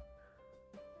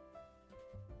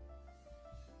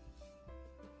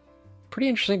 Pretty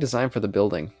interesting design for the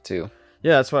building, too.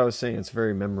 Yeah, that's what I was saying. It's a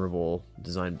very memorable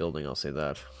design building, I'll say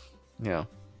that. Yeah.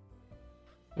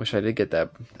 Wish I did get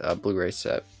that Blu-ray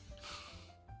set.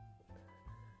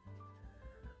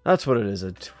 That's what it is,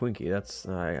 a Twinkie. That's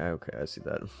okay, I see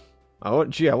that. I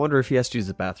wonder if he has to use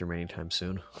the bathroom anytime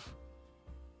soon.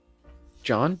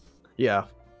 John? Yeah.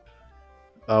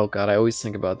 Oh god, I always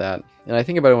think about that. And I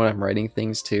think about it when I'm writing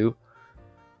things too.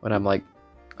 When I'm like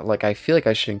I feel like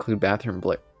I should include bathroom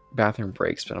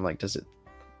breaks, but I'm like, does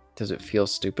it feel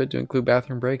stupid to include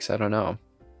bathroom breaks? I don't know.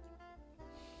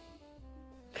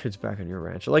 Kids back on your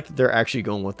ranch. Like they're actually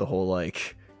going with the whole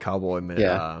like cowboy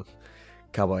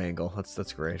cowboy angle.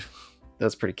 That's great.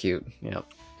 That's pretty cute. Yeah.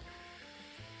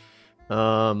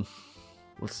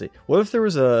 Let's see. What if there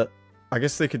was I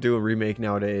guess they could do a remake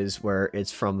nowadays where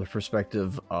it's from the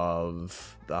perspective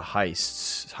of the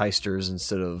heisters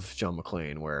instead of John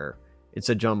McClane, where it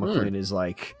said John McClane is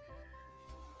like,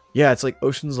 yeah, it's like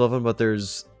Ocean's 11, but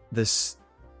there's this,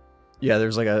 yeah,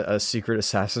 there's like a secret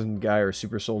assassin guy or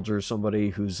super soldier or somebody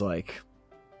who's like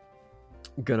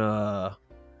gonna,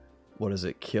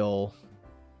 kill,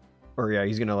 or yeah,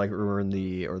 he's gonna like they're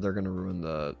gonna ruin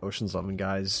the Ocean's 11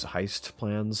 guys' heist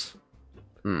plans.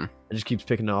 It just keeps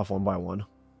picking off one by one.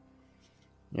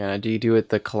 Yeah, do you do it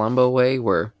the Columbo way,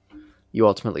 where you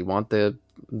ultimately want the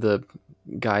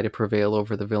guy to prevail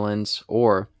over the villains,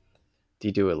 or do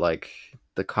you do it like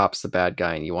the cop's the bad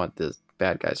guy and you want the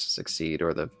bad guys to succeed,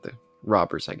 or the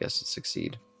robbers, I guess, to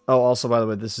succeed? Oh, also, by the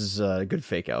way, this is a good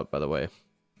fake out, by the way.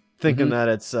 Thinking that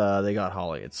it's they got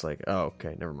Holly, it's like, oh,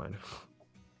 okay, never mind.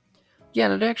 Yeah,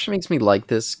 and it actually makes me like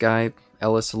this guy,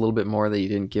 Ellis, a little bit more, that you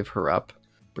didn't give her up.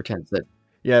 Pretends that...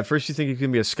 Yeah, at first you think he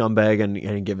can be a scumbag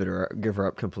and give her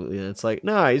up completely, and it's like,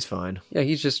 nah, he's fine. Yeah,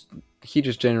 he just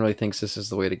generally thinks this is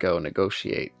the way to go,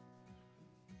 negotiate,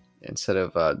 instead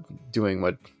of doing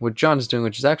what John's doing,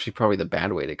 which is actually probably the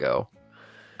bad way to go,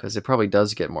 because it probably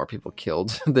does get more people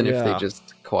killed than if they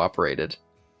just cooperated.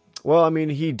 Well, I mean,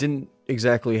 he didn't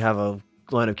exactly have a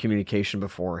line of communication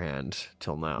beforehand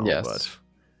till now. Yes, but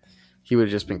he would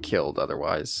have just been killed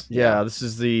otherwise. Yeah, this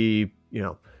is the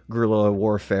guerrilla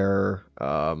warfare.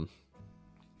 What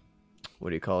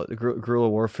do you call it? The guerrilla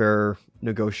warfare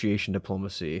negotiation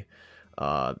diplomacy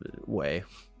way.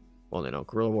 Well,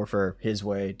 guerrilla warfare his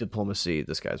way, diplomacy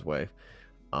this guy's way.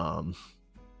 Yeah,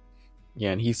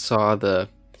 and he saw the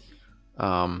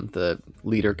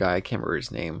leader guy. I can't remember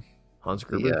his name. Hans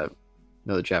Gruber.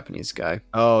 The Japanese guy.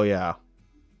 Oh yeah,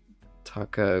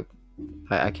 Taka.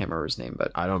 I can't remember his name,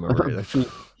 but I don't remember either.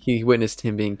 He witnessed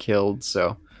him being killed,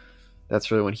 so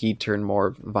that's really when he turned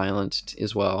more violent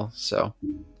as well. So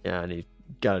yeah, and you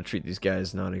got to treat these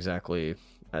guys not exactly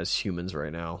as humans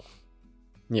right now.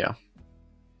 Yeah.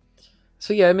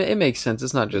 So yeah, it makes sense.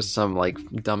 It's not just some like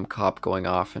dumb cop going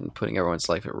off and putting everyone's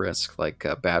life at risk, like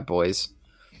Bad Boys,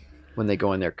 when they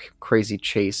go in their crazy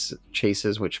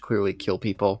chases, which clearly kill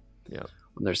people. Yeah,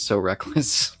 when they're so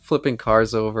reckless, flipping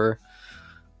cars over.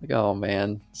 Like, oh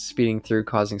man, speeding through,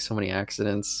 causing so many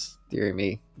accidents. Dear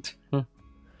me.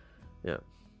 Yeah.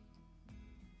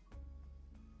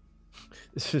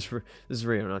 This is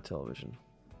radio, not television.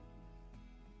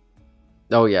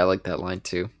 Oh yeah, I like that line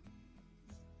too.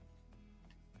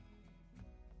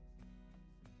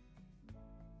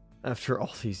 After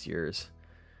all these years,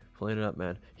 playing it up,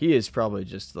 man. He is probably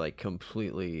just like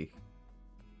completely,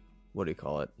 what do you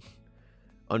call it?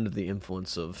 Under the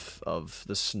influence of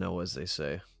the snow, as they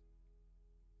say.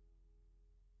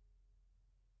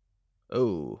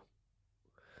 Oh,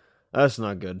 that's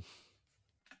not good.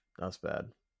 That's bad.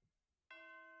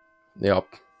 Yep.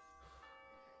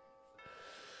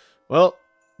 Well,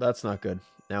 that's not good.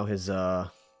 Now his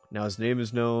name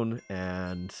is known,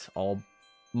 and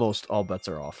most all bets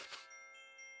are off.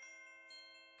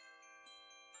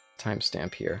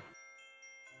 Timestamp here.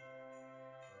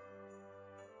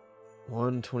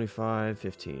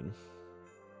 1:25:15.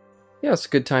 Yeah, it's a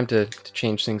good time to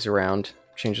change things around,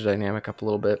 change the dynamic up a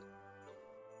little bit.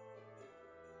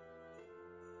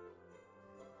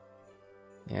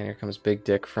 Yeah, and here comes Big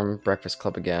Dick from Breakfast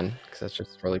Club again, because that's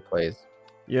just really plays.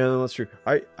 Yeah, no, that's true.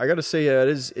 I gotta say, yeah, it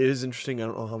is interesting. I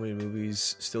don't know how many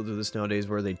movies still do this nowadays,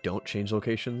 where they don't change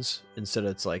locations. Instead,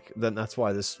 it's like then that's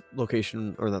why this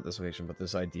location, or not this location, but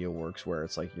this idea works, where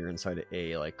it's like you're inside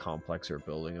a like complex or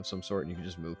building of some sort, and you can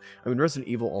just move. I mean, Resident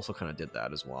Evil also kind of did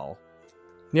that as well.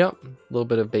 Yep, a little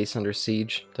bit of Base Under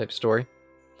Siege type story.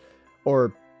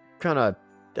 Or kind of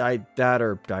that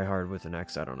or Die Hard with an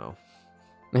X. I don't know.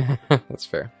 That's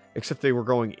fair. Except they were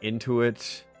going into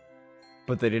it,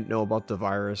 but they didn't know about the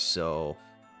virus, so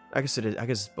I guess it is. I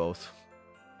guess it's both.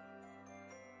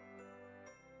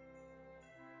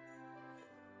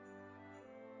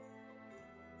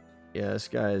 Yeah, this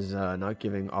guy is not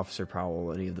giving Officer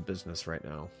Powell any of the business right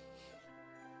now.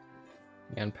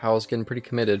 And Powell's getting pretty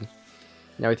committed.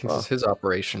 Now he thinks it's his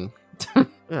operation.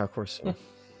 Yeah, of course. So.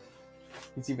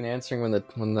 He's even answering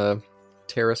when the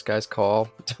terrorist guys call.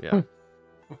 Yeah.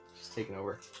 Just taking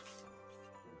over.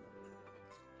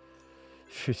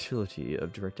 Futility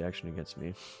of direct action against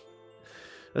me.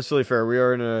 That's really fair. We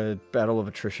are in a battle of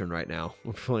attrition right now.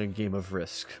 We're playing a game of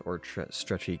Risk or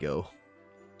Stretch Ego.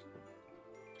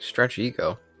 Stretch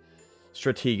Ego.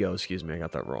 Stratego, excuse me. I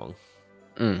got that wrong.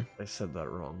 Mm. I said that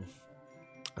wrong.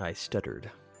 I stuttered.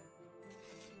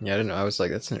 Yeah, I didn't know. I was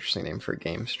like, that's an interesting name for a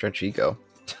game. Stretch Ego.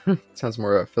 Sounds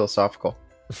more philosophical.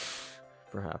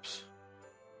 Perhaps.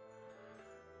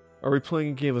 Are we playing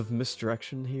a game of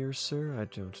misdirection here, sir? I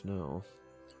don't know.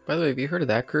 By the way, have you heard of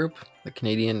that group? The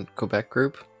Canadian Quebec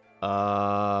group?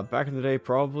 Back in the day,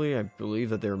 probably. I believe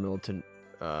that they were militant.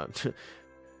 It's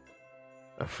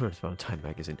about Time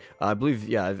magazine. I believe,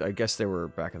 yeah, I guess they were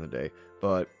back in the day.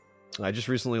 But I just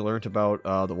recently learned about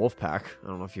the Wolf Pack. I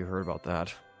don't know if you heard about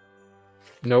that.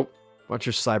 Nope. Bunch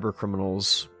of cyber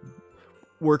criminals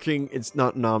working. It's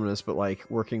not anonymous, but like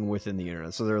working within the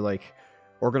internet. So they're like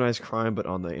organized crime, but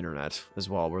on the internet as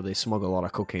well, where they smuggle a lot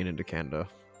of cocaine into Canada.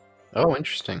 Oh,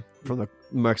 interesting. From the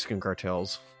Mexican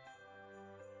cartels.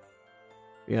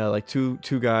 Yeah, like two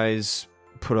guys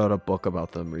put out a book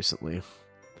about them recently.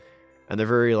 And they're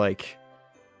very like,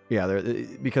 yeah, they're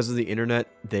because of the internet.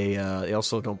 They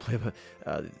also don't play by.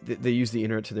 They use the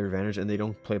internet to their advantage, and they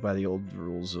don't play by the old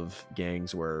rules of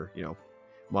gangs, where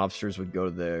mobsters would go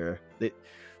to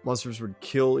monsters would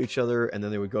kill each other, and then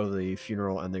they would go to the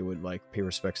funeral, and they would like pay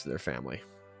respects to their family.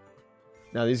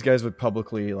 Now these guys would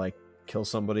publicly like kill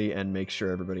somebody and make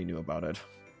sure everybody knew about it.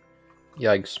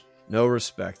 Yikes. No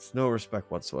respect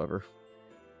whatsoever.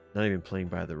 Not even playing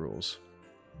by the rules.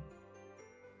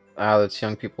 Ah, that's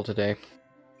young people today.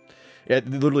 Yeah,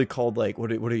 they literally called like what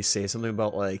did he say? Something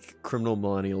about like criminal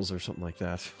millennials or something like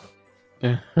that.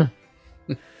 Yeah.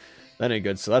 That ain't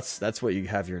good. So that's what you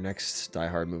have your next Die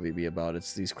Hard movie be about.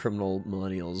 It's these criminal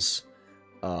millennials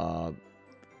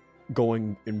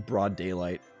going in broad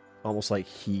daylight, almost like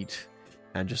Heat,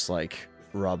 and just like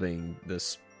robbing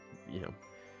this,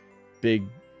 big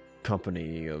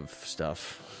company of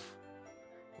stuff.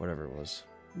 Whatever it was.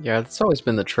 Yeah, that's always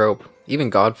been the trope. Even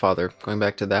Godfather, going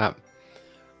back to that.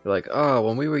 They're like, oh,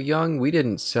 when we were young, we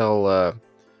didn't sell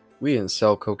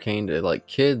cocaine to like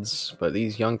kids, but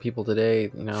these young people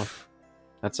today,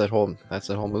 that's that whole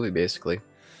movie basically.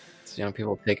 It's young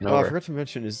people taking over. I forgot to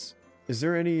mention is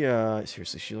there any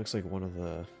seriously, she looks like one of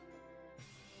the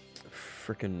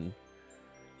freaking.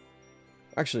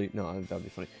 Actually, no, that'd be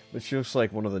funny. But she looks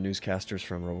like one of the newscasters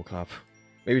from RoboCop.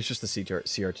 Maybe it's just the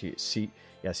CRT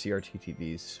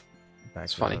TVs. Back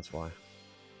it's then, funny. That's why.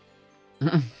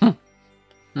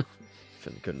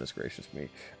 Goodness gracious me.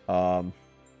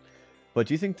 But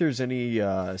do you think there's any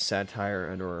satire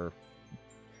and or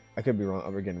I could be wrong.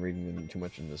 I'm again reading too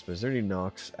much in this, but is there any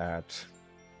knocks at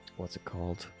what's it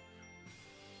called?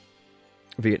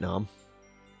 Vietnam?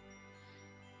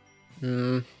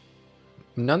 None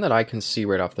that I can see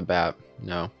right off the bat.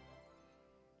 No.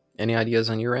 Any ideas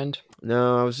on your end?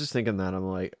 No, I was just thinking that. I'm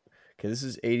like, okay, this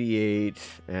is 88,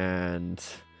 and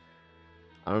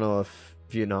I don't know if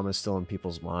Vietnam is still in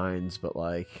people's minds, but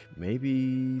like,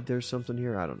 maybe there's something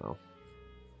here. I don't know.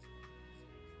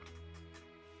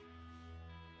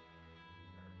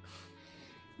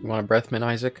 You want a breath mint,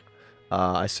 Isaac?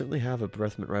 I certainly have a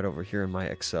breath mint right over here in my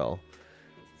Excel.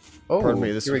 Oh, Pardon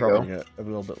me, this here is we probably go. gonna get a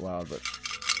little bit loud, but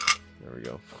there we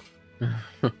go.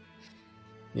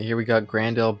 Yeah, here we got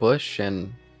Grandel Bush,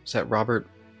 and is that Robert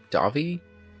Davi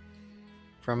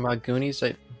from Goonies?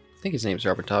 I think his name's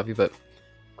Robert Davi, but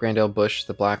Grandel Bush,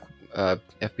 the black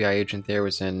FBI agent there,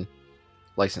 was in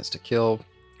License to Kill,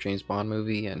 James Bond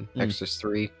movie, and Exorcist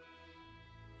 3.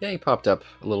 Yeah, he popped up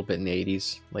a little bit in the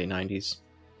 80s, late 90s,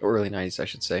 or early 90s, I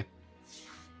should say.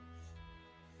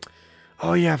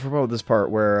 Oh yeah, I forgot about this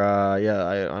part where I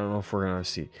don't know if we're gonna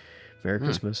see Merry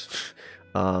Christmas.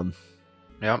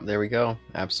 Yeah, there we go.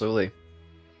 Absolutely.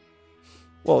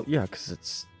 Well, yeah, because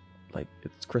it's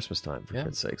Christmas time, for Yeah.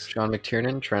 goodness sakes. Sean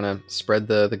McTiernan trying to spread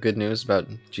the good news about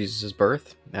Jesus'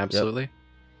 birth. Absolutely.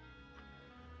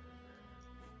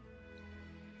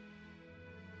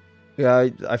 Yeah,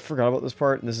 I forgot about this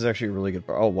part, and this is actually a really good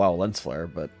part. Oh wow, lens flare,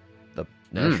 but the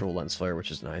natural lens flare,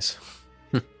 which is nice.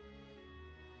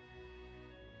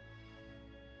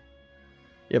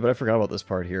 Yeah, but I forgot about this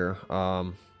part here.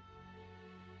 Yeah,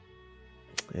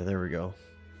 there we go.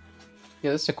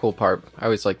 Yeah, this is a cool part. I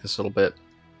always like this little bit.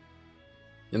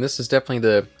 And this is definitely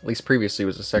at least previously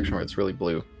was a section where it's really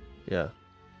blue. Yeah. A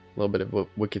little bit of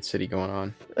Wicked City going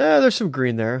on. There's some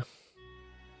green there.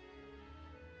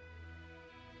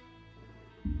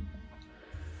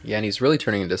 Yeah, and he's really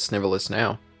turning into Snivelus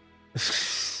now.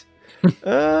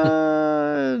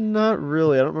 Not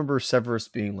really. I don't remember Severus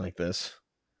being like this.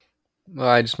 Well,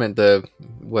 I just meant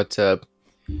what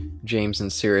James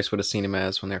and Sirius would have seen him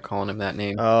as when they're calling him that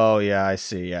name. Oh yeah, I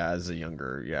see. Yeah, as a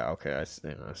younger. Yeah, okay, I see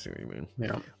what you mean.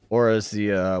 Yeah. Or as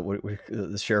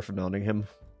the sheriff of Nottingham.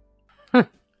 I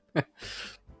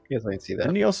guess I can see that.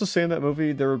 Didn't he also say in that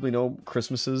movie there will be no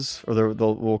Christmases, or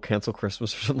we'll cancel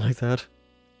Christmas or something like that?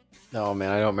 Oh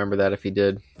man, I don't remember that if he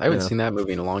did. I haven't Yeah. seen that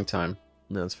movie in a long time.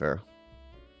 No, that's fair.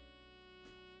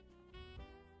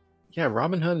 Yeah,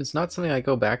 Robin Hood is not something I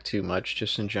go back to much,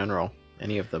 just in general.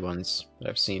 Any of the ones that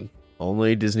I've seen.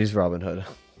 Only Disney's Robin Hood.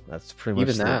 That's pretty much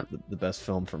Even that. the best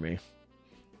film for me.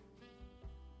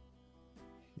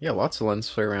 Yeah, lots of lens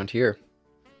flare around here.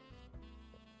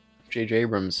 J.J.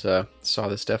 Abrams saw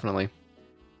this definitely.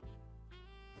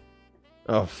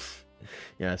 Oh,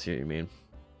 yeah, I see what you mean.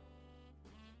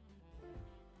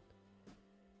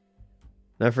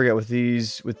 And I forget with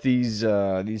these here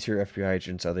FBI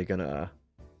agents, are they gonna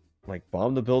like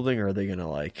bomb the building, or are they gonna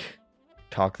like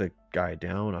talk the guy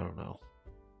down? I don't know.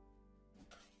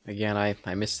 Again,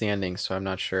 I missed the ending, so I'm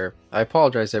not sure. I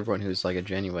apologize to everyone who's like a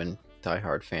genuine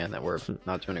diehard fan that we're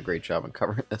not doing a great job in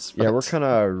covering this. Yeah, but- we're kind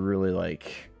of really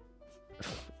like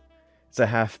it's a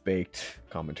half-baked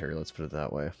commentary. Let's put it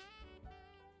that way.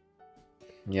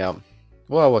 Yeah.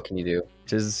 Well, what can you do?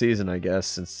 'Tis the season, I guess,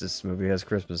 since this movie has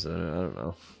Christmas in it. I don't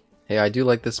know. Hey, I do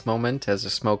like this moment as a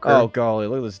smoker. Oh golly,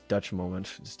 look at this Dutch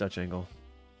moment, this Dutch angle.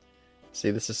 See,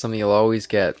 this is something you'll always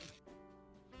get.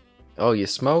 Oh, you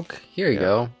smoke? Here you Yeah.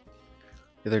 go.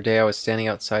 The other day I was standing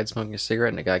outside smoking a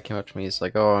cigarette and a guy came up to me. He's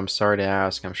like, "Oh, I'm sorry to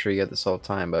ask. I'm sure you get this all the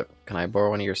time, but can I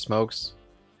borrow one of your smokes?"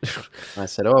 And I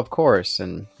said, "Oh, of course."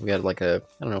 And we had like a,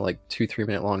 I don't know, like 2-3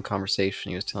 minute long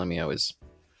conversation. He was telling me he was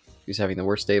having the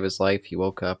worst day of his life. He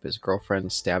woke up, his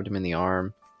girlfriend stabbed him in the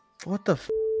arm. What the?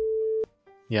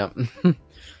 Yeah.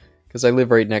 Because I live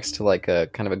right next to like a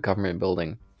kind of a government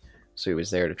building. So he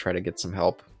was there to try to get some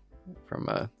help from,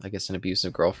 I guess, an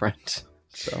abusive girlfriend.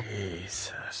 So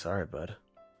Jeez, sorry, bud.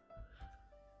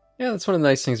 yeah, that's one of the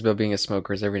nice things about being a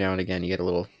smoker is every now and again you get a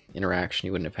little interaction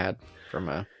you wouldn't have had from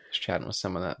just chatting with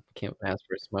someone that came up and asked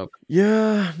for a smoke.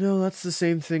 Yeah, no, that's the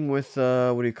same thing with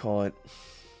what do you call it?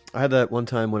 I had that one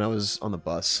time when I was on the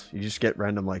bus. You just get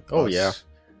random like Oh, bus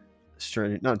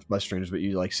yeah. not bus strangers, but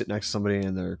you like sit next to somebody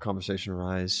and their conversation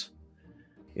rise.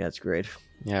 Yeah, it's great.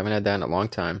 Yeah, I haven't had that in a long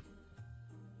time.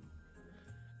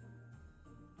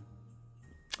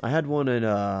 I had one in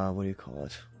what do you call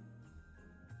it?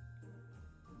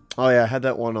 Oh yeah, I had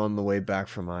that one on the way back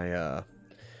from my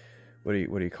what do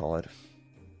you call it?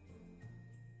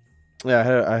 Yeah,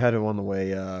 I had it on the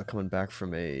way coming back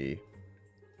from a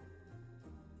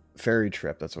ferry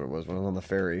trip. That's what it was. When I was on the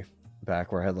ferry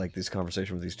back, where I had like this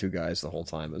conversation with these two guys the whole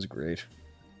time. It was great.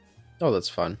 Oh, that's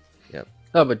fun. Yep.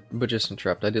 Oh, but just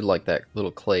interrupt. I did like that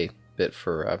little Clay bit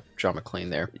for John McClane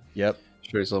there. Yep.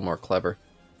 Sure, he's a little more clever.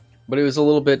 But it was a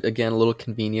little bit, again, a little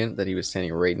convenient that he was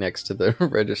standing right next to the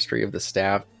registry of the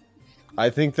staff. I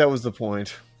think that was the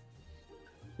point.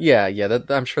 Yeah,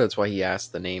 I'm sure that's why he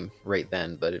asked the name right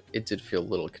then, but it did feel a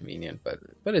little convenient, but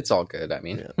it's all good. I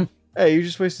mean, Yeah. Hey, you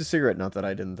just wasted a cigarette. Not that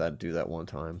I didn't do that one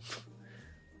time.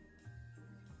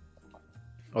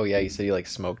 Oh yeah, you said you like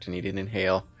smoked and you didn't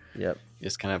inhale. Yep. You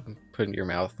just kind of put it in your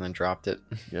mouth and then dropped it.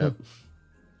 Yep.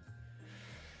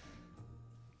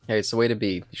 Hey, it's the way to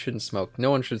be. You shouldn't smoke.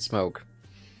 No one should smoke.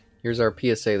 Here's our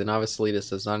PSA. The Novice Elitist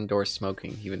does not endorse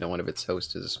smoking, even though one of its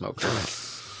hosts is a smoker.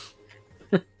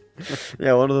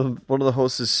 Yeah, one of the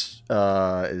hosts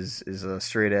is a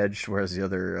straight edge, whereas the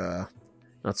other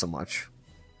not so much.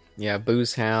 Yeah,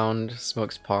 booze hound,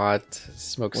 smokes pot,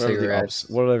 smokes cigarettes.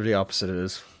 Whatever the opposite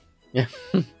is. Yeah.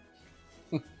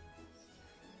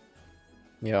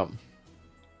 Yep.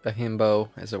 A himbo,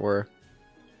 as it were.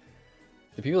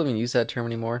 Do people even use that term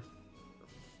anymore?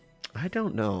 I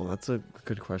don't know. That's a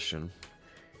good question.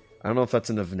 I don't know if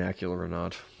that's in the vernacular or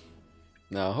not.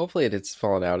 No, hopefully it's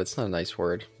fallen out. It's not a nice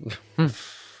word.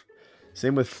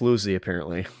 Same with floozy,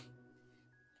 apparently.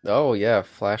 Oh, yeah.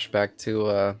 Flashback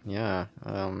to,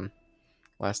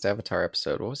 last Avatar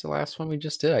episode. What was the last one we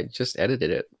just did? I just edited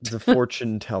it. The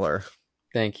fortune teller.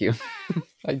 Thank you.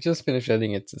 I just finished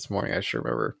editing it this morning. I should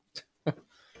remember.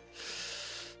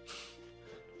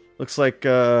 Looks like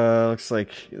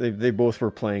they both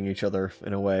were playing each other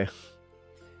in a way.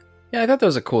 Yeah, I thought that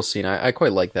was a cool scene. I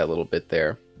quite like that little bit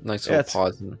there. Nice little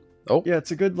pause. And, yeah,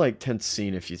 it's a good tense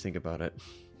scene if you think about it.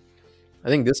 I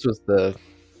think this was the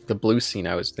blue scene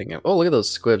I was thinking of. Oh, look at those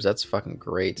squibs. That's fucking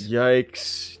great.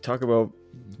 Yikes! Talk about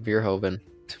Verhoeven.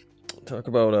 Talk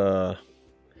about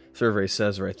Survey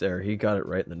says right there. He got it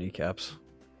right in the kneecaps.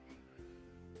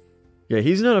 Yeah,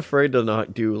 he's not afraid to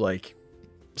not do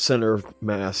center of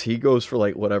mass. He goes for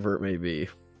whatever it may be.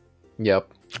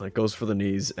 Yep. Goes for the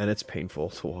knees, and it's painful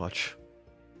to watch.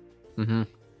 Mm-hmm.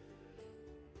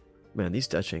 Man, these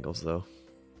Dutch angles though.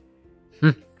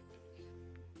 Oh,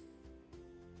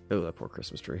 that poor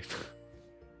Christmas tree.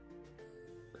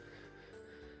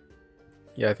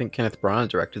 Yeah, I think Kenneth Branagh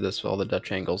directed this with all the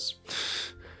Dutch angles.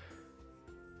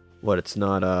 What? It's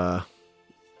not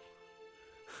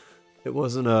It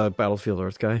wasn't a Battlefield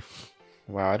Earth guy.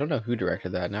 Wow, I don't know who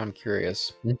directed that. Now I'm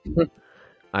curious.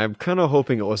 I'm kind of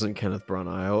hoping it wasn't Kenneth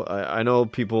Branagh. I know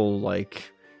people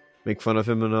make fun of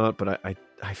him or not, but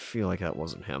I feel like that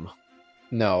wasn't him.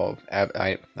 No,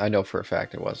 I know for a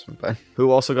fact it wasn't. But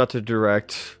who also got to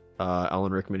direct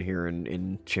Alan Rickman here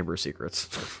in Chamber of Secrets?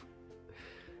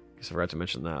 Guess I forgot to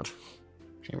mention that.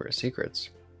 Chamber of Secrets.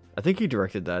 I think he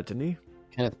directed that, didn't he?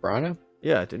 Kenneth Branagh?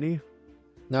 Yeah, didn't he?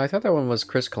 No, I thought that one was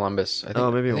Chris Columbus. I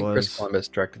think, maybe it was. Chris Columbus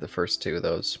directed the first two of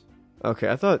those. Okay,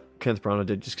 I thought Kenneth Branagh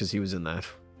did just because he was in that.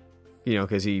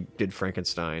 Because he did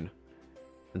Frankenstein,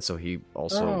 and so he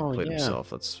also played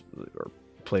himself. Or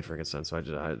played Frankenstein. So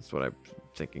that's what I'm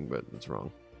thinking, but it's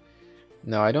wrong.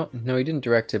 No, I don't. No, he didn't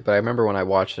direct it. But I remember when I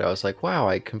watched it, I was like, "Wow,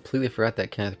 I completely forgot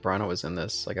that Kenneth Branagh was in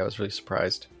this." I was really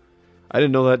surprised. I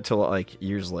didn't know that till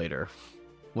years later,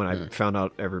 when I found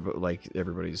out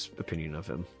everybody's opinion of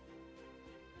him.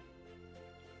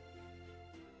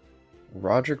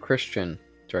 Roger Christian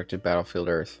directed Battlefield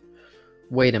Earth.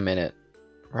 Wait a minute.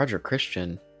 Roger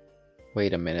Christian?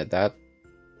 Wait a minute.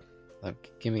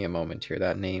 Give me a moment here.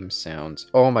 That name sounds...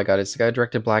 Oh my god, it's the guy who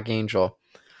directed Black Angel.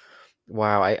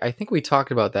 Wow, I think we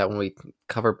talked about that when we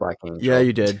covered Black Angel. Yeah,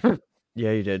 you did.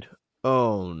 Yeah, you did.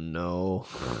 Oh no.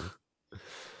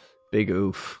 Big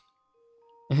oof.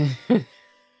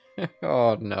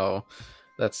 Oh no.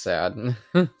 That's sad.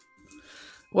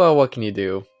 Well, what can you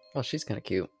do? Oh, she's kind of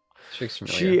cute.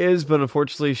 She is, but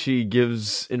unfortunately she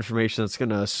gives information that's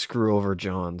gonna screw over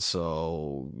John,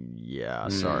 so yeah,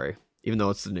 sorry. Even though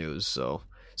it's the news, so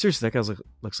seriously, that guy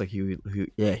looks like Huey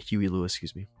Lewis,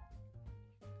 excuse me.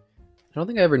 I don't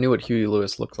think I ever knew what Huey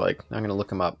Lewis looked like. I'm gonna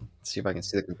look him up, see if I can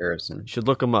see the comparison. You should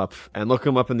look him up, and look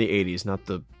him up in the 80s, not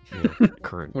the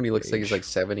current when he looks age. Like he's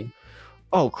 70.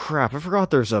 Oh crap, I forgot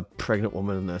there's a pregnant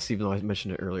woman in this, even though I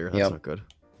mentioned it earlier. That's not good.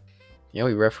 Yeah,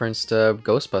 we referenced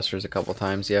Ghostbusters a couple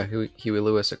times. Yeah, Huey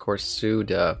Lewis, of course, sued,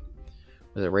 was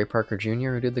it Ray Parker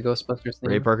Jr. who did the Ghostbusters thing?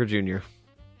 Ray Parker Jr.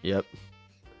 Yep.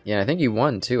 Yeah, I think he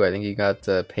won, too. I think he got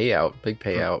a payout, big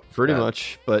payout. Pretty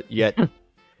much, but yet...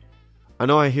 I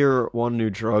know I hear one new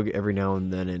drug every now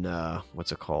and then in,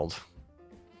 what's it called?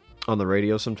 On the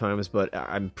radio sometimes, but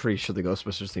I'm pretty sure the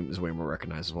Ghostbusters theme is way more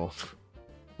recognizable.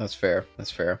 That's fair.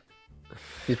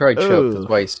 He's probably choked. That's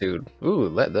why he sued. Ooh,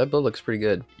 that bill looks pretty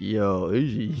good. Yo,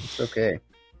 it's okay.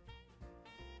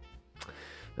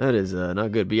 That is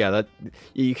not good. But yeah, that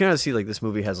you kind of see this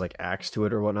movie has acts to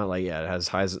it or whatnot. It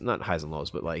has not highs and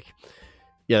lows, but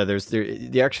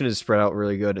the action is spread out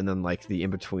really good, and then the in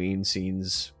between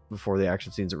scenes before the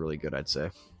action scenes are really good. I'd say.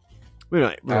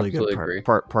 Not really Absolutely good.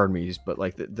 Pardon me, but I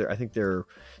think they're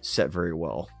set very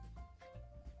well.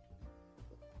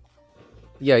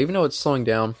 Yeah, even though it's slowing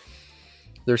down,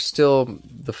 there's still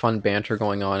the fun banter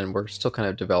going on, and we're still kind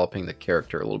of developing the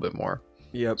character a little bit more.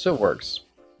 Yep. So it works.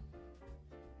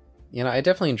 You know, I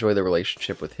definitely enjoy the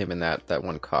relationship with him and that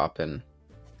one cop, and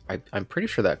I'm pretty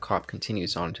sure that cop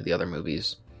continues on to the other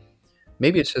movies.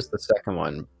 Maybe it's just the second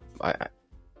one.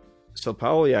 So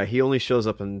Powell, yeah, he only shows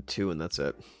up in 2, and that's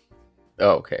it.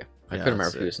 Oh, okay. I Yeah, couldn't remember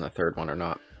that's if he it. was in the third one or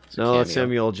not. It's a No, it's cameo.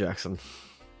 Samuel L. Jackson.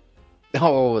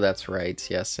 Oh, that's right.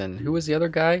 Yes, and who was the other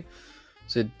guy?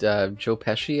 Was it Joe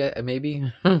Pesci?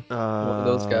 Maybe one of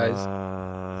those guys.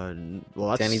 Well,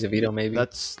 that's Danny DeVito, maybe.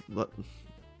 That's.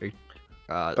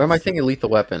 Or am I thinking Lethal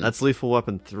Weapon? That's Lethal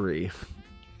Weapon 3.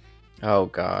 Oh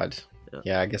God. Yeah.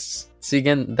 Yeah, I guess. See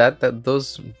again,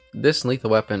 this and Lethal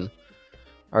Weapon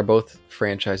are both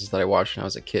franchises that I watched when I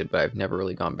was a kid, but I've never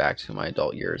really gone back to in my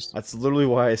adult years. That's literally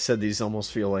why I said these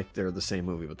almost feel like they're the same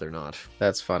movie, but they're not.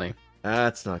 That's funny.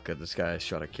 That's not good. This guy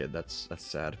shot a kid. That's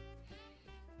sad.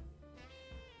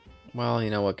 Well, you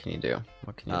know, what can you do?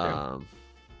 What can you do?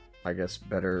 I guess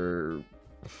better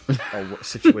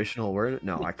situational awareness.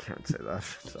 No, I can't say that.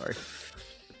 Sorry.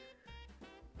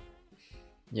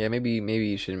 Yeah, maybe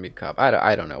you shouldn't be a cop.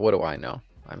 I don't know. What do I know?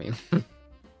 I mean,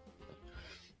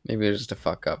 maybe it's just a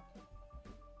fuck up.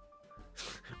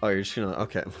 Oh, you're just gonna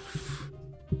okay.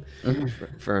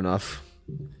 Fair enough.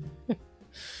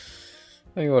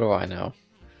 I mean, what do I know?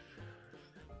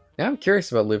 Yeah, I'm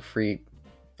curious about Live Free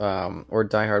or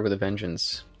Die Hard with a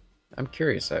Vengeance. I'm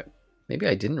curious. Maybe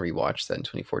I didn't rewatch that in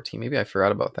 2014. Maybe I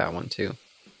forgot about that one too.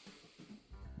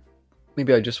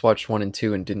 Maybe I just watched 1 and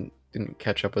 2 and didn't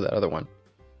catch up with that other one.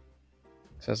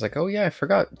 So I was like, oh yeah, I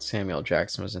forgot Samuel L.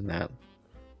 Jackson was in that.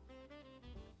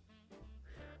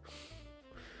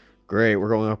 Great, we're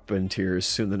going up in tiers.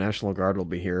 Soon the National Guard will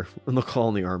be here, and they'll call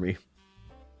in the army.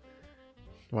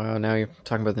 Wow, now you're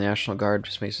talking about the National Guard.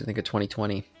 Just makes me think of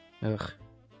 2020. Ugh.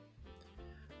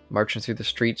 Marching through the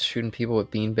streets, shooting people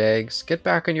with beanbags. Get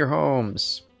back in your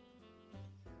homes.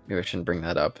 Maybe I shouldn't bring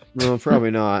that up. No,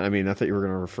 probably not. I mean, I thought you were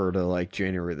going to refer to like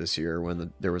January this year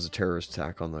when there was a terrorist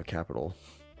attack on the Capitol.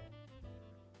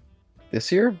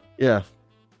 This year? Yeah.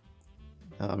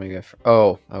 Maybe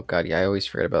oh god, yeah, I always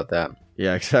forget about that.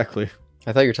 Yeah, exactly.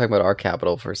 I thought you were talking about our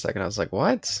capital for a second. I was like,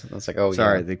 what? I was like, oh,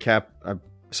 sorry, yeah.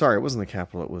 Sorry, it wasn't the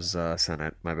Capitol. It was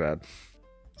Senate. My bad.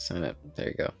 Senate. There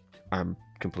you go. I'm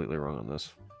completely wrong on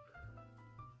this.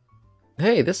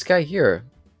 Hey, this guy here.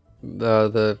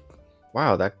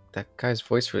 Wow, that guy's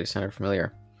voice really sounded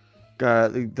familiar.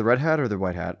 The red hat or the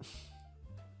white hat?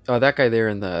 Oh, that guy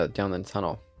there down the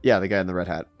tunnel. Yeah, the guy in the red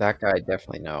hat. That guy I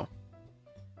definitely know.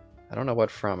 I don't know what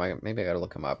from. Maybe I gotta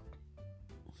look him up.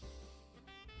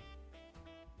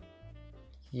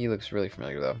 He looks really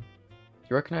familiar though.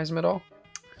 You recognize him at all?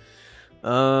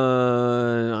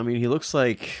 I mean, he looks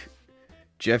like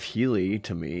Jeff Healey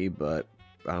to me, but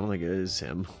I don't think it is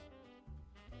him.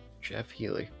 Jeff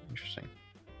Healey. Interesting.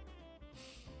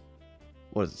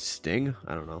 What is it, Sting?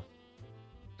 I don't know.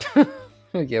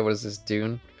 Yeah, what is this,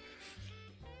 Dune?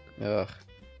 Ugh.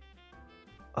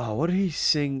 Oh, what did he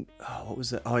sing? Oh, what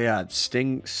was that? Oh, yeah,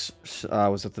 Sting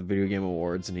was at the Video Game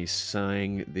Awards, and he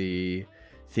sang the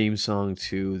theme song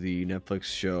to the Netflix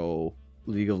show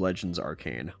League of Legends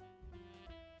Arcane.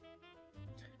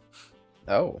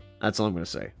 Oh. That's all I'm going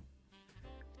to say.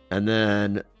 And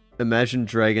then Imagine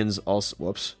Dragons also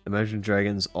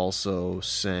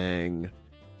sang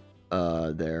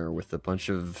there with a bunch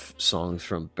of songs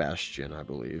from Bastion, I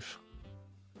believe.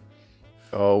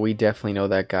 Oh, we definitely know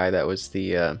that guy that was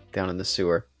the down in the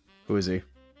sewer. Who is he?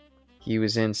 He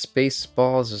was in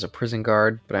Spaceballs as a prison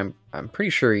guard, but I'm pretty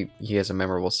sure he has a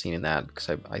memorable scene in that because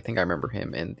I think I remember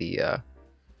him in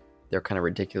their kind of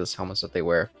ridiculous helmets that they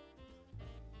wear.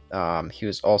 He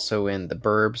was also in The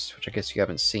Burbs, which I guess you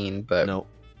haven't seen, but No.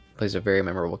 plays a very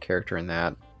memorable character in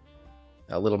that.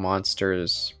 Little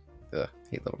Monsters.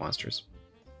 Hate Little Monsters.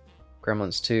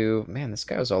 Gremlins 2. Man, this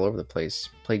guy was all over the place.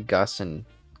 Played Gus in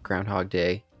Groundhog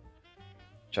Day,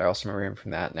 which I also remember him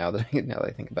from that now that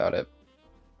I think about it.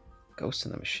 Ghost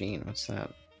in the Machine. What's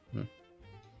that?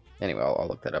 Anyway, I'll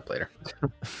look that up later.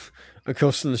 A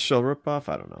Ghost in the Shell ripoff?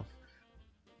 I don't know.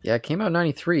 Yeah, it came out in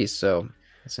 93, so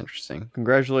that's interesting.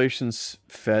 Congratulations,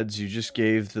 feds. You just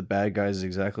gave the bad guys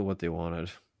exactly what they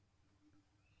wanted.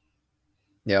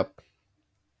 Yep.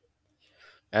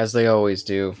 As they always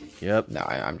do. Yep. No,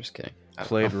 I'm just kidding. I don't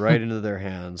Played know. right into their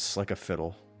hands like a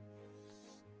fiddle.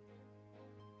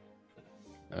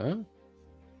 Huh?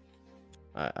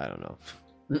 I don't know.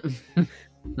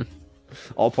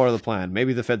 All part of the plan.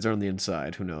 Maybe the feds are on the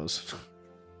inside. Who knows?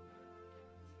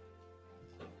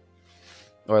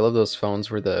 Oh, I love those phones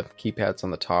where the keypad's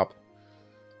on the top.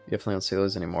 You definitely don't see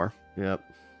those anymore. Yep.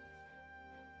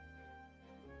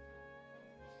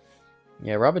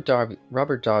 Yeah, Robert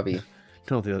Davi.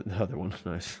 No, the other one.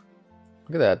 Nice.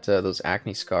 Look at that, those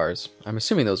acne scars. I'm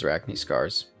assuming those are acne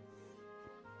scars.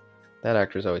 That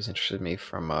actor's always interested me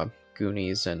from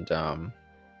Goonies and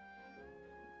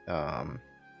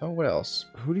what else?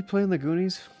 Who did he play in the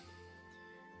Goonies?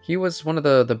 He was one of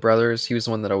the brothers. He was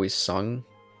the one that always sung.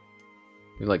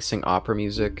 He would like sing opera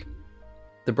music.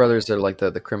 The brothers are like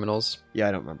the criminals. Yeah,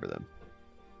 I don't remember them.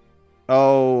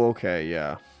 Oh, okay,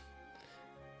 yeah.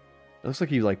 It looks like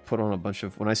he like put on a bunch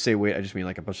of. When I say weight, I just mean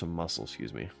like a bunch of muscle.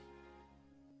 Excuse me.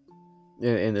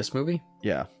 In this movie?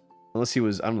 Yeah, unless he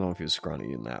was. I don't know if he was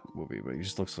scrawny in that movie, but he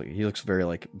just looks like he looks very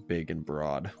like big and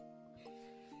broad.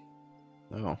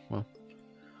 Oh, well.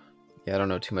 Yeah, I don't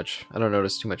know too much. I don't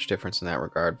notice too much difference in that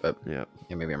regard, but Yeah.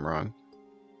 maybe I'm wrong.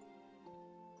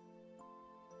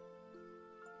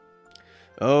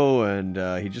 Oh, and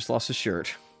he just lost his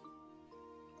shirt.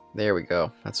 There we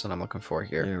go. That's what I'm looking for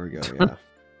here. There we go. Yeah.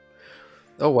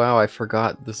 Oh wow, I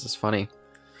forgot. This is funny.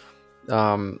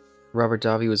 Robert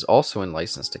Davi was also in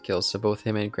License to Kill, so both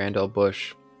him and Grandel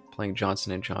Bush, playing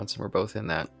Johnson and Johnson, were both in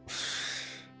that.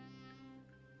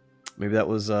 Maybe that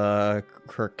was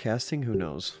correct casting. Who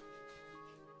knows?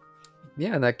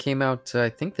 Yeah, and that came out, I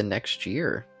think, the next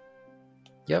year.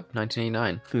 Yep,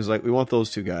 1989. He was like, we want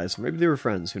those two guys. Maybe they were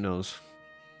friends. Who knows?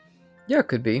 Yeah,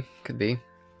 could be. Could be.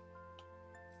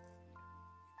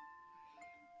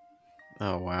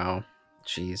 Oh, wow.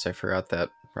 Jeez, I forgot that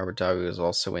Robert Davi was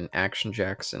also in Action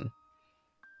Jackson.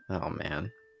 Oh,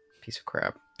 man. Piece of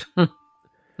crap.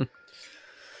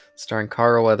 Starring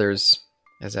Carl Weathers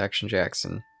as Action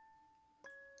Jackson.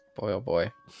 Boy, oh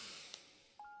boy.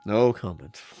 No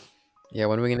comment. Yeah,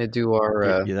 when are we going to do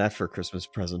our... Yeah, that for a Christmas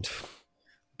present.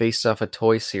 based off a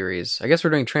toy series? I guess we're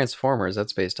doing Transformers.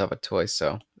 That's based off a toy,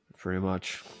 so... Pretty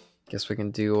much. Guess we can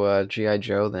do G.I.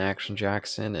 Joe, then Action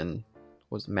Jackson, and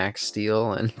was Max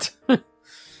Steel, and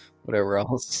whatever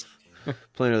else.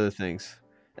 Plenty of other things.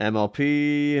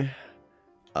 MLP.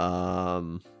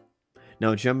 No,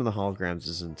 Gem of the Holograms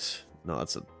isn't. No,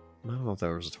 that's a. I don't know if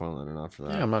there was a toy line or not for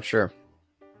that. Yeah, I'm not sure.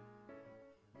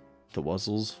 The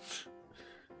Wuzzles.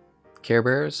 Care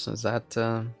Bears? Is that...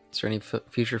 is there any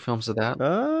feature films of that?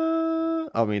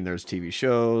 I mean, there's TV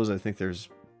shows. I think there's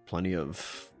plenty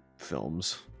of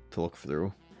films to look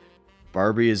through.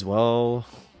 Barbie as well.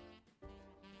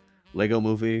 Lego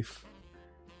Movie.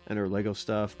 And her Lego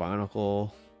stuff.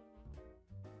 Bionicle.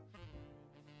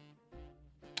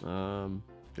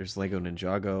 There's Lego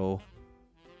Ninjago.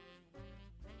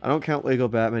 I don't count Lego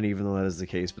Batman, even though that is the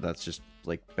case, but that's just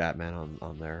like Batman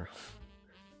on there.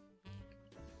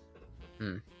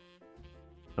 I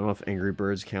don't know if Angry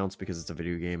Birds counts because it's a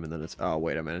video game, and then it's... Oh,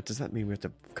 wait a minute. Does that mean we have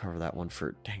to cover that one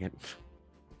for... Dang it.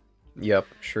 Yep,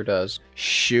 sure does.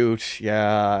 Shoot.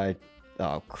 Yeah.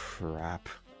 Oh, crap.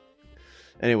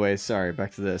 Anyway, sorry.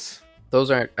 Back to this. Those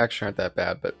actually aren't that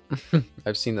bad, but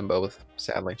I've seen them both,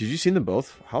 sadly. Did you see them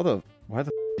both? Why the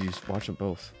did you watch them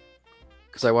both?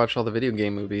 Because I watch all the video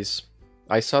game movies.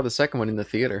 I saw the second one in the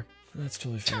theater. That's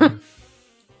totally fine.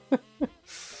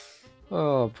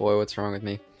 Oh boy, what's wrong with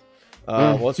me?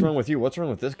 What's wrong with you? What's wrong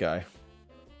with this guy?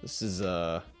 This is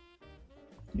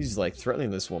he's like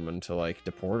threatening this woman to like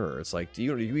deport her. It's like, do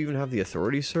you even have the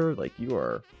authority, sir? Like, you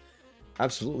are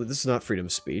absolutely... This is not freedom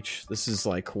of speech. This is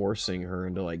like coercing her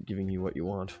into like giving you what you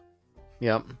want.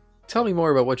 Yep. Tell me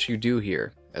more about what you do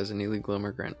here as an illegal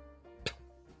immigrant.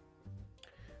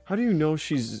 How do you know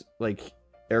she's like,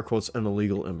 air quotes, an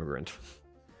illegal immigrant?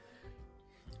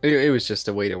 It was just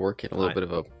a way to work in a little Fine. bit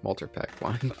of a Walter Peck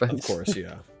line. But... Of course,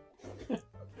 yeah.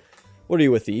 What are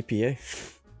you with, the EPA?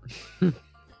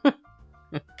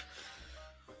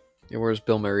 Yeah, whereas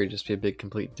Bill Murray just be a big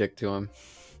complete dick to him.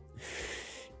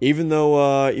 Even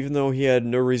though he had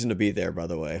no reason to be there, by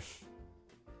the way.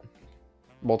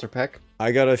 Walter Peck?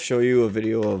 I gotta show you a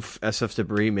video of SF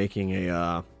Debris making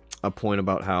a point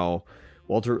about how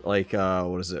Walter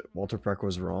Peck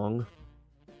was wrong,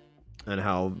 and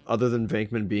how, other than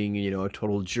Venkman being, a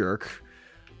total jerk,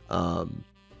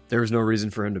 there was no reason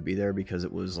for him to be there because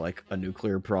it was like a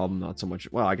nuclear problem, not so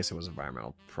much. Well, I guess it was an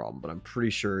environmental problem, but I'm pretty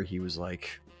sure he was like,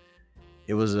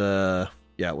 it wasn't a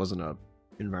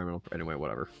environmental. Anyway,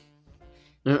 whatever.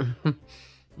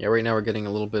 Yeah, right now we're getting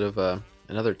a little bit of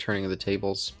another turning of the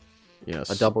tables. Yes,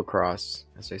 A double cross,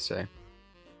 as they say.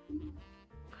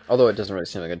 Although it doesn't really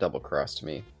seem like a double cross to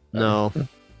me. No,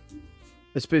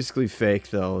 it's basically fake,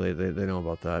 though. They know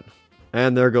about that.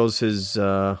 And there goes his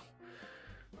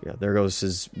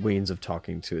means of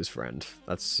talking to his friend.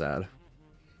 That's sad.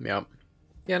 Yeah.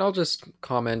 Yeah, and I'll just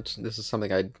comment. This is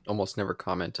something I'd almost never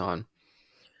comment on.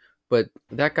 But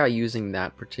that guy using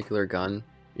that particular gun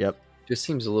Yep. just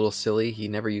seems a little silly. He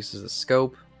never uses the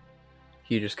scope.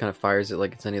 He just kind of fires it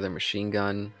like it's any other machine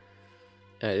gun.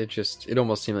 It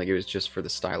almost seemed like it was just for the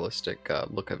stylistic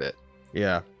look of it.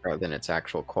 Yeah. rather than its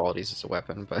actual qualities as a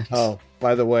weapon. But Oh,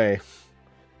 by the way,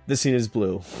 this scene is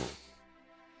blue.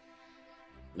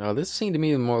 no, this scene to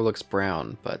me more looks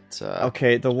brown. But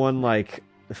Okay, the one like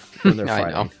when they're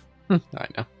I fighting. know, I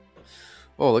know.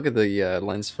 Oh, look at the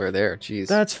lens flare there. Jeez.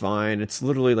 That's fine. It's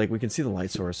literally like we can see the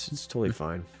light source. It's totally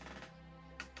fine.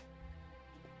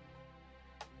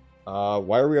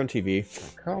 Why are we on TV?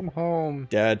 Come home.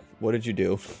 Dad, what did you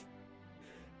do?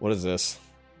 What is this?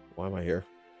 Why am I here?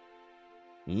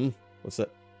 What's that?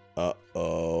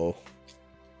 Uh-oh.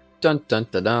 Dun dun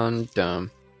dun dun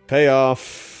dun.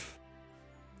 Payoff.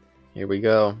 Here we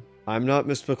go. I'm not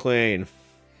Miss McLean.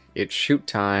 It's shoot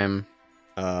time.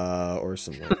 Or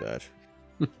something like that.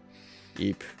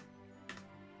 Eep.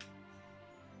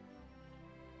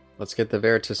 Let's get the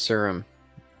Veritas serum.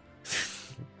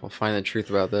 We'll find the truth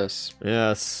about this.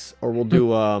 Yes. Or we'll do,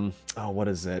 what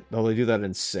is it? Oh, they do that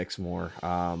in 6 more.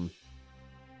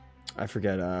 I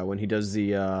forget, when he does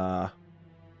the, not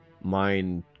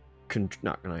mind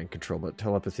control, but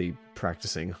telepathy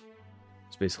practicing.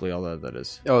 It's basically all that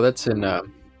is. Oh, that's in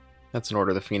Order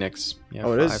of the Phoenix. Yeah,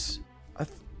 Oh, it 5. is?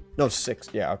 No, 6.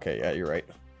 Yeah, okay, yeah, you're right.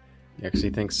 Yeah, because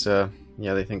he thinks,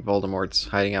 they think Voldemort's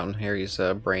hiding out in Harry's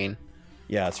brain.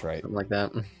 Yeah, that's right. Something like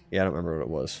that. Yeah, I don't remember what it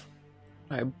was.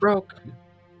 I broke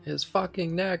his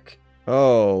fucking neck.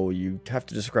 Oh, you have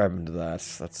to describe him to that.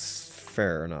 That's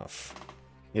fair enough.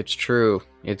 It's true.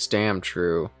 It's damn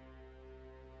true.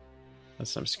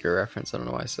 That's an obscure reference. I don't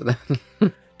know why I said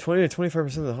that. 20 to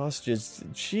 25% of the hostages.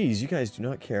 Jeez, you guys do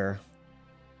not care.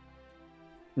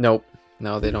 Nope.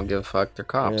 No, they don't give a fuck. They're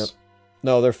cops. Yep.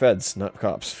 No, they're feds, not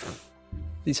cops.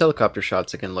 These helicopter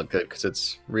shots again look good because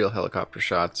it's real helicopter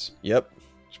shots. Yep.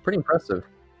 It's pretty impressive.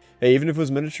 Hey, even if it was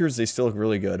miniatures, they still look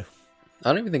really good. I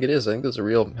don't even think it is. I think those are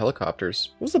real helicopters.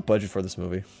 What was the budget for this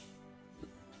movie?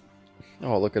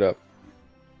 Oh, look it up.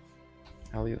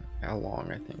 How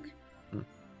long, I think.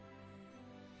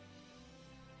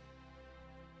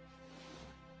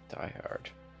 Die Hard.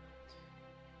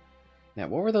 Now,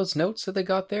 what were those notes that they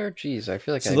got there? Jeez, I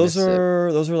feel like So I those missed it.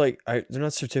 are like they're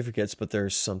not certificates, but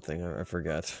there's something I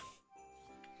forget.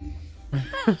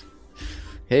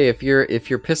 Hey, if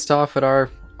you're pissed off at our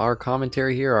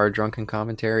commentary here, our drunken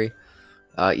commentary,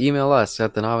 email us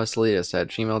at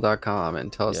thenoviceelitist@gmail.com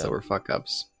and tell us Yeah. that we're fuck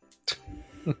ups.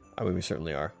 I mean, we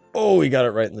certainly are. Oh, he got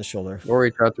it right in the shoulder. Or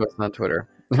reach out to us on Twitter.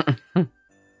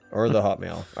 Or the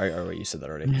Hotmail. Wait, you said that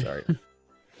already. Sorry.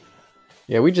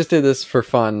 Yeah, we just did this for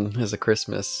fun as a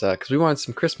Christmas, because we wanted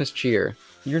some Christmas cheer.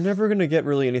 You're never going to get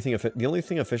really anything. The only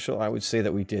thing official I would say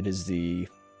that we did is the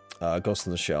Ghost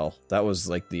in the Shell. That was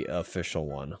like the official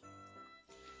one.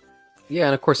 Yeah,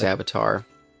 and of course Avatar.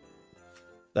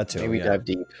 That too. We yeah. dive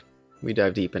deep. We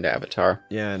dive deep into Avatar.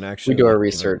 Yeah, and actually... We do our give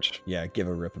research. give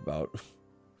a rip about.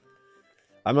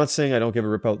 I'm not saying I don't give a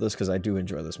rip about this because I do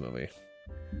enjoy this movie.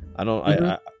 I don't...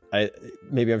 Mhm. I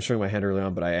maybe I'm showing my hand early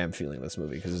on, but I am feeling this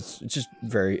movie because it's just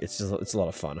very... It's a lot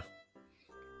of fun.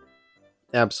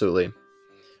 Absolutely.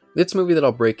 It's a movie that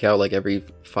I'll break out like every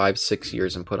 5-6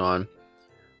 years and put on.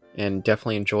 And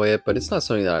definitely enjoy it, but it's not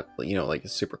something that, like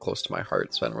is super close to my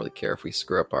heart, so I don't really care if we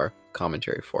screw up our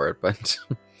commentary for it, but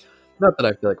not that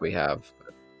I feel like we have.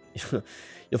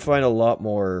 You'll find a lot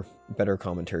more better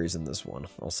commentaries in this one.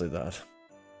 I'll say that.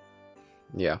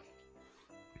 Yeah.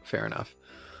 Fair enough.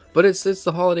 But it's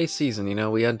the holiday season,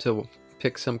 we had to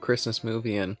pick some Christmas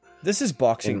movie and This is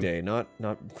Boxing Day, not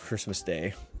Christmas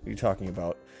Day. What are you talking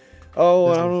about? Oh,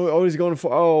 I don't know. Oh, he's going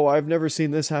for. Oh, I've never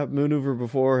seen this maneuver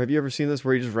before. Have you ever seen this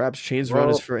where he just wraps chains around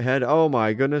his head? Oh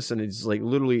my goodness! And he's like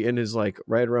literally in his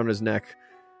right around his neck.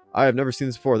 I have never seen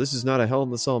this before. This is not a Hell in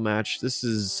the Cell match. This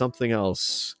is something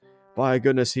else. By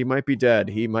goodness, he might be dead.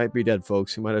 He might be dead,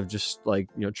 folks. He might have just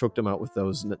choked him out with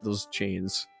those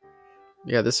chains.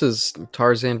 Yeah, this is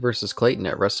Tarzan versus Clayton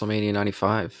at WrestleMania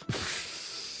 95.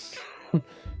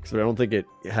 So I don't think it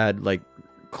had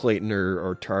Clayton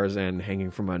or Tarzan hanging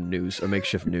from a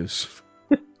makeshift noose.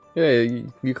 Yeah,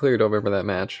 you clearly don't remember that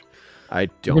match. I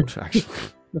don't actually.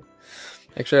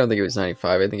 Actually, I don't think it was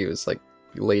 95. I think it was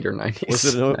later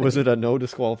 90s. Was it a no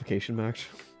disqualification match?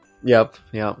 Yep.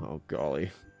 Oh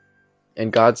golly!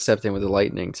 And God stepped in with the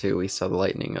lightning too. We saw the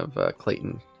lightning of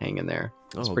Clayton hanging there.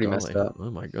 It's pretty messed up. Oh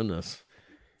my goodness!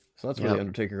 So that's where the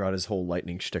Undertaker got his whole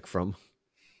lightning shtick from.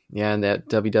 Yeah, and that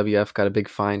WWF got a big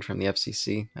fine from the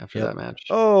FCC after that match.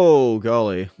 Oh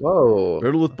golly! Whoa!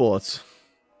 Riddled with bullets.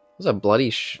 There's a bloody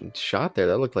shot there.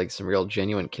 That looked like some real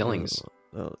genuine killings.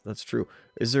 Oh, that's true.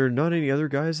 Is there not any other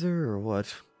guys there, or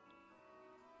what?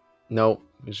 No,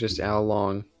 it's just Al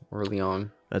Long early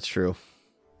on. That's true.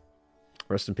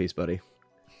 Rest in peace, buddy.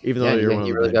 Even though you're one of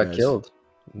he the really bad got guys. killed.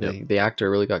 Yep. The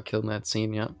actor really got killed in that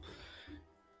scene. Yeah.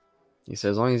 He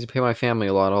said, as long as you pay my family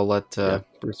a lot, I'll let Yeah.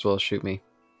 Bruce Willis shoot me.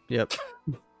 Yep.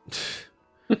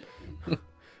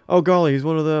 Oh golly, he's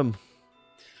one of them.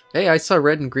 Hey, I saw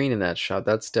red and green in that shot.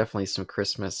 That's definitely some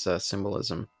Christmas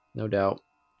symbolism, no doubt.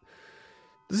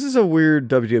 This is a weird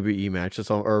WWE match.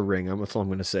 That's all, or a ring. That's all I'm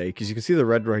going to say, because you can see the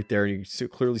red right there, and you can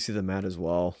clearly see the mat as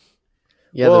well.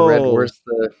 Yeah, the red. Whoa.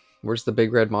 Where's the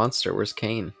big red monster? Where's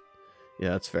Kane?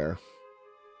 Yeah, that's fair.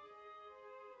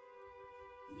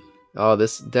 Oh,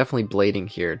 this definitely blading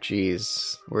here.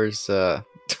 Jeez, where's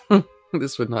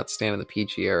this would not stand in the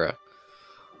PG era.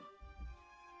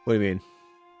 What do you mean?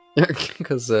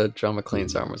 Because John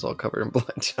McClane's arm was all covered in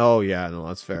blood. Oh yeah, no,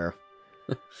 that's fair.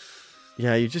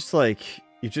 Yeah, you just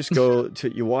go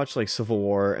to you watch like Civil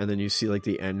War, and then you see like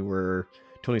the end where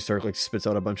Tony Stark like spits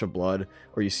out a bunch of blood,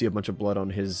 or you see a bunch of blood on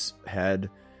his head,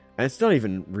 and it's not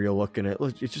even real looking. It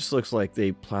just looks like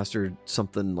they plastered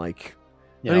something like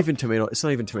not even tomato. It's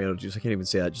not even tomato juice. I can't even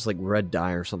say that. Just like red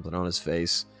dye or something on his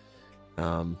face.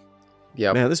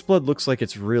 Yeah, man, this blood looks like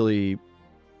it's really.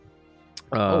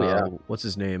 Oh yeah, what's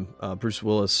his name? Bruce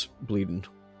Willis bleeding.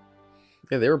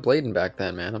 Yeah, they were blading back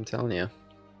then, man. I'm telling you,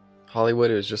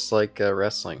 Hollywood was just like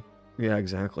wrestling. Yeah,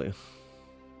 exactly.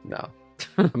 No.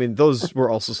 I mean, those were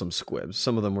also some squibs.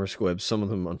 Some of them were squibs. Some of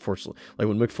them, unfortunately, like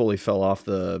when Mick Foley fell off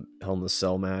the Hell in the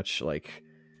Cell match, like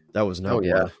that was not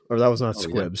blood. Or that was not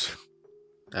squibs.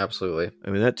 Yeah. Absolutely. I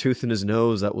mean, that tooth in his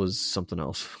nose, that was something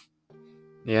else.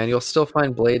 Yeah, and you'll still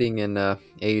find blading in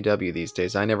AEW these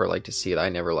days. I never liked to see it. I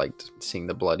never liked seeing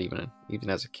the blood, even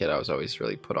as a kid. I was always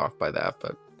really put off by that.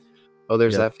 But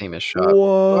there's that famous shot.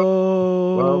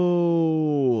 Whoa!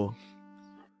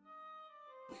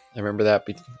 I remember that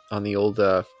on the old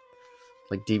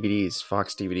like DVDs,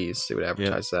 Fox DVDs. They would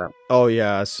advertise that. Oh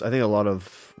yes, I think a lot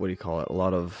of A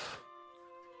lot of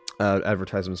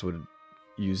advertisements would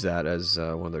use that as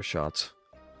one of their shots.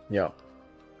 Yeah.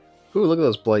 Ooh, look at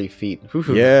those bloody feet.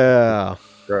 Ooh, yeah.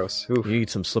 Gross. Ooh. You need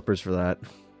some slippers for that.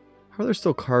 How are there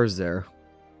still cars there?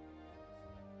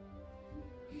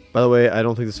 By the way, I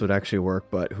don't think this would actually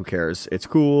work, but who cares? It's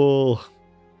cool.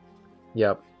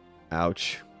 Yep.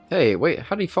 Ouch. Hey, wait,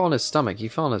 how did he fall on his stomach? He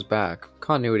fell on his back.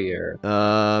 Continuity error.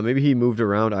 Maybe he moved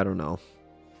around. I don't know.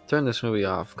 Turn this movie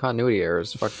off. Continuity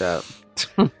errors. Fuck that.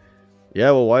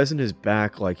 Yeah, well, why isn't his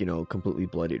back, completely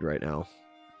bloodied right now?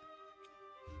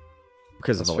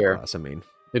 Because of the glass, I mean.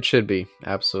 It should be,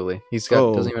 absolutely. He's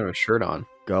doesn't even have a shirt on.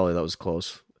 Golly, that was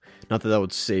close. Not that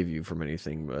would save you from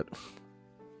anything, but...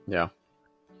 Yeah.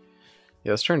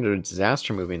 Yeah, let's turn into a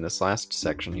disaster movie in this last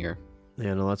section here.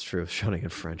 Yeah, no, that's true. Shouting in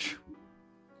French.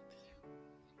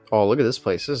 Oh, look at this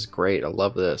place. This is great. I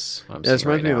love this. This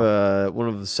reminds me of one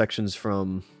of the sections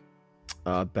from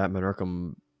Batman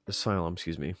Arkham Asylum,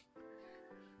 excuse me.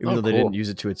 Even though they didn't use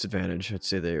it to its advantage, I'd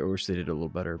say I wish they did a little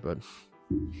better, but...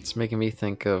 It's making me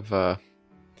think of, Die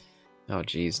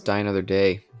Another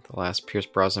Day, the last Pierce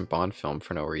Brosnan Bond film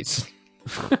for no reason.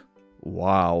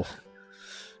 Wow.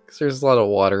 Because there's a lot of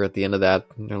water at the end of that.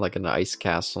 And they're like in an ice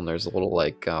castle, and there's a little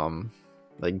like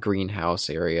greenhouse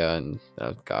area. And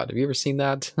oh god, have you ever seen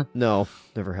that? No,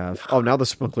 never have. Oh, now the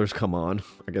sprinklers come on.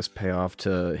 I guess payoff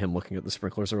to him looking at the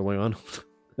sprinklers early on.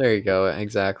 There you go.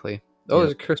 Exactly. Oh,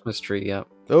 there's a Christmas tree. Yeah.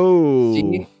 Oh.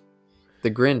 See? The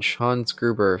Grinch, Hans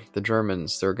Gruber, the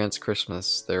Germans, they're against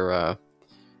Christmas. They're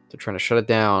trying to shut it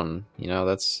down. You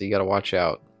know, you got to watch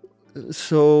out.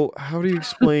 So, how do you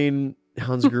explain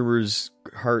Hans Gruber's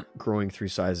heart growing 3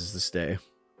 sizes this day?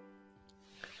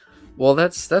 Well,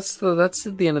 that's at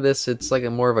the end of this. It's like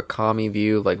more of a commie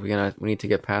view. Like we need to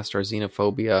get past our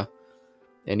xenophobia,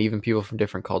 and even people from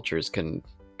different cultures can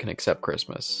accept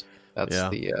Christmas. That's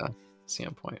the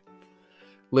standpoint.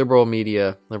 Liberal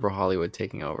media, liberal Hollywood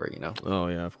taking over, you know. Oh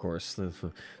yeah, of course.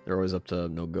 They're always up to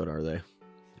no good, are they?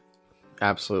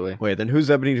 Absolutely. Wait, then who's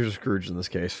Ebenezer Scrooge in this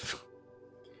case?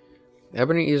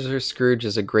 Ebenezer Scrooge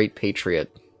is a great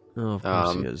patriot. Oh, of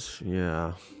course he is.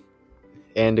 Yeah.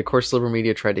 And of course, liberal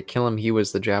media tried to kill him. He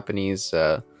was the Japanese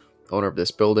owner of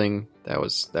this building. That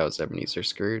was Ebenezer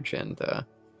Scrooge, and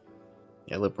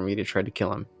liberal media tried to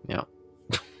kill him. Yeah.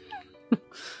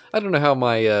 I don't know how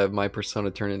my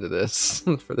persona turned into this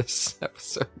for this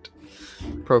episode.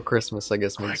 Pro Christmas, I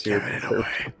guess. Makes you.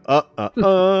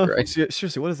 Right.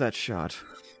 Seriously, what is that shot?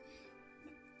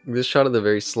 This shot of the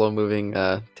very slow moving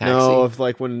taxi. No, of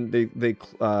like when they did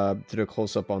a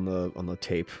close up on the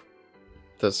tape.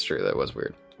 That's true. That was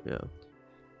weird. Yeah.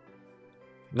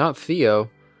 Not Theo.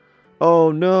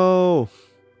 Oh no!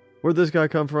 Where'd this guy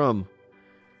come from?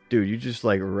 Dude, you just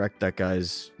wrecked that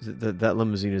guy's. That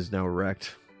limousine is now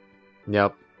wrecked.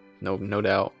 Yep. No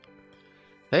doubt.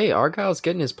 Hey, Argyle's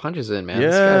getting his punches in, man. Yeah,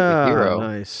 this guy's a hero.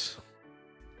 Nice.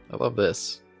 I love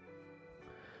this.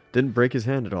 Didn't break his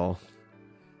hand at all.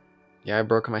 Yeah, I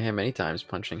broke my hand many times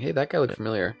punching. Hey, that guy looked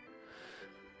familiar.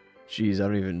 Jeez, I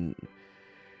don't even.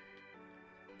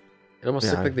 It almost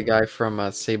looked like the guy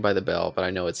from Saved by the Bell, but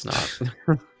I know it's not.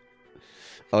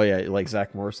 Oh yeah, like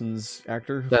Zach Morrison's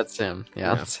actor. That's him.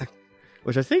 Yeah. Yeah.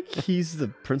 Which I think he's the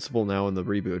principal now in the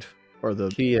reboot, or the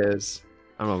He is.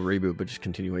 I don't know reboot, but just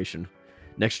continuation.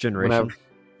 Next Generation.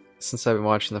 Since I've been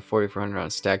watching the 4400 on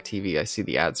Stack TV, I see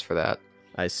the ads for that.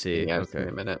 I see. Yeah, Okay. in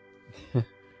a minute. I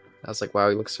was like, wow,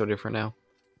 he looks so different now.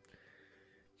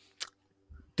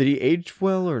 Did he age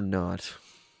well or not?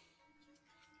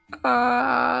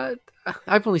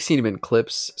 I've only seen him in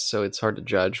clips, so it's hard to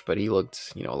judge, but he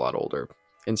looked, a lot older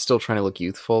and still trying to look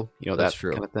youthful, That's that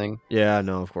true. kind of thing. Yeah,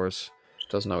 no, of course.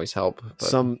 Doesn't always help.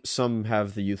 But... Some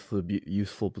have the youthful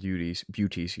beauty,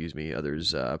 excuse me.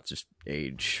 Others just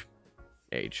age.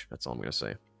 That's all I'm gonna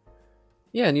say.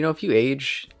 Yeah, and if you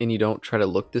age and you don't try to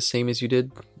look the same as you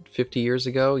did 50 years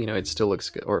ago, it still looks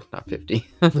good. Or not 50.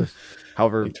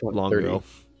 However Like long 30. ago.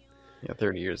 Yeah,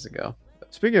 30 years ago.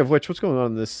 Speaking of which, what's going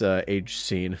on in this age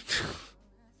scene?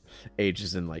 Age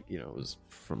is in it was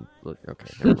from.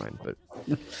 Okay, never mind. But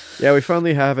yeah, we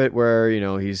finally have it where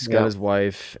he's got his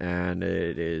wife, and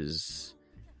it is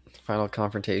final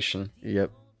confrontation.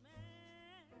 Yep.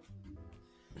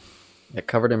 Yeah,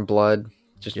 covered in blood,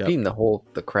 just beating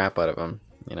the crap out of him.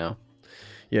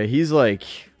 Yeah, he's like.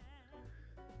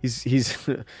 He's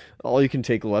all you can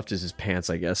take left is his pants,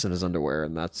 I guess, and his underwear,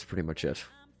 and that's pretty much it.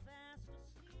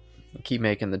 Keep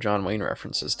making the John Wayne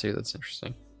references too. That's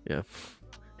interesting. Yeah.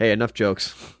 Hey, enough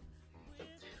jokes.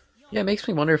 Yeah, it makes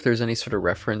me wonder if there's any sort of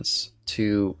reference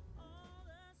to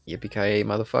Yippee-ki-yay,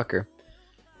 motherfucker.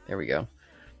 There we go.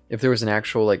 If there was an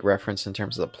actual reference in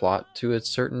terms of the plot to a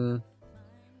certain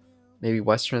maybe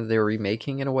Western that they were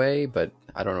remaking in a way, but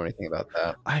I don't know anything about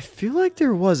that. I feel like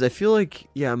there was. I feel like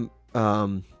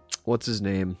what's his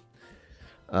name?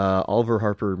 Oliver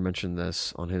Harper mentioned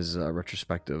this on his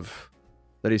retrospective.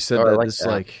 That he said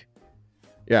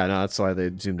yeah, no, that's why they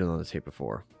zoomed in on the tape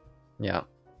before. Yeah,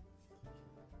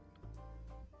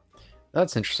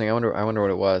 that's interesting. I wonder what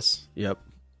it was. Yep.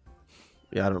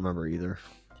 Yeah, I don't remember either.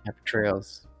 Yeah,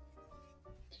 portrayals.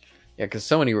 Yeah, because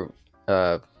so many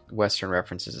Western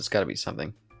references. It's got to be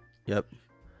something. Yep. Is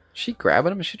she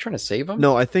grabbing him? Is she trying to save him?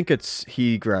 No, I think it's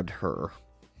he grabbed her.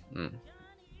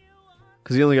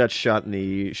 Because he only got shot in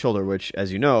the shoulder, which,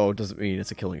 as you know, doesn't mean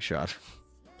it's a killing shot.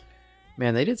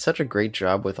 Man, they did such a great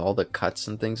job with all the cuts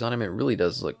and things on him. It really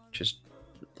does look just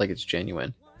like it's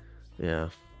genuine. Yeah.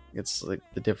 It's like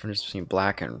the difference between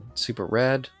black and super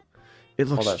red. It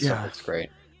looks, all that stuff looks great.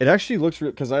 It actually looks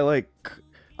real, because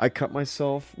I cut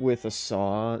myself with a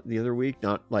saw the other week.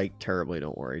 Not terribly,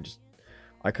 don't worry. Just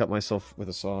I cut myself with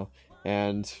a saw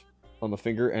and on the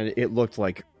finger, and it looked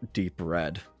like deep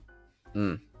red.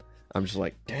 I'm just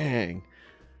like, dang.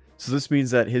 So this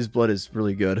means that his blood is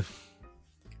really good.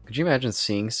 Could you imagine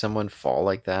seeing someone fall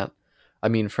like that? I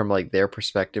mean, from their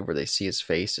perspective, where they see his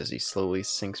face as he slowly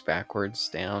sinks backwards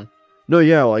down. No,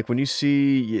 yeah, when you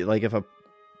see if a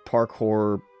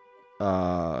parkour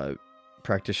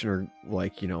practitioner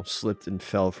slipped and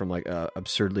fell from a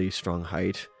absurdly strong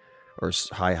height or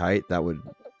high height, that'd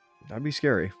be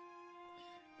scary.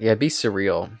 Yeah, it'd be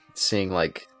surreal seeing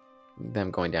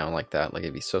them going down like that.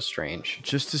 It'd be so strange.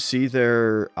 Just to see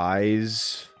their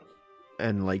eyes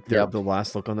and the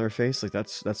last look on their face,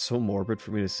 that's so morbid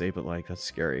for me to say, but that's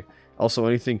scary. Also,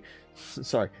 anything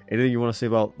you want to say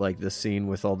about this scene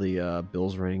with all the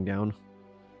bills raining down?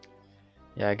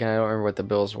 Yeah, again, I don't remember what the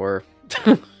bills were.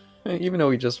 Even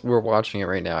though we're watching it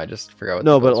right now, I just forgot what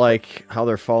no, the bills but were. How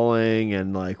they're falling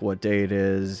and what day it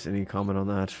is. Any comment on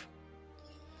that?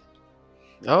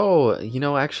 Oh,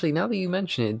 actually, now that you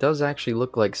mention it, it does actually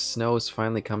look like snow's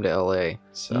finally come to LA.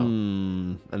 So,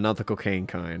 and not the cocaine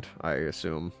kind, I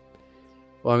assume.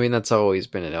 Well, I mean, that's always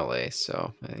been in LA,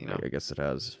 so I guess it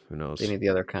has. Who knows? They need the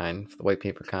other kind, the white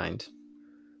paper kind.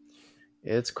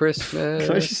 It's Christmas.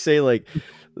 Can I just say,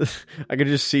 I could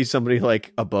just see somebody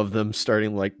above them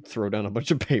starting throw down a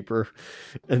bunch of paper,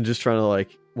 and just trying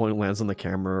to one lands on the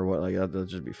camera or what that'd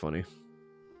just be funny.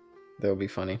 That would be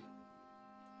funny.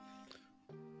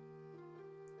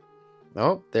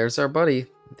 Oh, there's our buddy.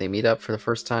 They meet up for the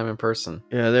first time in person.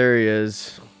 Yeah, there he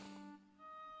is.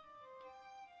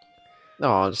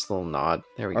 Oh, just a little nod.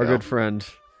 There we go. Our good friend.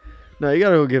 No, you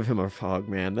gotta go give him a hug,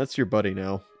 man. That's your buddy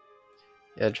now.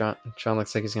 Yeah, John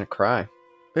looks like he's gonna cry.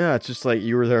 Yeah, it's just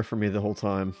you were there for me the whole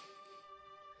time.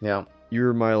 Yeah. You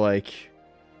were my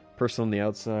person on the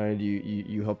outside.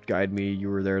 You helped guide me. You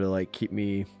were there to keep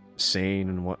me sane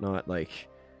and whatnot.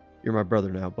 You're my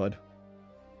brother now, bud.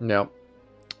 Nope.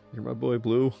 You're my boy,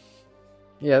 Blue.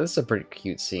 Yeah, this is a pretty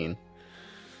cute scene.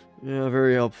 Yeah,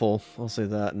 very helpful. I'll say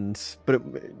that.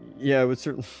 Yeah, it would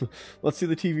certainly. Let's see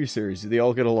the TV series. Do they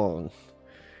all get along?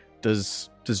 Does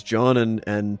John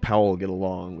and Powell get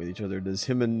along with each other? Does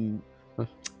him and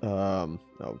oh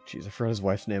jeez, I forgot his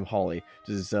wife's name, Holly.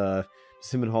 Does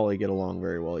him and Holly get along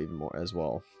very well, even more as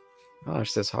well? Oh,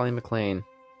 she says Holly McLean.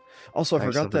 Also, I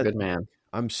forgot that good man.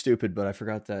 I'm stupid, but I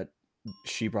forgot that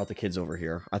she brought the kids over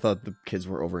here. I thought the kids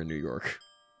were over in New York.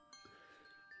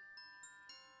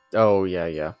 Oh yeah,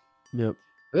 yeah. Yep.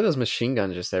 Look at those machine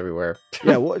guns just everywhere.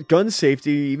 Yeah, well, gun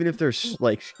safety. Even if there's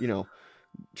like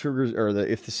triggers or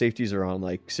if the safeties are on,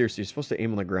 like seriously, you're supposed to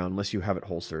aim on the ground unless you have it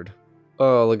holstered.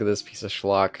 Oh, look at this piece of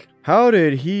schlock. How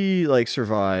did he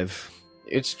survive?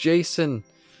 It's Jason.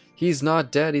 He's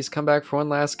not dead. He's come back for one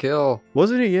last kill.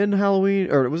 Wasn't he in Halloween,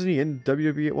 or wasn't he in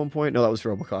WWE at one point? No, that was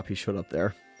RoboCop. He showed up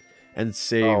there and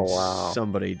saved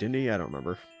somebody, didn't he? I don't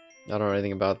remember. I don't know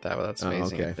anything about that, but that's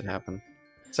amazing if it happened.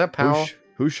 Is that Powell? Powell?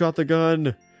 Who shot the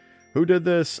gun? Who did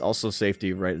this? Also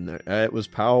safety right in there. It was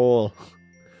Powell.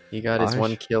 He got his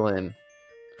one kill in.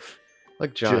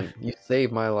 Look, John, you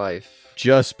saved my life.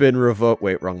 Just been revoked.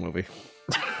 Wait, wrong movie.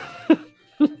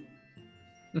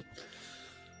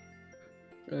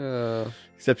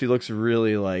 Except he looks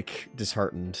really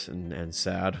disheartened and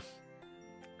sad.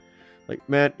 Like,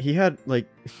 man, he had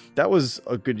that was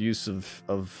a good use of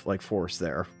force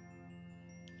there.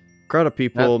 Crowd of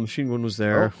people, Machine Gun was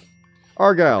there. Oh.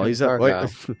 Argyle, he's at wait,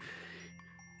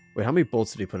 how many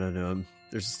bolts did he put into him?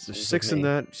 There's 6 in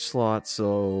that slot,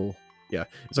 so yeah,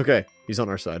 it's okay. He's on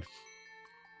our side.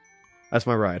 That's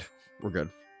my ride. We're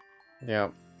good. Yeah.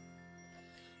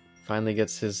 Finally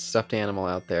gets his stuffed animal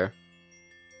out there.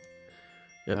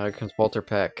 Yep. Now here comes Walter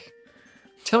Peck.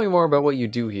 Tell me more about what you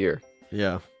do here.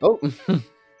 Yeah. Oh.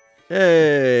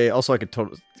 Hey. Also, I could tell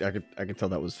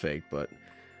that was fake, but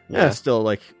yeah, still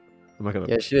I'm not gonna.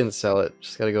 Yeah, she didn't sell it.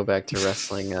 She's got to go back to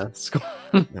wrestling school.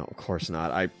 No, of course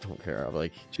not. I don't care.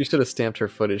 She should have stamped her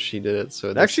foot as she did it. So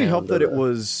it actually helped that it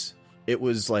was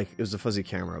a fuzzy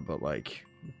camera, but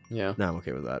yeah. Now I'm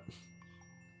okay with that.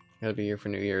 Gotta be here for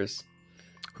New Year's.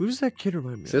 Who does that kid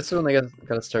remind me of? This is when they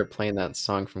gotta start playing that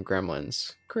song from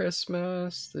Gremlins.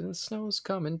 Christmas, the snow's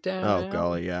coming down. Oh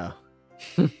golly, yeah.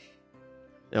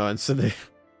 No, and so they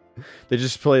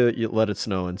just play Let It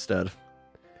Snow instead.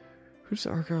 Who does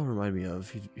Argyle remind me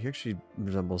of? He actually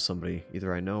resembles somebody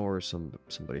either I know or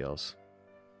somebody else.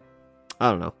 I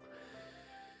don't know.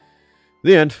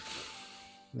 The end.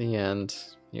 The end.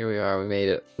 Here we are. We made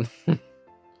it.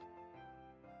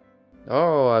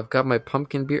 Oh, I've got my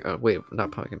pumpkin beer. Oh, wait,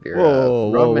 not pumpkin beer.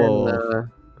 Whoa.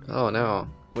 Oh, no.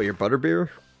 What, your butterbeer?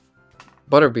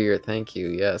 Butterbeer, thank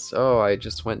you, yes. Oh, I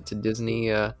just went to Disney,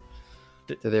 to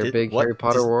their big Harry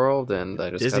Potter world, and I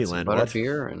just Disneyland, got some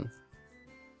butterbeer, and...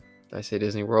 Did I say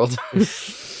Disney World?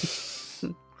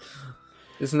 Isn't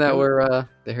that where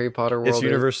the Harry Potter world is? It's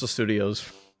Universal Studios.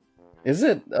 Is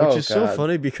it? Oh, which is so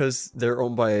funny because they're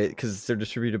they're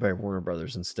distributed by Warner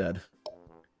Brothers instead.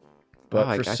 But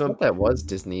I thought that was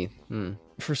Disney.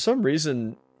 For some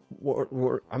reason,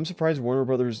 I'm surprised Warner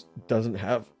Brothers doesn't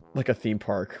have a theme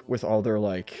park with all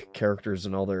their characters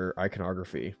and all their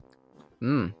iconography.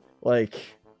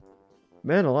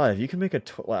 Man alive, you can make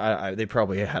they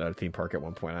probably had a theme park at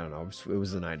one point. I don't know. It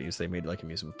was the 90s. They made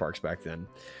amusement parks back then.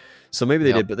 So maybe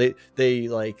they did, but they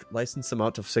licensed them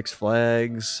out to Six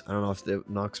Flags. I don't know if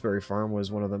Knoxbury Farm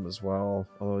was one of them as well.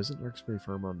 Although, isn't Knoxbury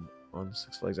Farm on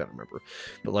Six Flags? I don't remember.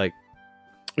 But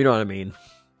you know what I mean?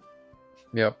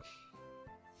 Yep.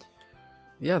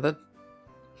 Yeah, now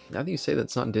that you say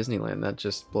that's not in Disneyland, that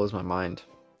just blows my mind.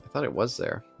 I thought it was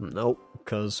there. Nope,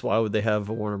 because why would they have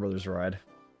a Warner Brothers ride?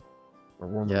 Or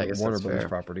Warner Brothers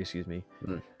property, excuse me.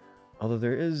 Although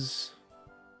there is...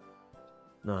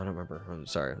 No, I don't remember. I'm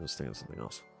sorry, I was thinking of something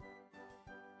else.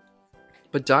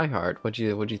 But Die Hard, what'd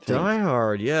you think? Die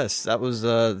Hard, yes. That was...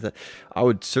 I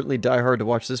would certainly die hard to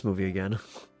watch this movie again.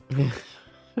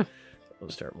 That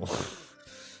was terrible.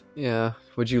 Yeah.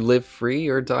 Would you live free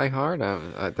or die hard?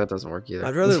 That doesn't work either.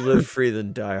 I'd rather live free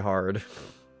than die hard.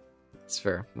 That's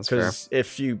fair. That's fair. Because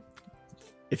if you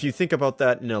think about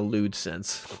that in a lewd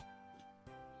sense...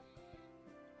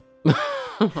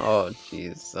 Oh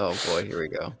jeez. Oh boy, here we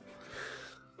go.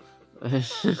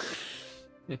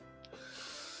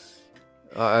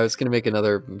 I was gonna make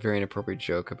another very inappropriate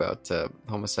joke about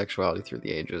homosexuality through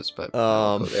the ages, but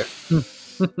I'll go there.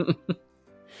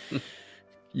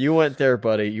 You went there,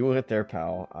 buddy. You went there,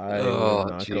 pal. I will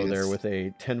not go there with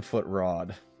a 10-foot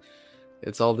rod.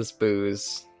 It's all this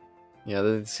booze.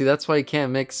 Yeah, see, that's why you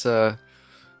can't mix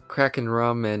crack and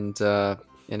rum and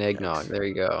eggnog. There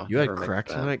you go. You had crack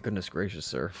tonight? Goodness gracious,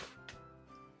 sir.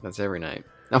 That's every night.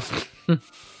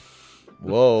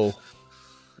 Whoa.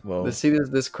 See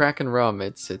this Kraken rum,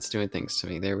 it's doing things to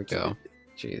me. There we go.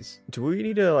 Jeez. Do we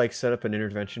need to like set up an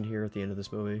intervention here at the end of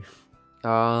this movie?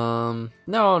 No,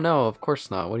 of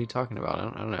course not. What are you talking about?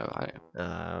 I don't know.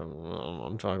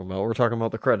 We're talking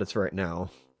about the credits right now.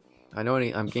 I know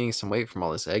I'm gaining some weight from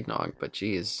all this eggnog, but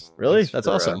geez. Really? thanks That's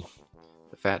for, awesome.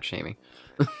 The fat shaming.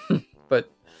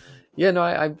 But yeah, no,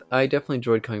 I definitely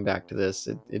enjoyed coming back to this.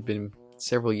 It'd been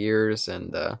several years,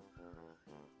 and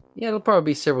yeah, it'll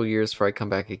probably be several years before I come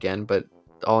back again, but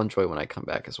I'll enjoy when I come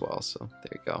back as well. So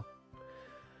there you go.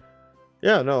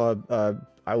 Yeah, no,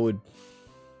 I would.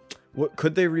 What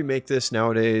could they remake this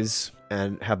nowadays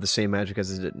and have the same magic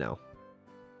as it did now?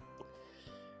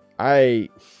 I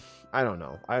don't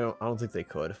know. I don't think they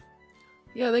could.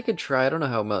 Yeah, they could try. I don't know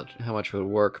how much it would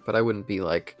work, but I wouldn't be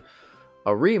like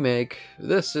a remake.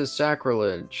 This is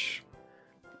sacrilege.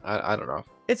 I don't know.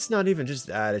 It's not even just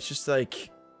that. It's just like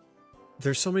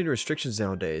there's so many restrictions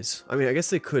nowadays. I mean, I guess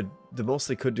they could. The most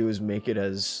they could do is make it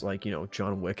as like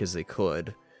John Wick as they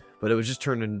could, but it would just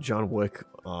turn into John Wick.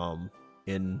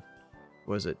 In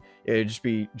what was it? It'd just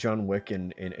be John Wick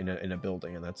in a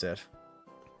building, and that's it.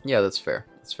 Yeah, that's fair.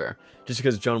 That's fair. Just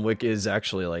because John Wick is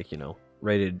actually like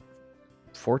rated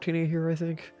 14 here, I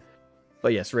think.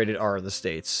 But yes, rated R in the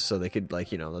States, so they could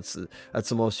like that's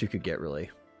the most you could get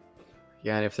really.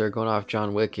 Yeah, and if they're going off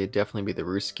John Wick, it'd definitely be the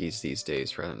Ruskies these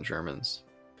days rather than Germans.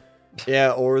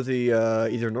 Yeah, or the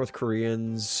either North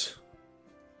Koreans,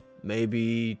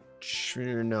 maybe.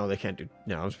 No, they can't do.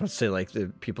 No, I was about to say like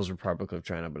the People's Republic of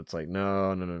China, but it's like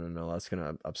no. That's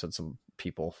gonna upset some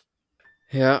people.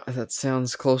 Yeah, that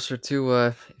sounds closer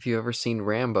to if you ever seen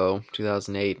Rambo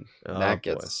 2008. Oh, That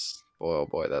gets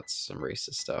boy, that's some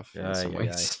racist stuff in some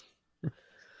ways.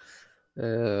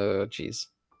 Oh, jeez.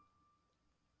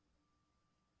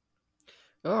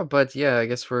 Oh, but yeah, I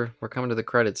guess we're coming to the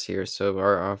credits here. So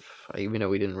our even though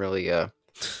we didn't really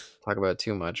talk about it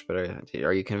too much, but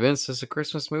are you convinced it's a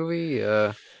Christmas movie?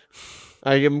 I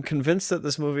am convinced that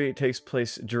this movie takes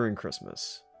place during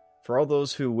Christmas. For all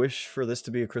those who wish for this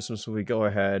to be a Christmas movie, go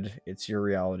ahead. It's your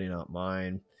reality, not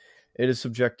mine. It is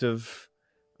subjective.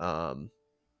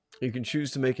 You can choose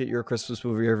to make it your Christmas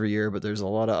movie every year, but there's a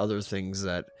lot of other things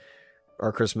that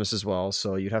are Christmas as well.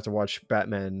 So you'd have to watch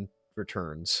Batman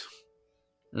Returns,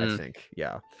 I think.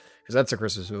 Yeah, because that's a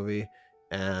Christmas movie.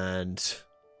 And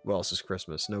what else is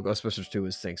Christmas? No, Ghostbusters 2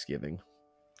 is Thanksgiving.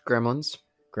 Gremlins,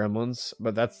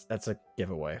 but that's a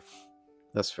giveaway.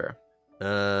 That's fair.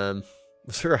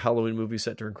 Was there a Halloween movie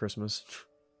set during Christmas?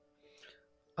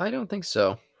 I don't think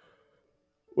so.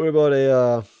 What about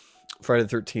a Friday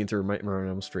the 13th or Nightmare on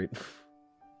Elm Street?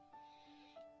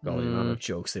 Well, the amount of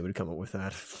jokes they would come up with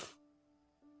that.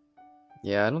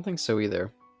 Yeah, I don't think so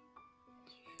either.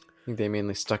 I think they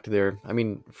mainly stuck to their... I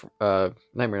mean,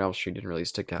 Nightmare on Elm Street didn't really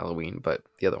stick to Halloween, but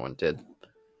the other one did.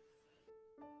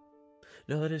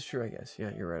 No, that is true, I guess.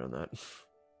 Yeah, you're right on that.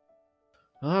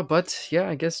 But yeah,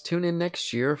 I guess tune in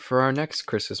next year for our next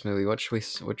Christmas movie. What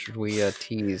should we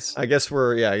tease? I guess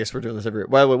we're doing this every year.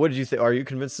 By the way, what did you think? Are you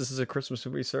convinced this is a Christmas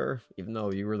movie, sir? Even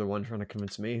though you were the one trying to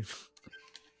convince me.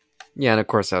 Yeah, and of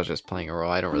course I was just playing a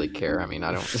role. I don't really care. I mean,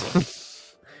 I don't.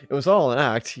 It was all an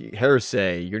act.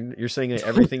 Heresy. You're saying that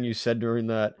everything you said during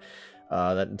that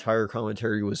entire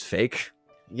commentary was fake.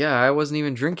 Yeah, I wasn't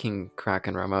even drinking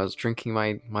Kraken rum. I was drinking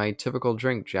my typical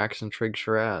drink, Jackson Trigg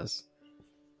Shiraz.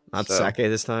 Not sake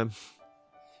this time?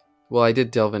 Well, I did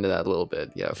delve into that a little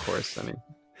bit. Yeah, of course. I mean,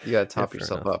 you gotta top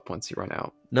yourself enough. up once you run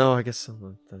out. No, I guess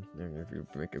you can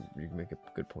make a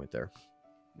good point there.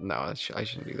 No, I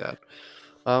shouldn't do that.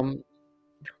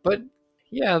 But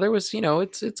yeah, there was,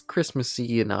 it's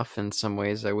Christmassy enough in some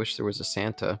ways. I wish there was a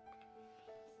Santa,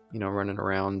 running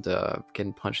around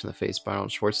getting punched in the face by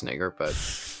Arnold Schwarzenegger, but...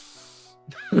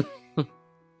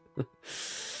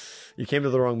 You came to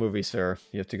the wrong movie, sir.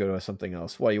 You have to go to something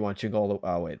else. What, you want Jingle All the...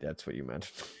 Oh, wait, that's what you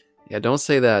meant. Yeah, don't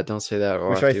say that. Don't say that.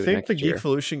 Which I think the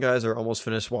Geekvolution guys are almost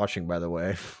finished watching, by the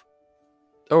way.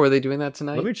 Oh, are they doing that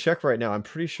tonight? Let me check right now. I'm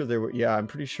pretty sure they were... Yeah, I'm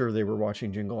pretty sure they were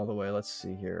watching Jingle All the Way. Let's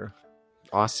see here.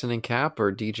 Austin and Cap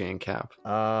or DJ and Cap?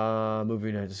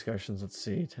 Movie night discussions. Let's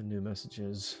see. 10 new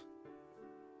messages.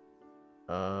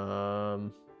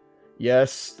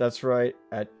 Yes, that's right.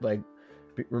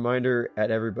 Reminder at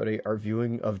everybody, our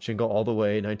viewing of Jingle All the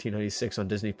Way 1996 on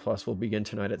Disney Plus will begin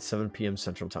tonight at 7 p.m.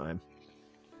 Central Time.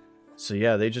 So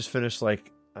yeah, they just finished like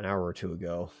an hour or two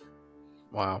ago.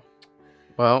 Wow.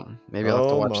 Well, maybe I'll have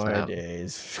to watch that. Oh my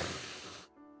days.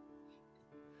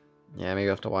 Yeah, maybe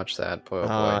I'll have to watch that. Boy, oh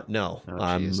boy. No.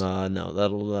 Oh, no,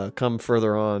 that'll come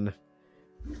further on.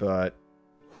 But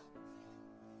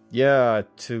yeah,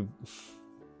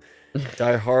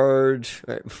 Die Hard.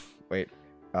 Wait.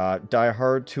 Die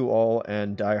Hard to All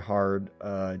and Die Hard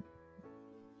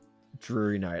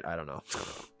Dreary Night. I don't know.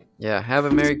 Yeah, have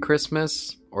a Merry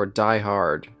Christmas or Die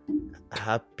Hard.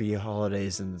 Happy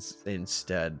holidays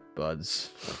instead,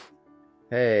 buds.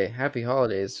 Hey, happy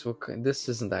holidays. This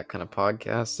isn't that kind of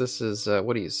podcast. This is,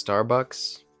 what are you,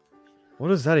 Starbucks? What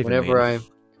does that even mean?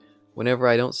 Whenever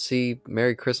I don't see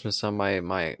Merry Christmas on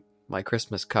my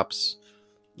Christmas cups,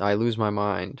 I lose my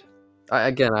mind.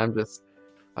 I'm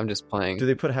just playing. Do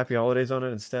they put Happy Holidays on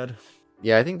it instead?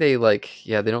 Yeah, I think they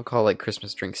they don't call like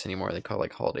Christmas drinks anymore. They call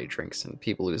like holiday drinks, and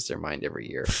people lose their mind every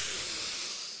year.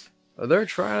 They're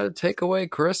trying to take away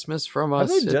Christmas from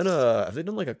us. Have they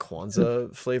done like a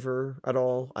Kwanzaa flavor at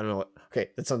all? I don't know. Okay,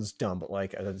 that sounds dumb, but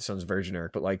like that sounds very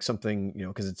generic. But like something,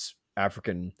 because it's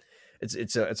African.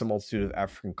 It's a multitude of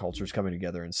African cultures coming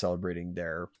together and celebrating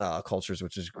their cultures,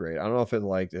 which is great. I don't know if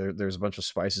it there's a bunch of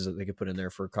spices that they could put in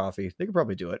there for coffee. They could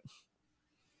probably do it.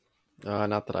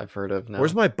 Not that I've heard of. No.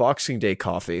 Where's my Boxing Day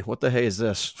coffee? What the hey is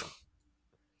this?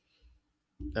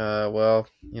 Well,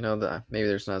 maybe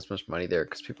there's not as much money there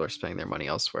because people are spending their money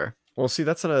elsewhere. Well, see,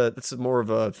 that's more of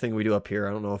a thing we do up here.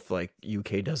 I don't know if like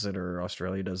UK does it or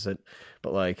Australia does it,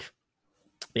 but like,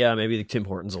 yeah, maybe the Tim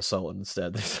Hortons will sell it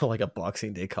instead. They sell like a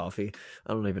Boxing Day coffee.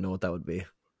 I don't even know what that would be.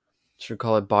 Should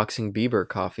call it Boxing Bieber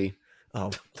coffee.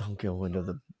 Oh, don't go into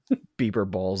the Bieber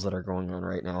balls that are going on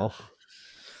right now.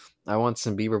 I want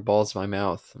some Bieber balls in my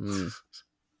mouth.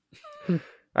 I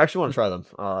actually want to try them.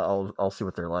 I'll see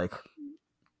what they're like.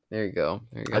 There you go.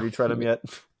 Have you tried them yet?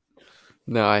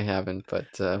 No, I haven't.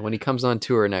 But when he comes on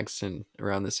tour next and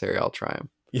around this area, I'll try him.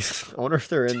 I wonder if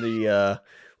they're in the I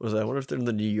wonder if they're in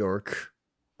the New York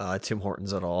Tim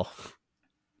Hortons at all.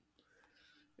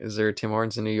 Is there a Tim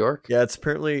Hortons in New York? Yeah,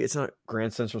 it's not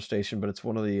Grand Central Station, but it's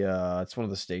one of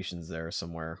the stations there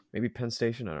somewhere. Maybe Penn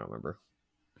Station. I don't remember.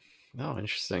 Oh,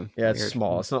 interesting. Yeah, it's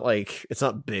small. It's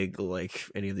not big like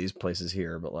any of these places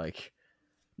here, but like,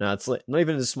 no, it's like not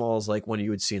even as small as like one you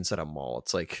would see inside a mall.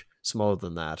 It's like smaller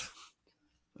than that.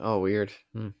 Oh, weird.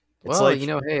 Well, like,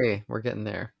 hey, we're getting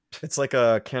there. It's like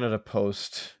a Canada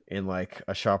Post in like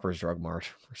a Shoppers Drug Mart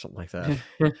or something like that.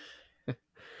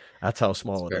 That's how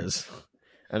small it is.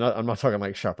 And I'm not talking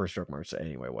like Shoppers Drug Marts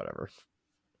anyway, whatever.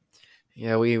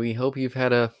 Yeah, we hope you've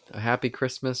had a happy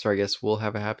Christmas, or I guess we'll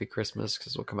have a happy Christmas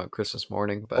because we'll come out Christmas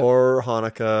morning. Or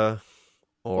Hanukkah,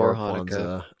 or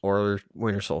Kwanzaa, or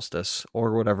Winter Solstice,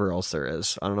 or whatever else there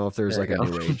is. I don't know if there's like a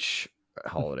New Age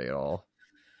holiday at all.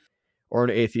 Or an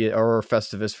atheist, or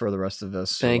Festivus for the rest of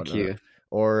us. Thank you.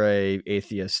 Or a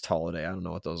atheist holiday. I don't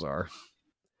know what those are.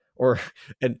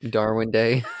 And Darwin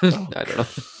Day. I don't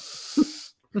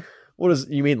know.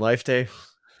 You mean Life Day?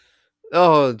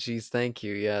 Oh, geez, thank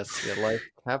you. Yes,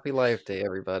 happy Life Day,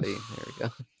 everybody. There we go.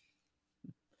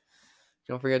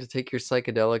 Don't forget to take your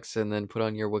psychedelics and then put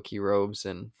on your Wookiee robes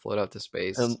and float out to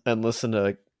space. And listen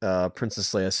to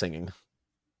Princess Leia singing.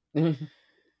 I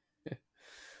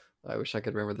wish I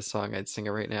could remember the song. I'd sing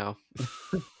it right now.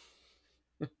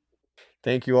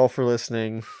 Thank you all for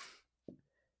listening.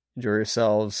 Enjoy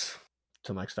yourselves.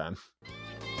 Till next time.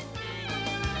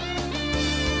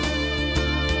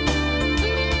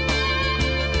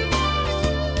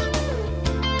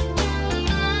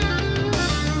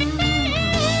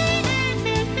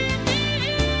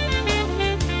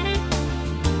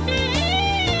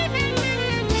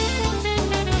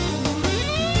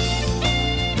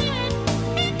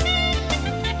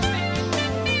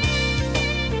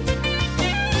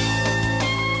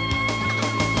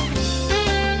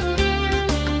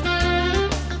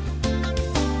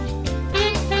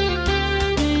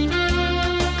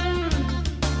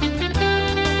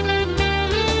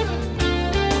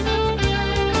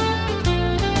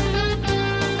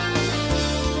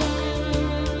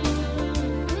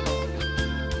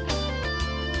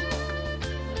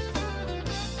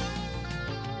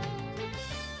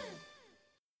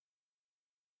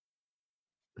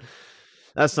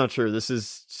 That's not true. This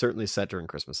is certainly set during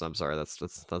Christmas. I'm sorry. That's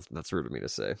rude of me to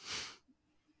say.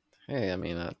 Hey, I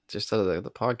mean, just out of the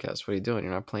podcast, what are you doing?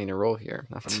 You're not playing a role here.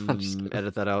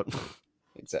 Edit that out.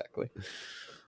 Exactly.